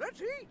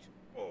 let's eat.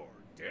 Or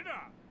did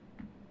I?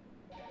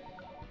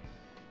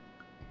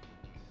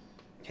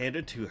 Hand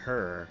it to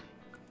her.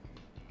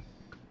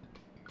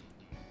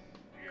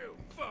 You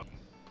fuck.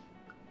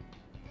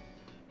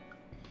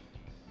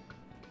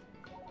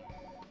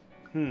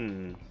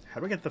 How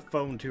do I get the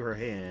phone to her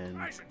hand?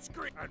 I should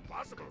screen and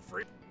possible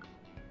free.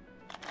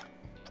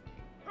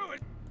 Who is...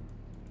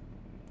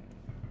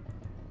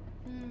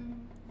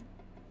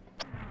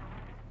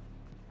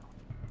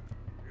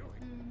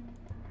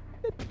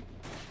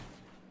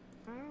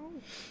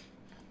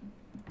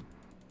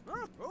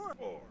 Huh? Oh,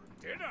 Or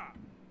did I?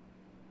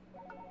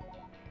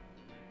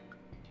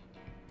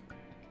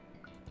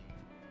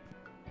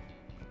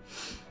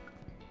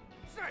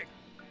 Say,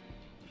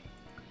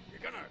 you're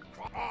gonna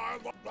cry. I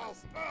love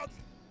those ads.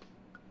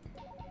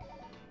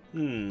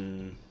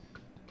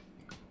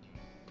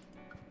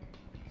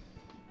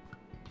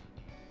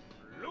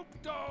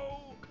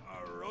 Lupto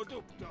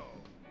Rodupto.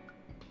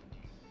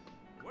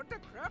 what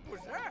the crap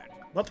was that?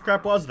 What the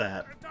crap was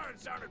that? I thought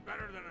it sounded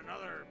better than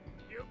another.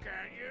 You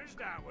can't use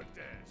that with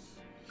this.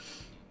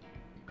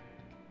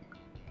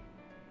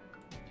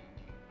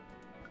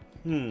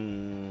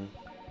 Hmm.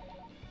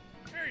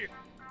 Here you.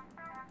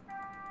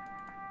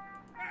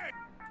 Hey.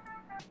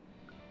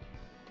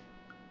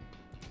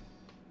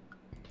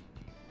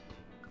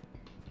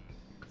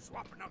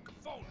 Swapping out the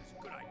phone is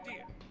a good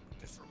idea, but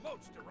this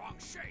remote's the wrong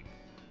shape.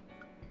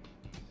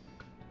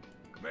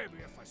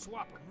 Maybe if I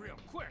swap them real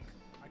quick,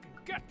 I can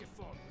get the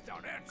phone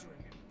without answering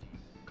it.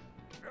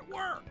 It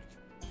worked!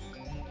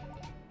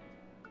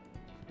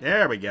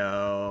 There we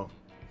go.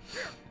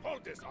 Here,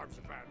 hold this,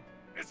 Armsapan.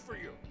 It's for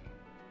you.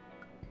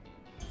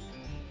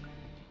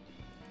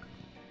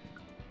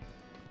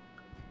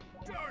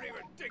 Don't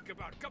even think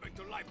about coming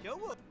to life. No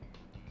one.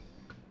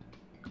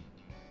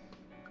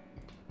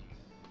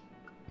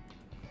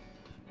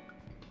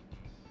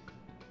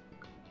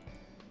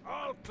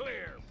 All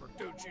clear,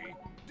 Pertucci.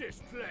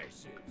 This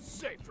place is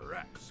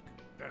safer-esque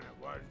than it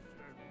was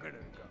a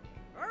minute ago.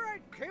 All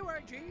right,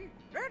 KYG,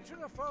 answer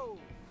the phone.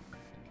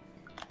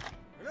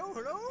 Hello,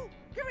 hello?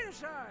 Give me the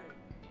sign.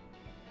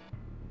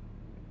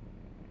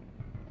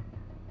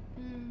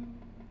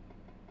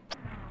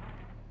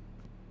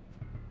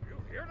 You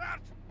hear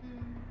that?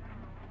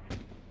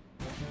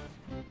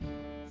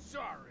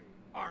 Sorry,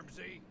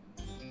 Armsy.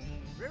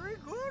 Very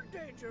good,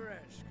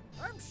 Dangeresque.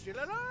 I'm still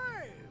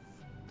alive.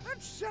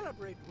 Let's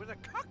celebrate with a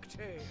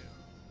cocktail.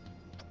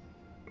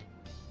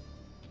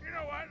 You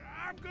know what?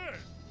 I'm good.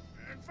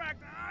 In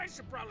fact, I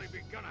should probably be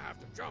gonna have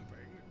to jumping.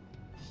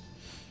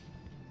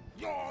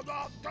 You're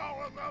not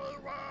going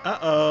anywhere!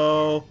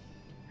 Uh-oh.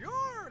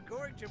 You're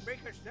going to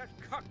make us that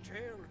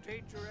cocktail,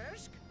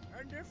 Dangeresque,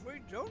 and if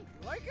we don't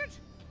like it,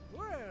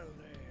 well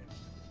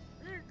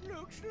then, it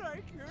looks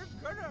like you're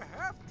gonna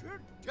have to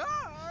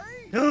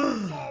die.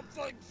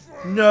 Something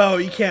for No,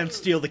 you can't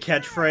steal the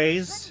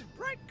catchphrase. Something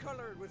bright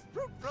colored with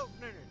fruit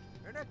floating in it,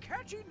 and a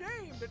catchy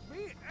name that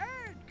me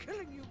and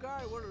Killing You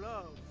Guy will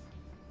love.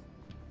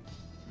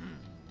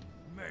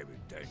 Maybe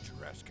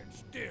Dangeresque can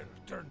still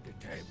turn the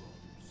tables.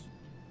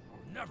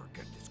 I'll never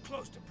get this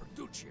close to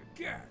Pertucci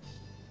again.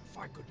 If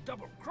I could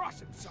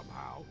double-cross him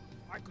somehow,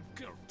 I could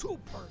kill two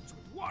birds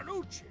with one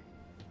Uchi.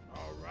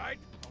 All right,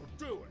 I'll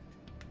do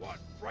it. One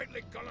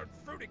brightly colored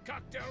fruity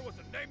cocktail with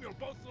a name you'll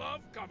both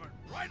love coming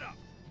right up.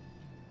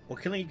 Well,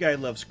 Killing You Guy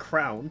loves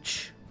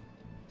Crouch.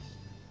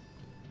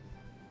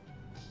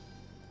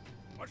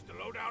 What's the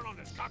lowdown on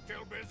this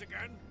cocktail biz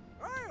again?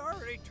 I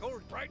already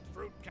told Bright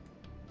fruit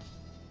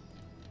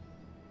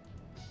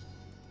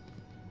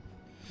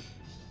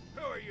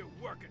Who are you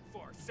working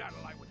for,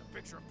 satellite with a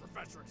picture of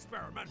Professor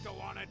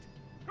Experimento on it?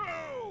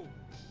 Who?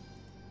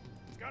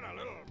 It's got a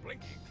little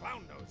blinky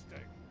clown nose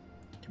thing.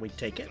 Can we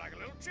take Looks it? like a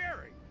little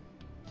cherry.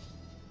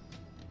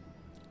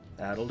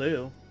 That'll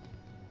do.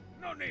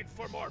 No need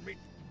for more meat.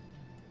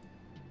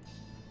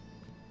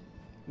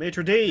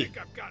 Maitre I D. think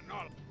I've gotten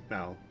all.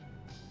 No.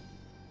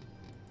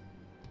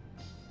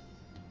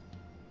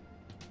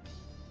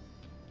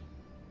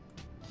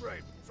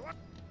 Great. So what?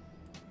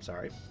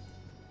 Sorry.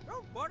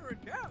 Don't water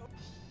it down.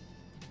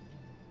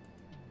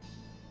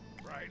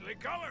 Brightly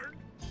colored.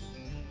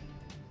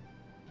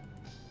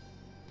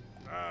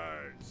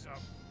 Some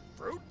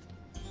fruit?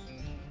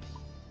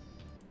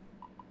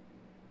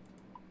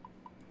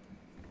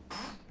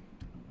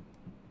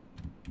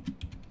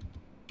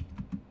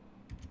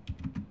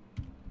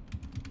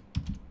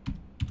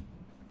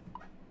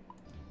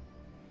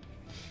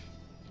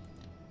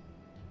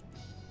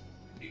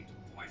 Need to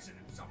poison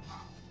him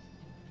somehow.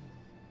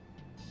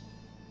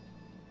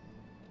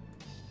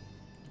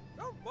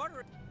 Don't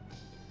water it.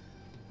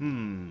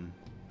 Hmm.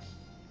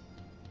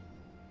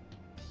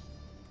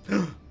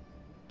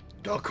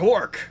 The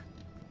cork.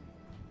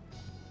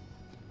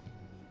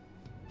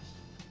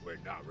 We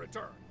now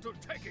return to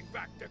taking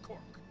back the cork.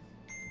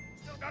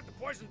 Still got the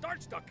poison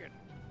dart stuck in it.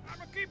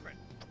 I'ma keep it.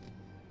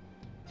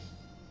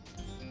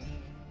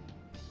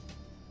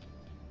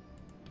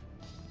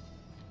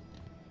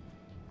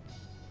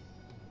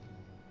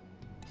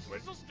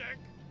 Swizzle stick.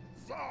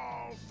 So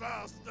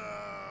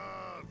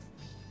festive.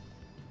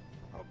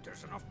 Hope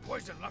there's enough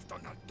poison left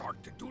on that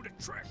dart to do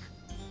the trick.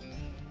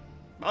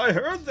 I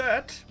heard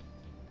that.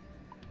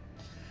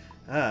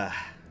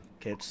 Ah,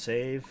 can't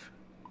save.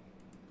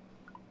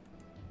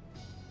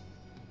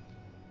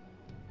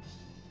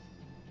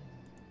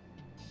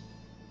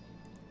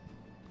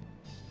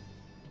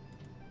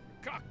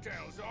 The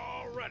cocktail's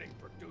all ready,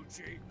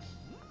 Pertucci.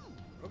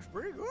 Looks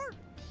pretty good.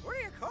 What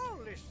do you call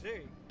this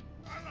thing?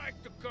 I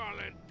like to call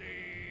it the...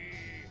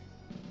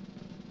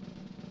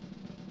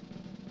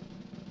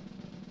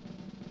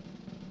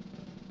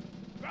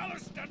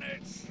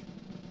 Palestinian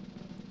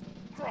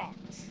crotch.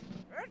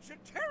 That's a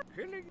terror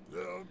killing.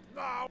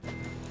 Now.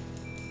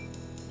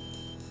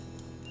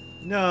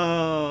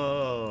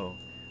 No.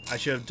 I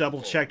should have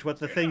double checked what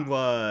the thing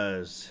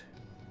was.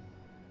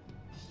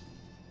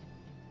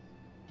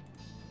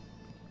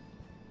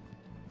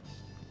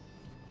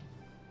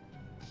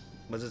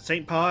 Was it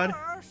Saint Pod?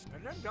 First,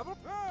 and then double.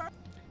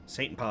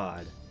 Saint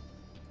Pod.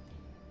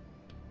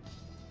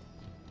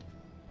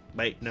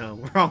 Wait, no,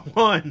 wrong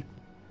one.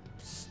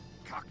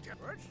 Cocktail.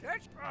 What's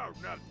that? Oh,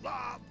 no,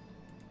 Bob.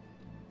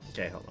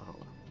 Okay, hold on.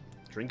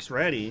 Drink's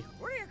ready.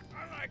 What do you?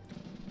 I like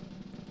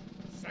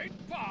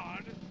St.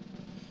 Pod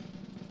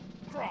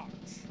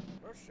Crunch.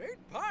 A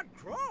St. Pod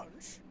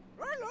Crunch?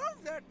 I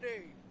love that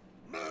name.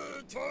 Me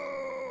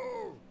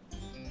too!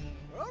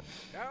 Up,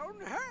 down,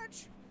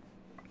 hatch.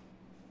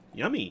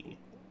 Yummy.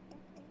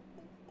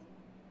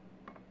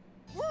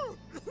 No!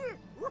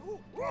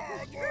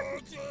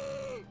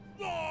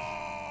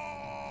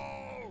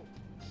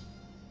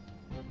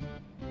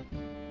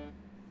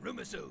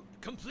 Roomisode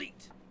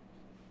complete.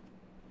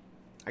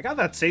 I got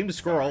that same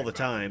score all the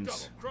times.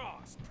 Double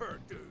cross,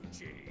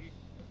 Perducci.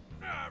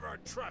 Never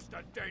trust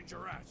a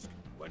Dangeresque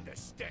when the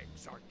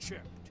stakes are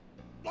chipped.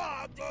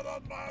 That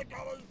didn't make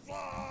any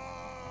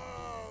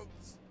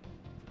sense!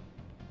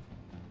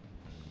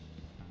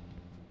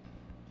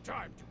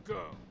 Time to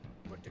go,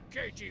 but the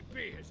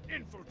KGB has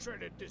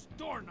infiltrated this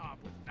doorknob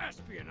with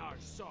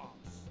espionage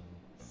sauce.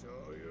 So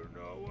you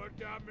know what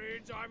that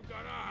means I'm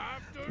gonna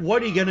have to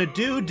What are you gonna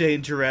do,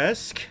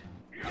 Dangeresque?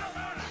 You're gonna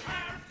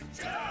have to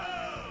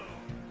jump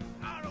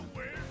out a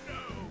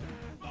window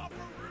off a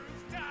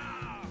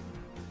rooftop.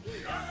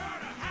 You're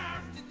gonna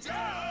have to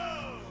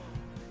jump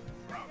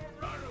from a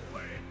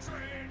runaway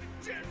train that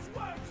just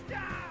won't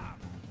stop.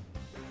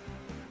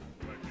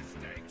 When the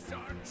stakes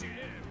are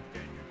chipped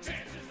and your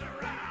chances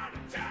are out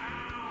of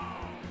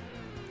town,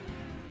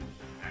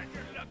 and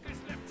your luck has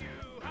left you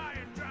high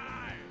and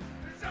dry,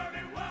 there's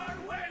only one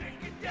way to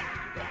get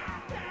down.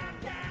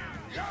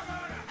 You're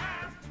gonna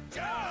have to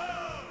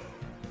jump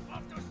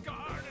off those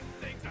garden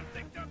things. I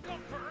think they're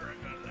called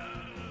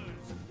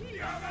pergolas. You're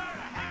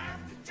gonna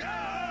have to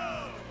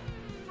jump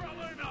from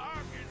an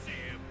art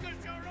museum 'cause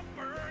you're a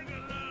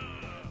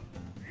burglar.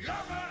 You're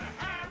gonna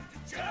have to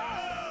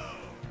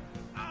jump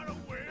out a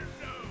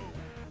window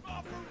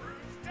off a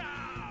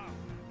rooftop.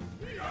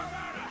 You're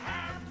gonna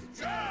have to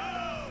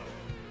jump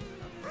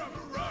from a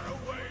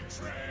runaway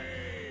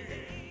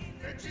train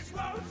that just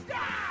won't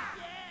stop.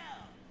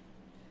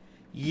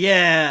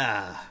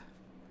 Yeah.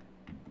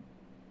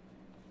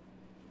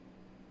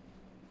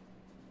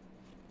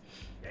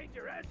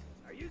 Dangeresque,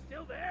 are you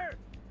still there?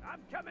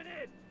 I'm coming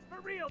in, for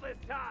real this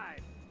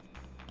time.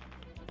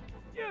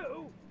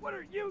 You? What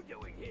are you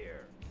doing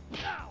here?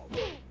 Ow!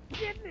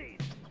 Kidneys!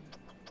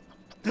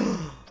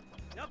 The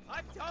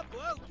pipes are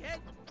broken.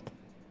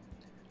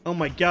 Oh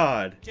my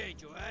god.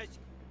 Dangeresque,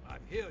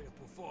 I'm here to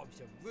perform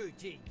some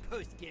routine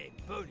post-game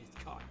bonus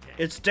content.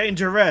 It's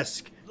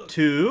Dangeresque. Look,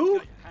 2?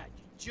 gonna have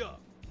to jump.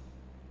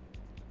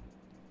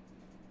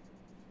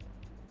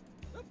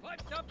 The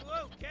pipes are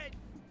broken.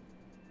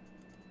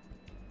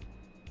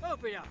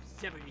 Open up,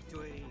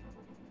 73.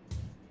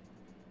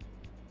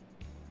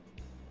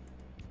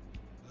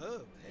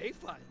 Oh, hey,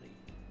 finally.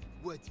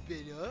 What's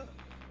been up?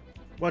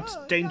 What's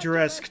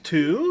Dangeresque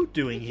 2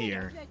 doing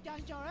here? Let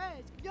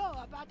Dangeresque know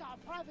about our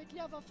private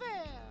love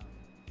affair.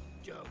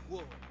 Joe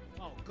Wolf,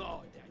 I'll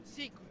guard that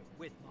secret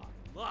with my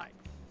life.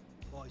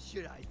 Or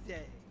should I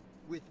say,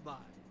 with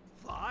my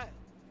file.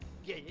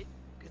 Get it?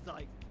 'Cause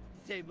like,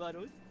 same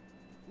letters?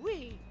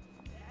 We,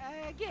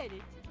 get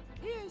it.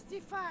 Here's the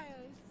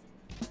files.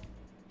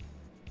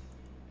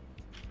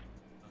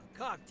 A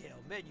cocktail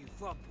menu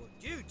from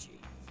Perducci's.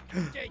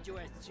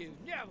 Dangeresque 2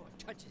 never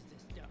touches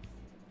this stuff.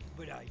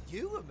 But I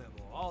do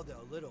remember all the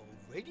little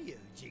radio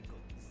jingles.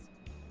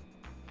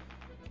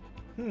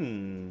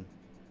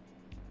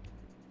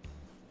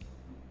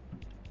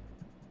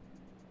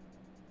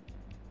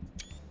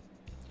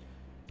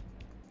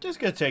 Just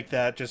gonna take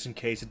that just in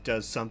case it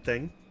does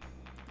something.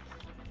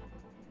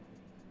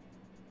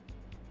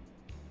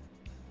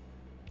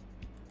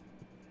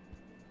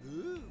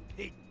 Ooh,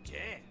 hidden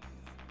gems.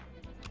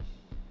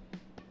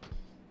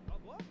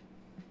 What?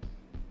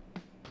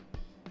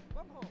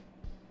 Come home.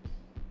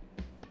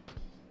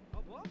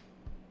 What?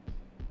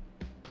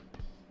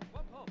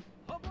 Come home.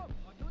 Hop up.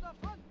 To the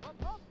front.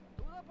 Hop up.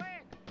 To the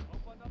back.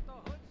 Open up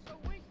the hood so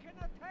we can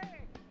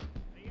attack.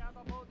 The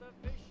automotive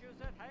issues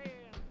at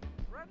hand.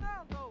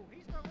 Ronaldo,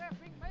 he's the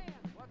rapping man.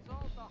 What's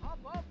all the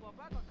hubbub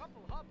about a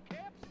couple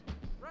hubcaps?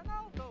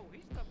 Ronaldo,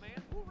 he's the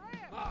man who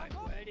raps. My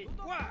bread is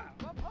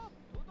wild. Hop up.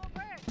 To the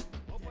back.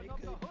 Open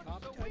up the good hood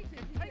cop so type we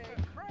can thing, take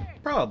a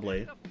crack.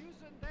 Probably.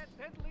 Defusing that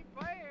deadly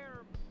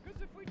bear.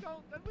 'Cause if we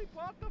don't, then we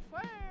bought the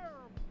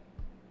farm.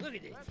 Look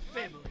at this That's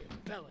family right. of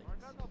felons.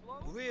 Another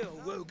blow. Real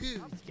Now, Rogues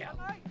up gallery.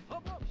 tonight.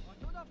 Hop up.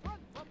 To the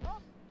front. Hop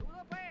up. To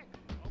the back.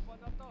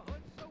 Open up the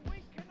hood so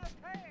we can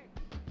attack.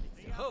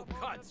 It's the whole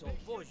console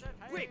version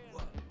of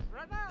Brickwork.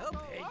 Help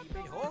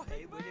Handyman Ronaldo,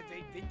 Jorge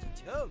renovate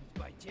vintage homes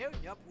by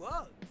tearing up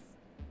rugs.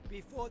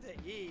 Before the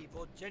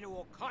evil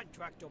general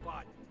contractor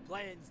bot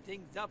plans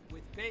things up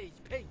with beige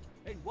paint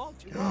and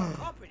wall-to-wall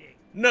carpeting.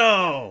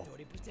 No!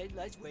 30%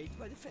 less wage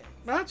by the feds.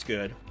 That's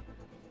good.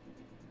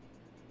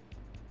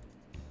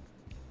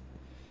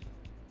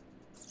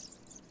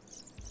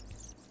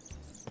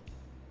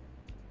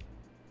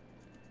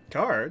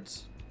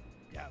 Cards?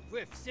 That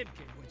Riff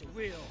Simpkin was a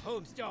real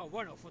homestar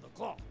runner for the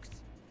clocks.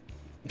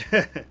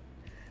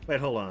 Wait,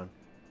 hold on.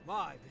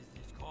 My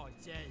business card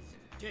says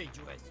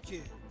Dangeresque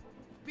 2.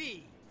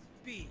 Beads,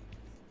 beads,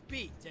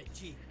 beads at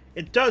G.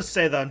 It does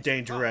say that on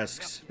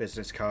Dangeresque's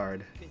business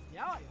card. Because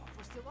now I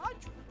offer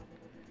cilantro.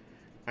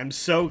 I'm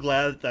so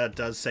glad that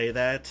does say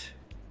that.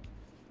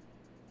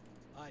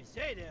 I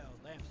say now,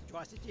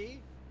 Lamstrosity,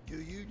 do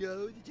you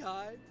know the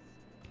times?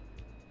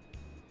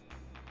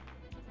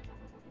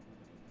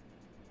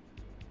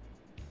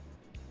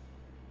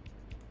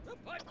 The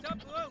pipe's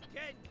up below,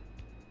 kid.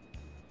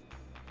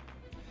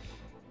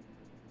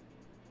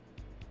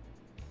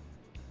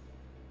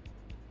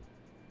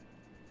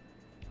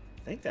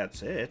 I think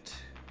that's it.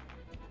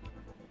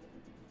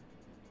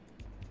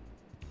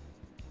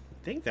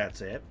 I think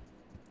that's it.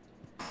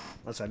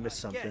 Unless I missed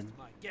something.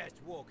 My guest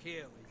walk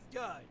here is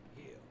done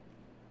here.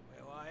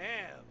 Well, I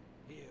am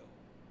here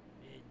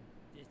in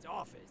this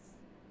office,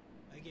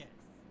 I guess.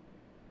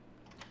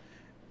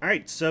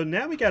 Alright, so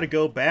now we gotta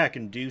go back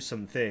and do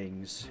some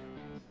things.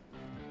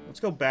 Let's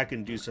go back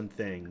and do some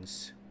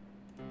things.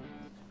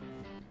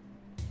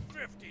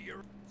 50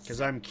 year.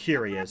 Because I'm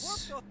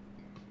curious.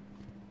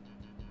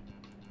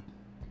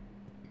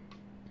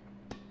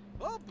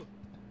 Bump!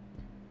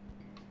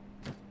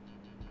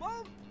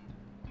 Bump!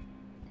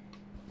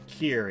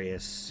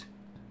 Curious.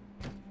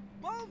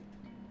 Bump!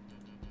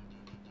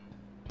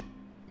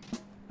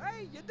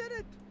 Hey, you did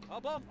it! A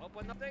bump!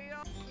 Open up the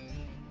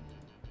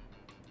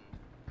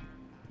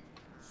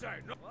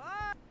Say no.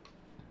 What?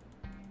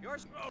 You're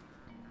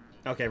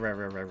Okay,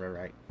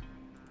 right.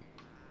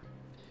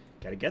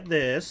 Gotta get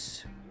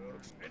this.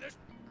 Looks finished.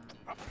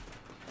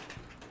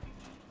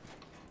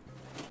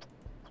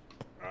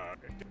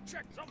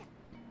 Check someone.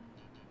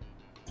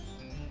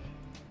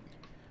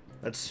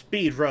 Let's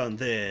speed run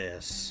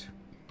this.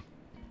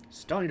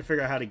 Still need to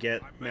figure out how to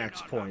get I may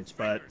max not have points,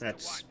 but fingers to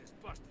that's... wind this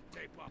busted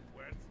tape up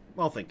with.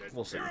 We'll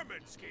This see.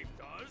 pyramid scheme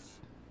does.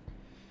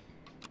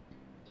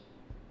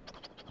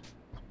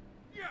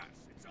 Yes,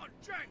 it's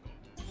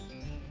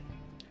unjangled.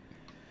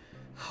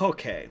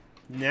 Okay,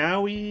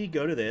 now we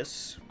go to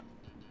this.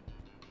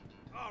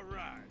 All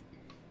right.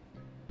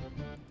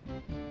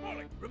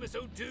 Bully.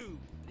 Roomisode 2,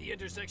 the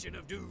intersection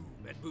of doom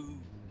and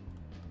boom.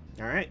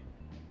 Alright.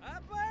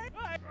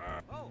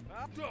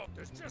 Look,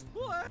 there's just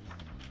What?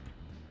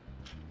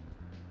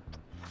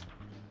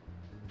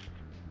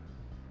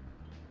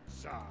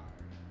 sigh.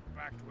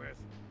 Backed with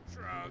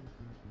shrug.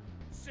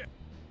 Sit.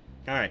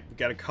 Alright, we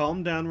gotta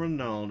calm down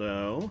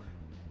Ronaldo.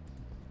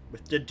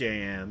 With the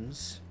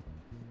jams.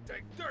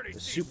 Take 30 The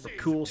cc's super of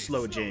cool these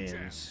slow jams.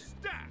 jams.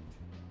 Stacked.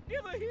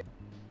 Give a hit.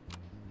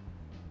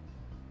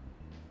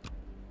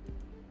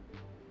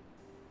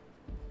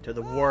 To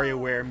the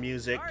WarioWare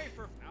music. Sorry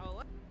for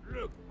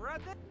Look,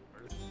 brother.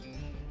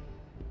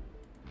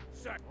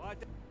 sec. What?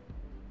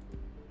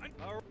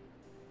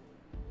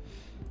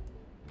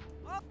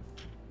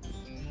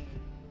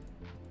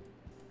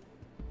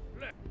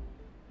 Left.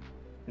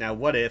 Now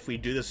what if we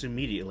do this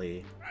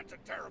immediately? That's a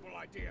terrible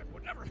idea and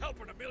would never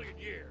help in a million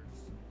years.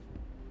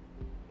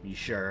 You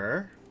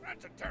sure?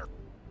 That's a terrible.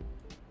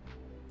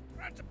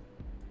 That's a.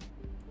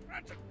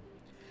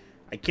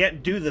 I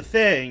can't do the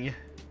thing.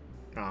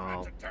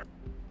 Oh, That's a terrible.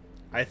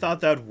 I thought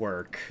that'd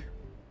work.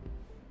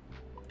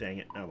 Dang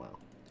it. Oh well.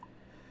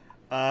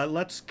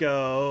 Let's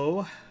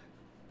go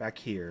back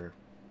here.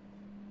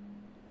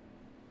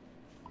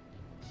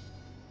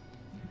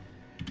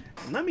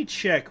 And let me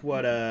check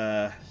what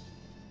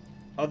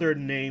other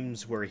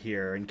names were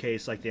here in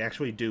case like they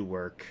actually do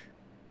work.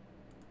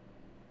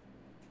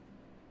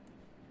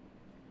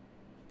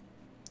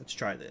 Let's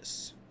try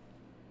this.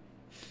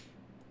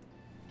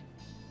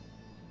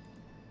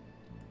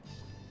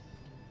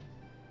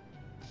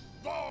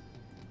 Cock.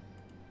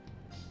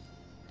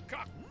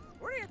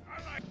 What are you?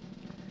 I like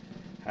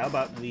How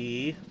about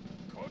we...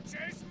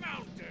 Cochise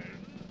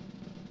Mountain.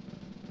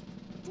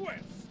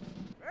 Twist.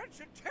 That's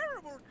a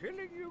terrible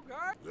killing, you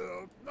guys.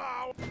 Look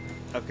now.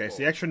 Okay, so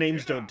the extra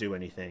names don't do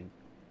anything.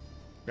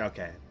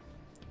 Okay.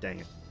 Dang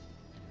it.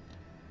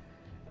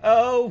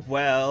 Oh,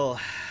 well.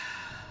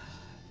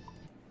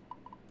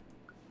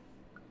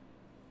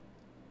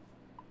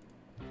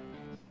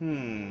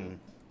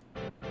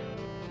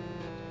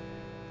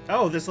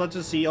 Oh, this lets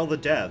us see all the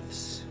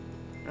deaths.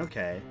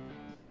 Okay.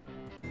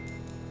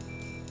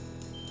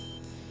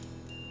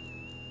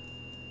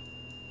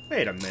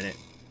 Wait a minute.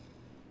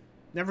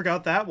 Never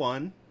got that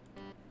one.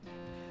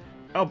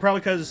 Oh, probably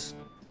because...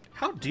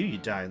 How do you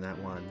die in that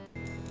one?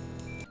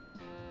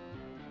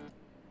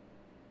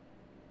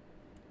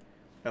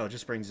 Oh, it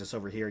just brings us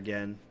over here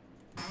again.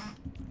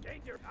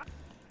 Danger.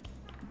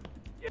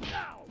 Get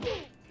now.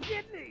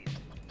 Kidneys.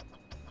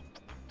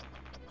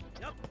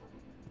 Yep.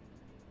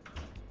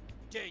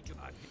 Danger.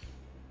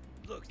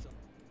 Looks up.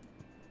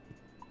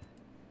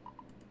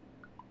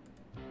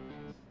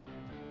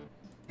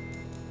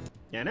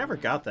 Yeah, I never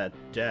got that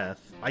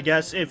death. I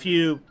guess if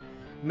you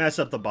mess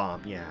up the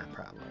bomb. Yeah,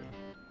 probably.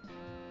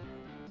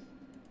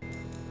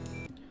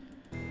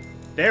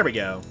 There we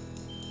go.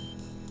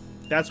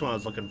 That's what I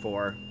was looking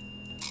for.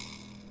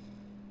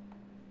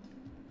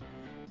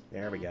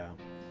 There we go.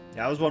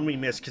 That was one we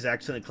missed because I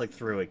accidentally clicked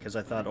through it because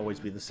I thought it'd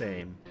always be the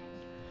same.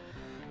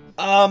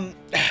 Yeah,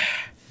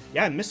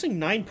 I'm missing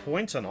 9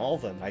 points on all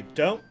of them. I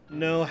don't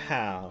know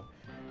how.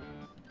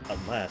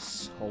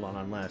 Unless, hold on,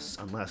 unless.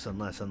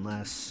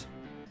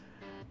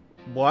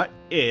 what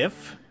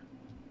if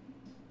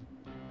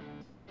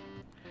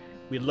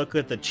we look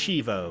at the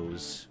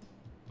Chivos?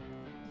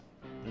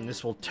 And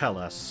this will tell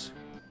us.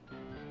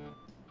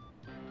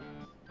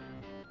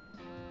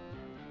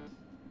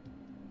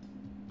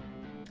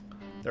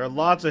 There are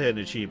lots of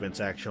hidden achievements,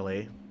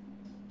 actually.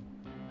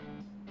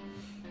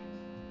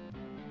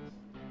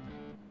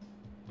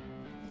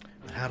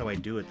 But how do I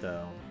do it,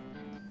 though?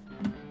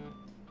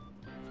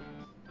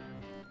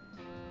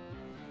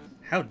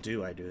 How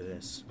do I do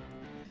this?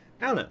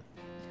 I don't know.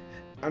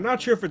 I'm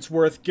not sure if it's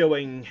worth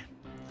going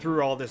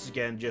through all this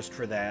again just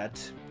for that.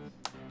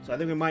 So I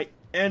think we might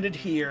end it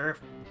here.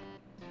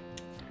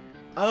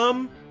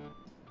 I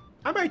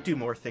might do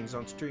more things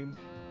on stream.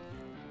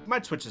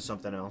 Might switch to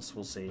something else.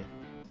 We'll see.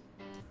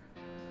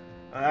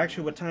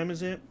 Actually, what time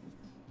is it?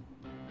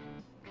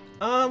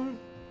 I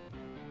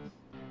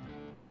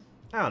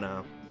don't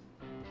know.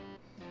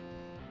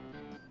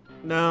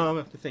 No,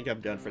 I think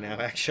I'm done for now,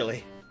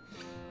 actually.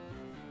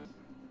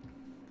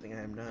 I think I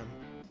am done.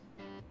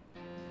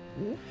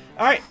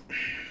 Alright.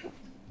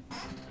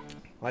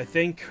 I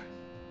think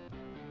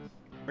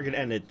we're gonna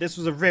end it. This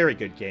was a very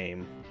good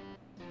game.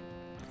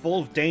 Full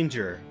of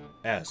Dangeresque.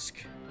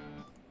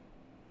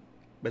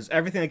 But it's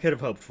everything I could have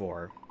hoped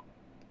for.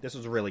 This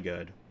was really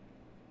good.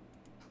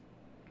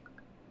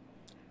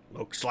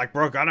 Looks like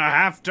we're gonna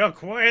have to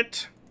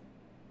quit.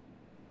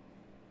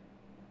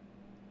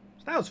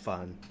 So that was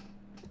fun.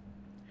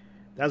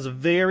 That was a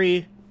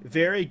very,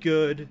 very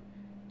good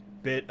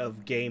bit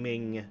of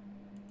gaming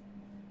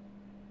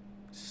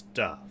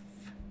stuff.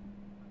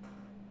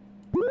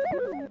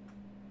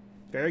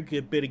 Very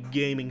good bit of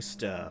gaming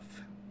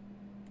stuff.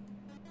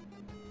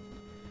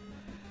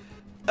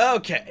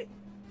 Okay.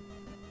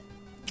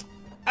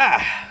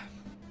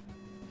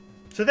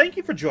 So thank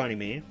you for joining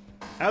me.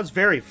 That was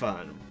very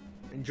fun.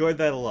 Enjoyed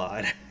that a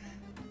lot.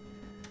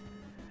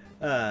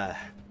 Not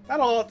a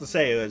lot to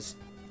say. It was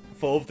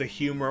full of the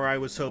humor I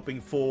was hoping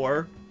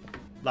for.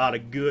 A lot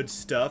of good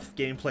stuff.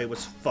 Gameplay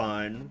was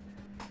fun.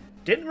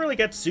 Didn't really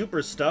get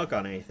super stuck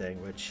on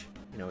anything, which,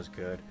 you know, is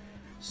good.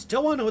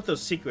 Still want to know what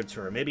those secrets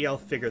were. Maybe I'll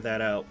figure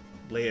that out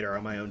later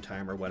on my own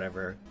time or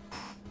whatever.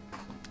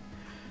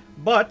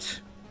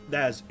 But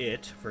that's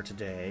it for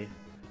today.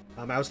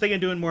 I was thinking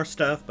of doing more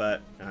stuff,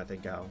 but I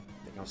think I'll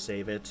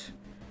save it.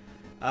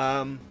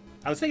 I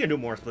was thinking of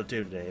doing more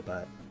Splatoon today,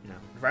 but you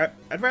know,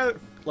 I'd rather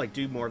like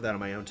do more of that on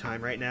my own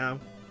time right now.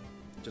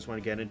 Just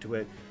want to get into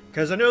it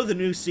because I know the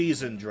new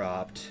season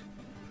dropped.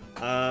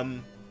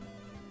 But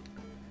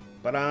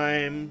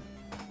I'm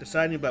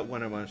deciding about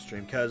when I want to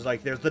stream because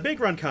like there's the big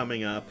run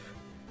coming up,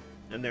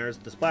 and there's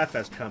the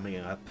Splatfest coming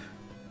up.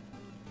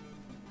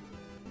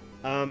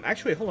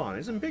 Actually, hold on.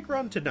 Isn't Big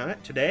Run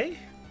today?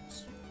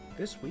 It's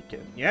this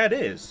weekend. Yeah, it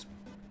is.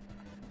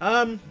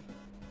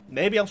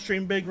 Maybe I'll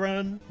stream Big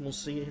Run. We'll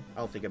see.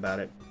 I'll think about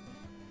it.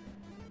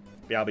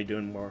 Maybe I'll be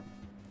doing more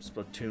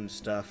Splatoon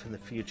stuff in the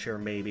future,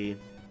 maybe.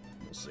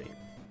 We'll see.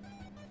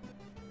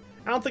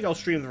 I don't think I'll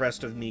stream the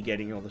rest of me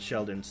getting all the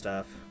Sheldon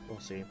stuff.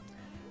 We'll see.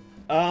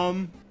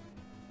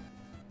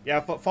 Yeah,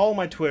 follow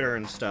my Twitter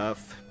and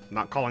stuff. I'm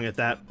not calling it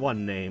that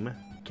one name.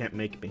 Can't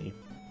make me.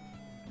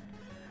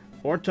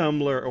 Or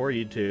Tumblr, or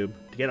YouTube,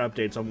 to get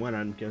updates on when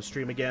I'm gonna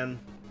stream again.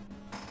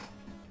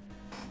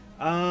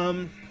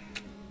 I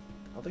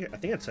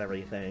think that's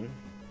everything.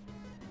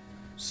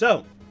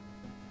 So,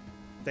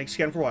 thanks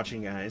again for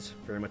watching, guys.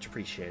 Very much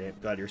appreciate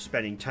it. Glad you're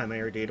spending time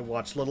every day to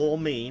watch little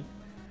old me.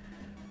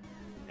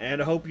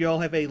 And I hope you all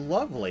have a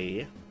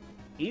lovely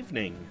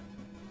evening.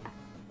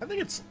 I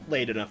think it's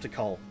late enough to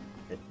call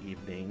it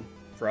evening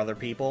for other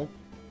people.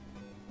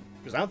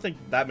 Because I don't think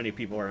that many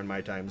people are in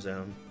my time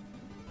zone.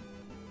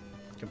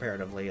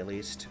 Comparatively, at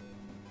least.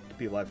 The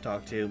people I've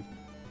talked to.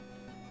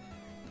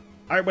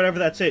 Alright, whatever,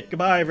 that's it.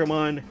 Goodbye,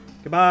 everyone.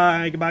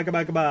 Goodbye, goodbye,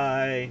 goodbye,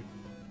 goodbye.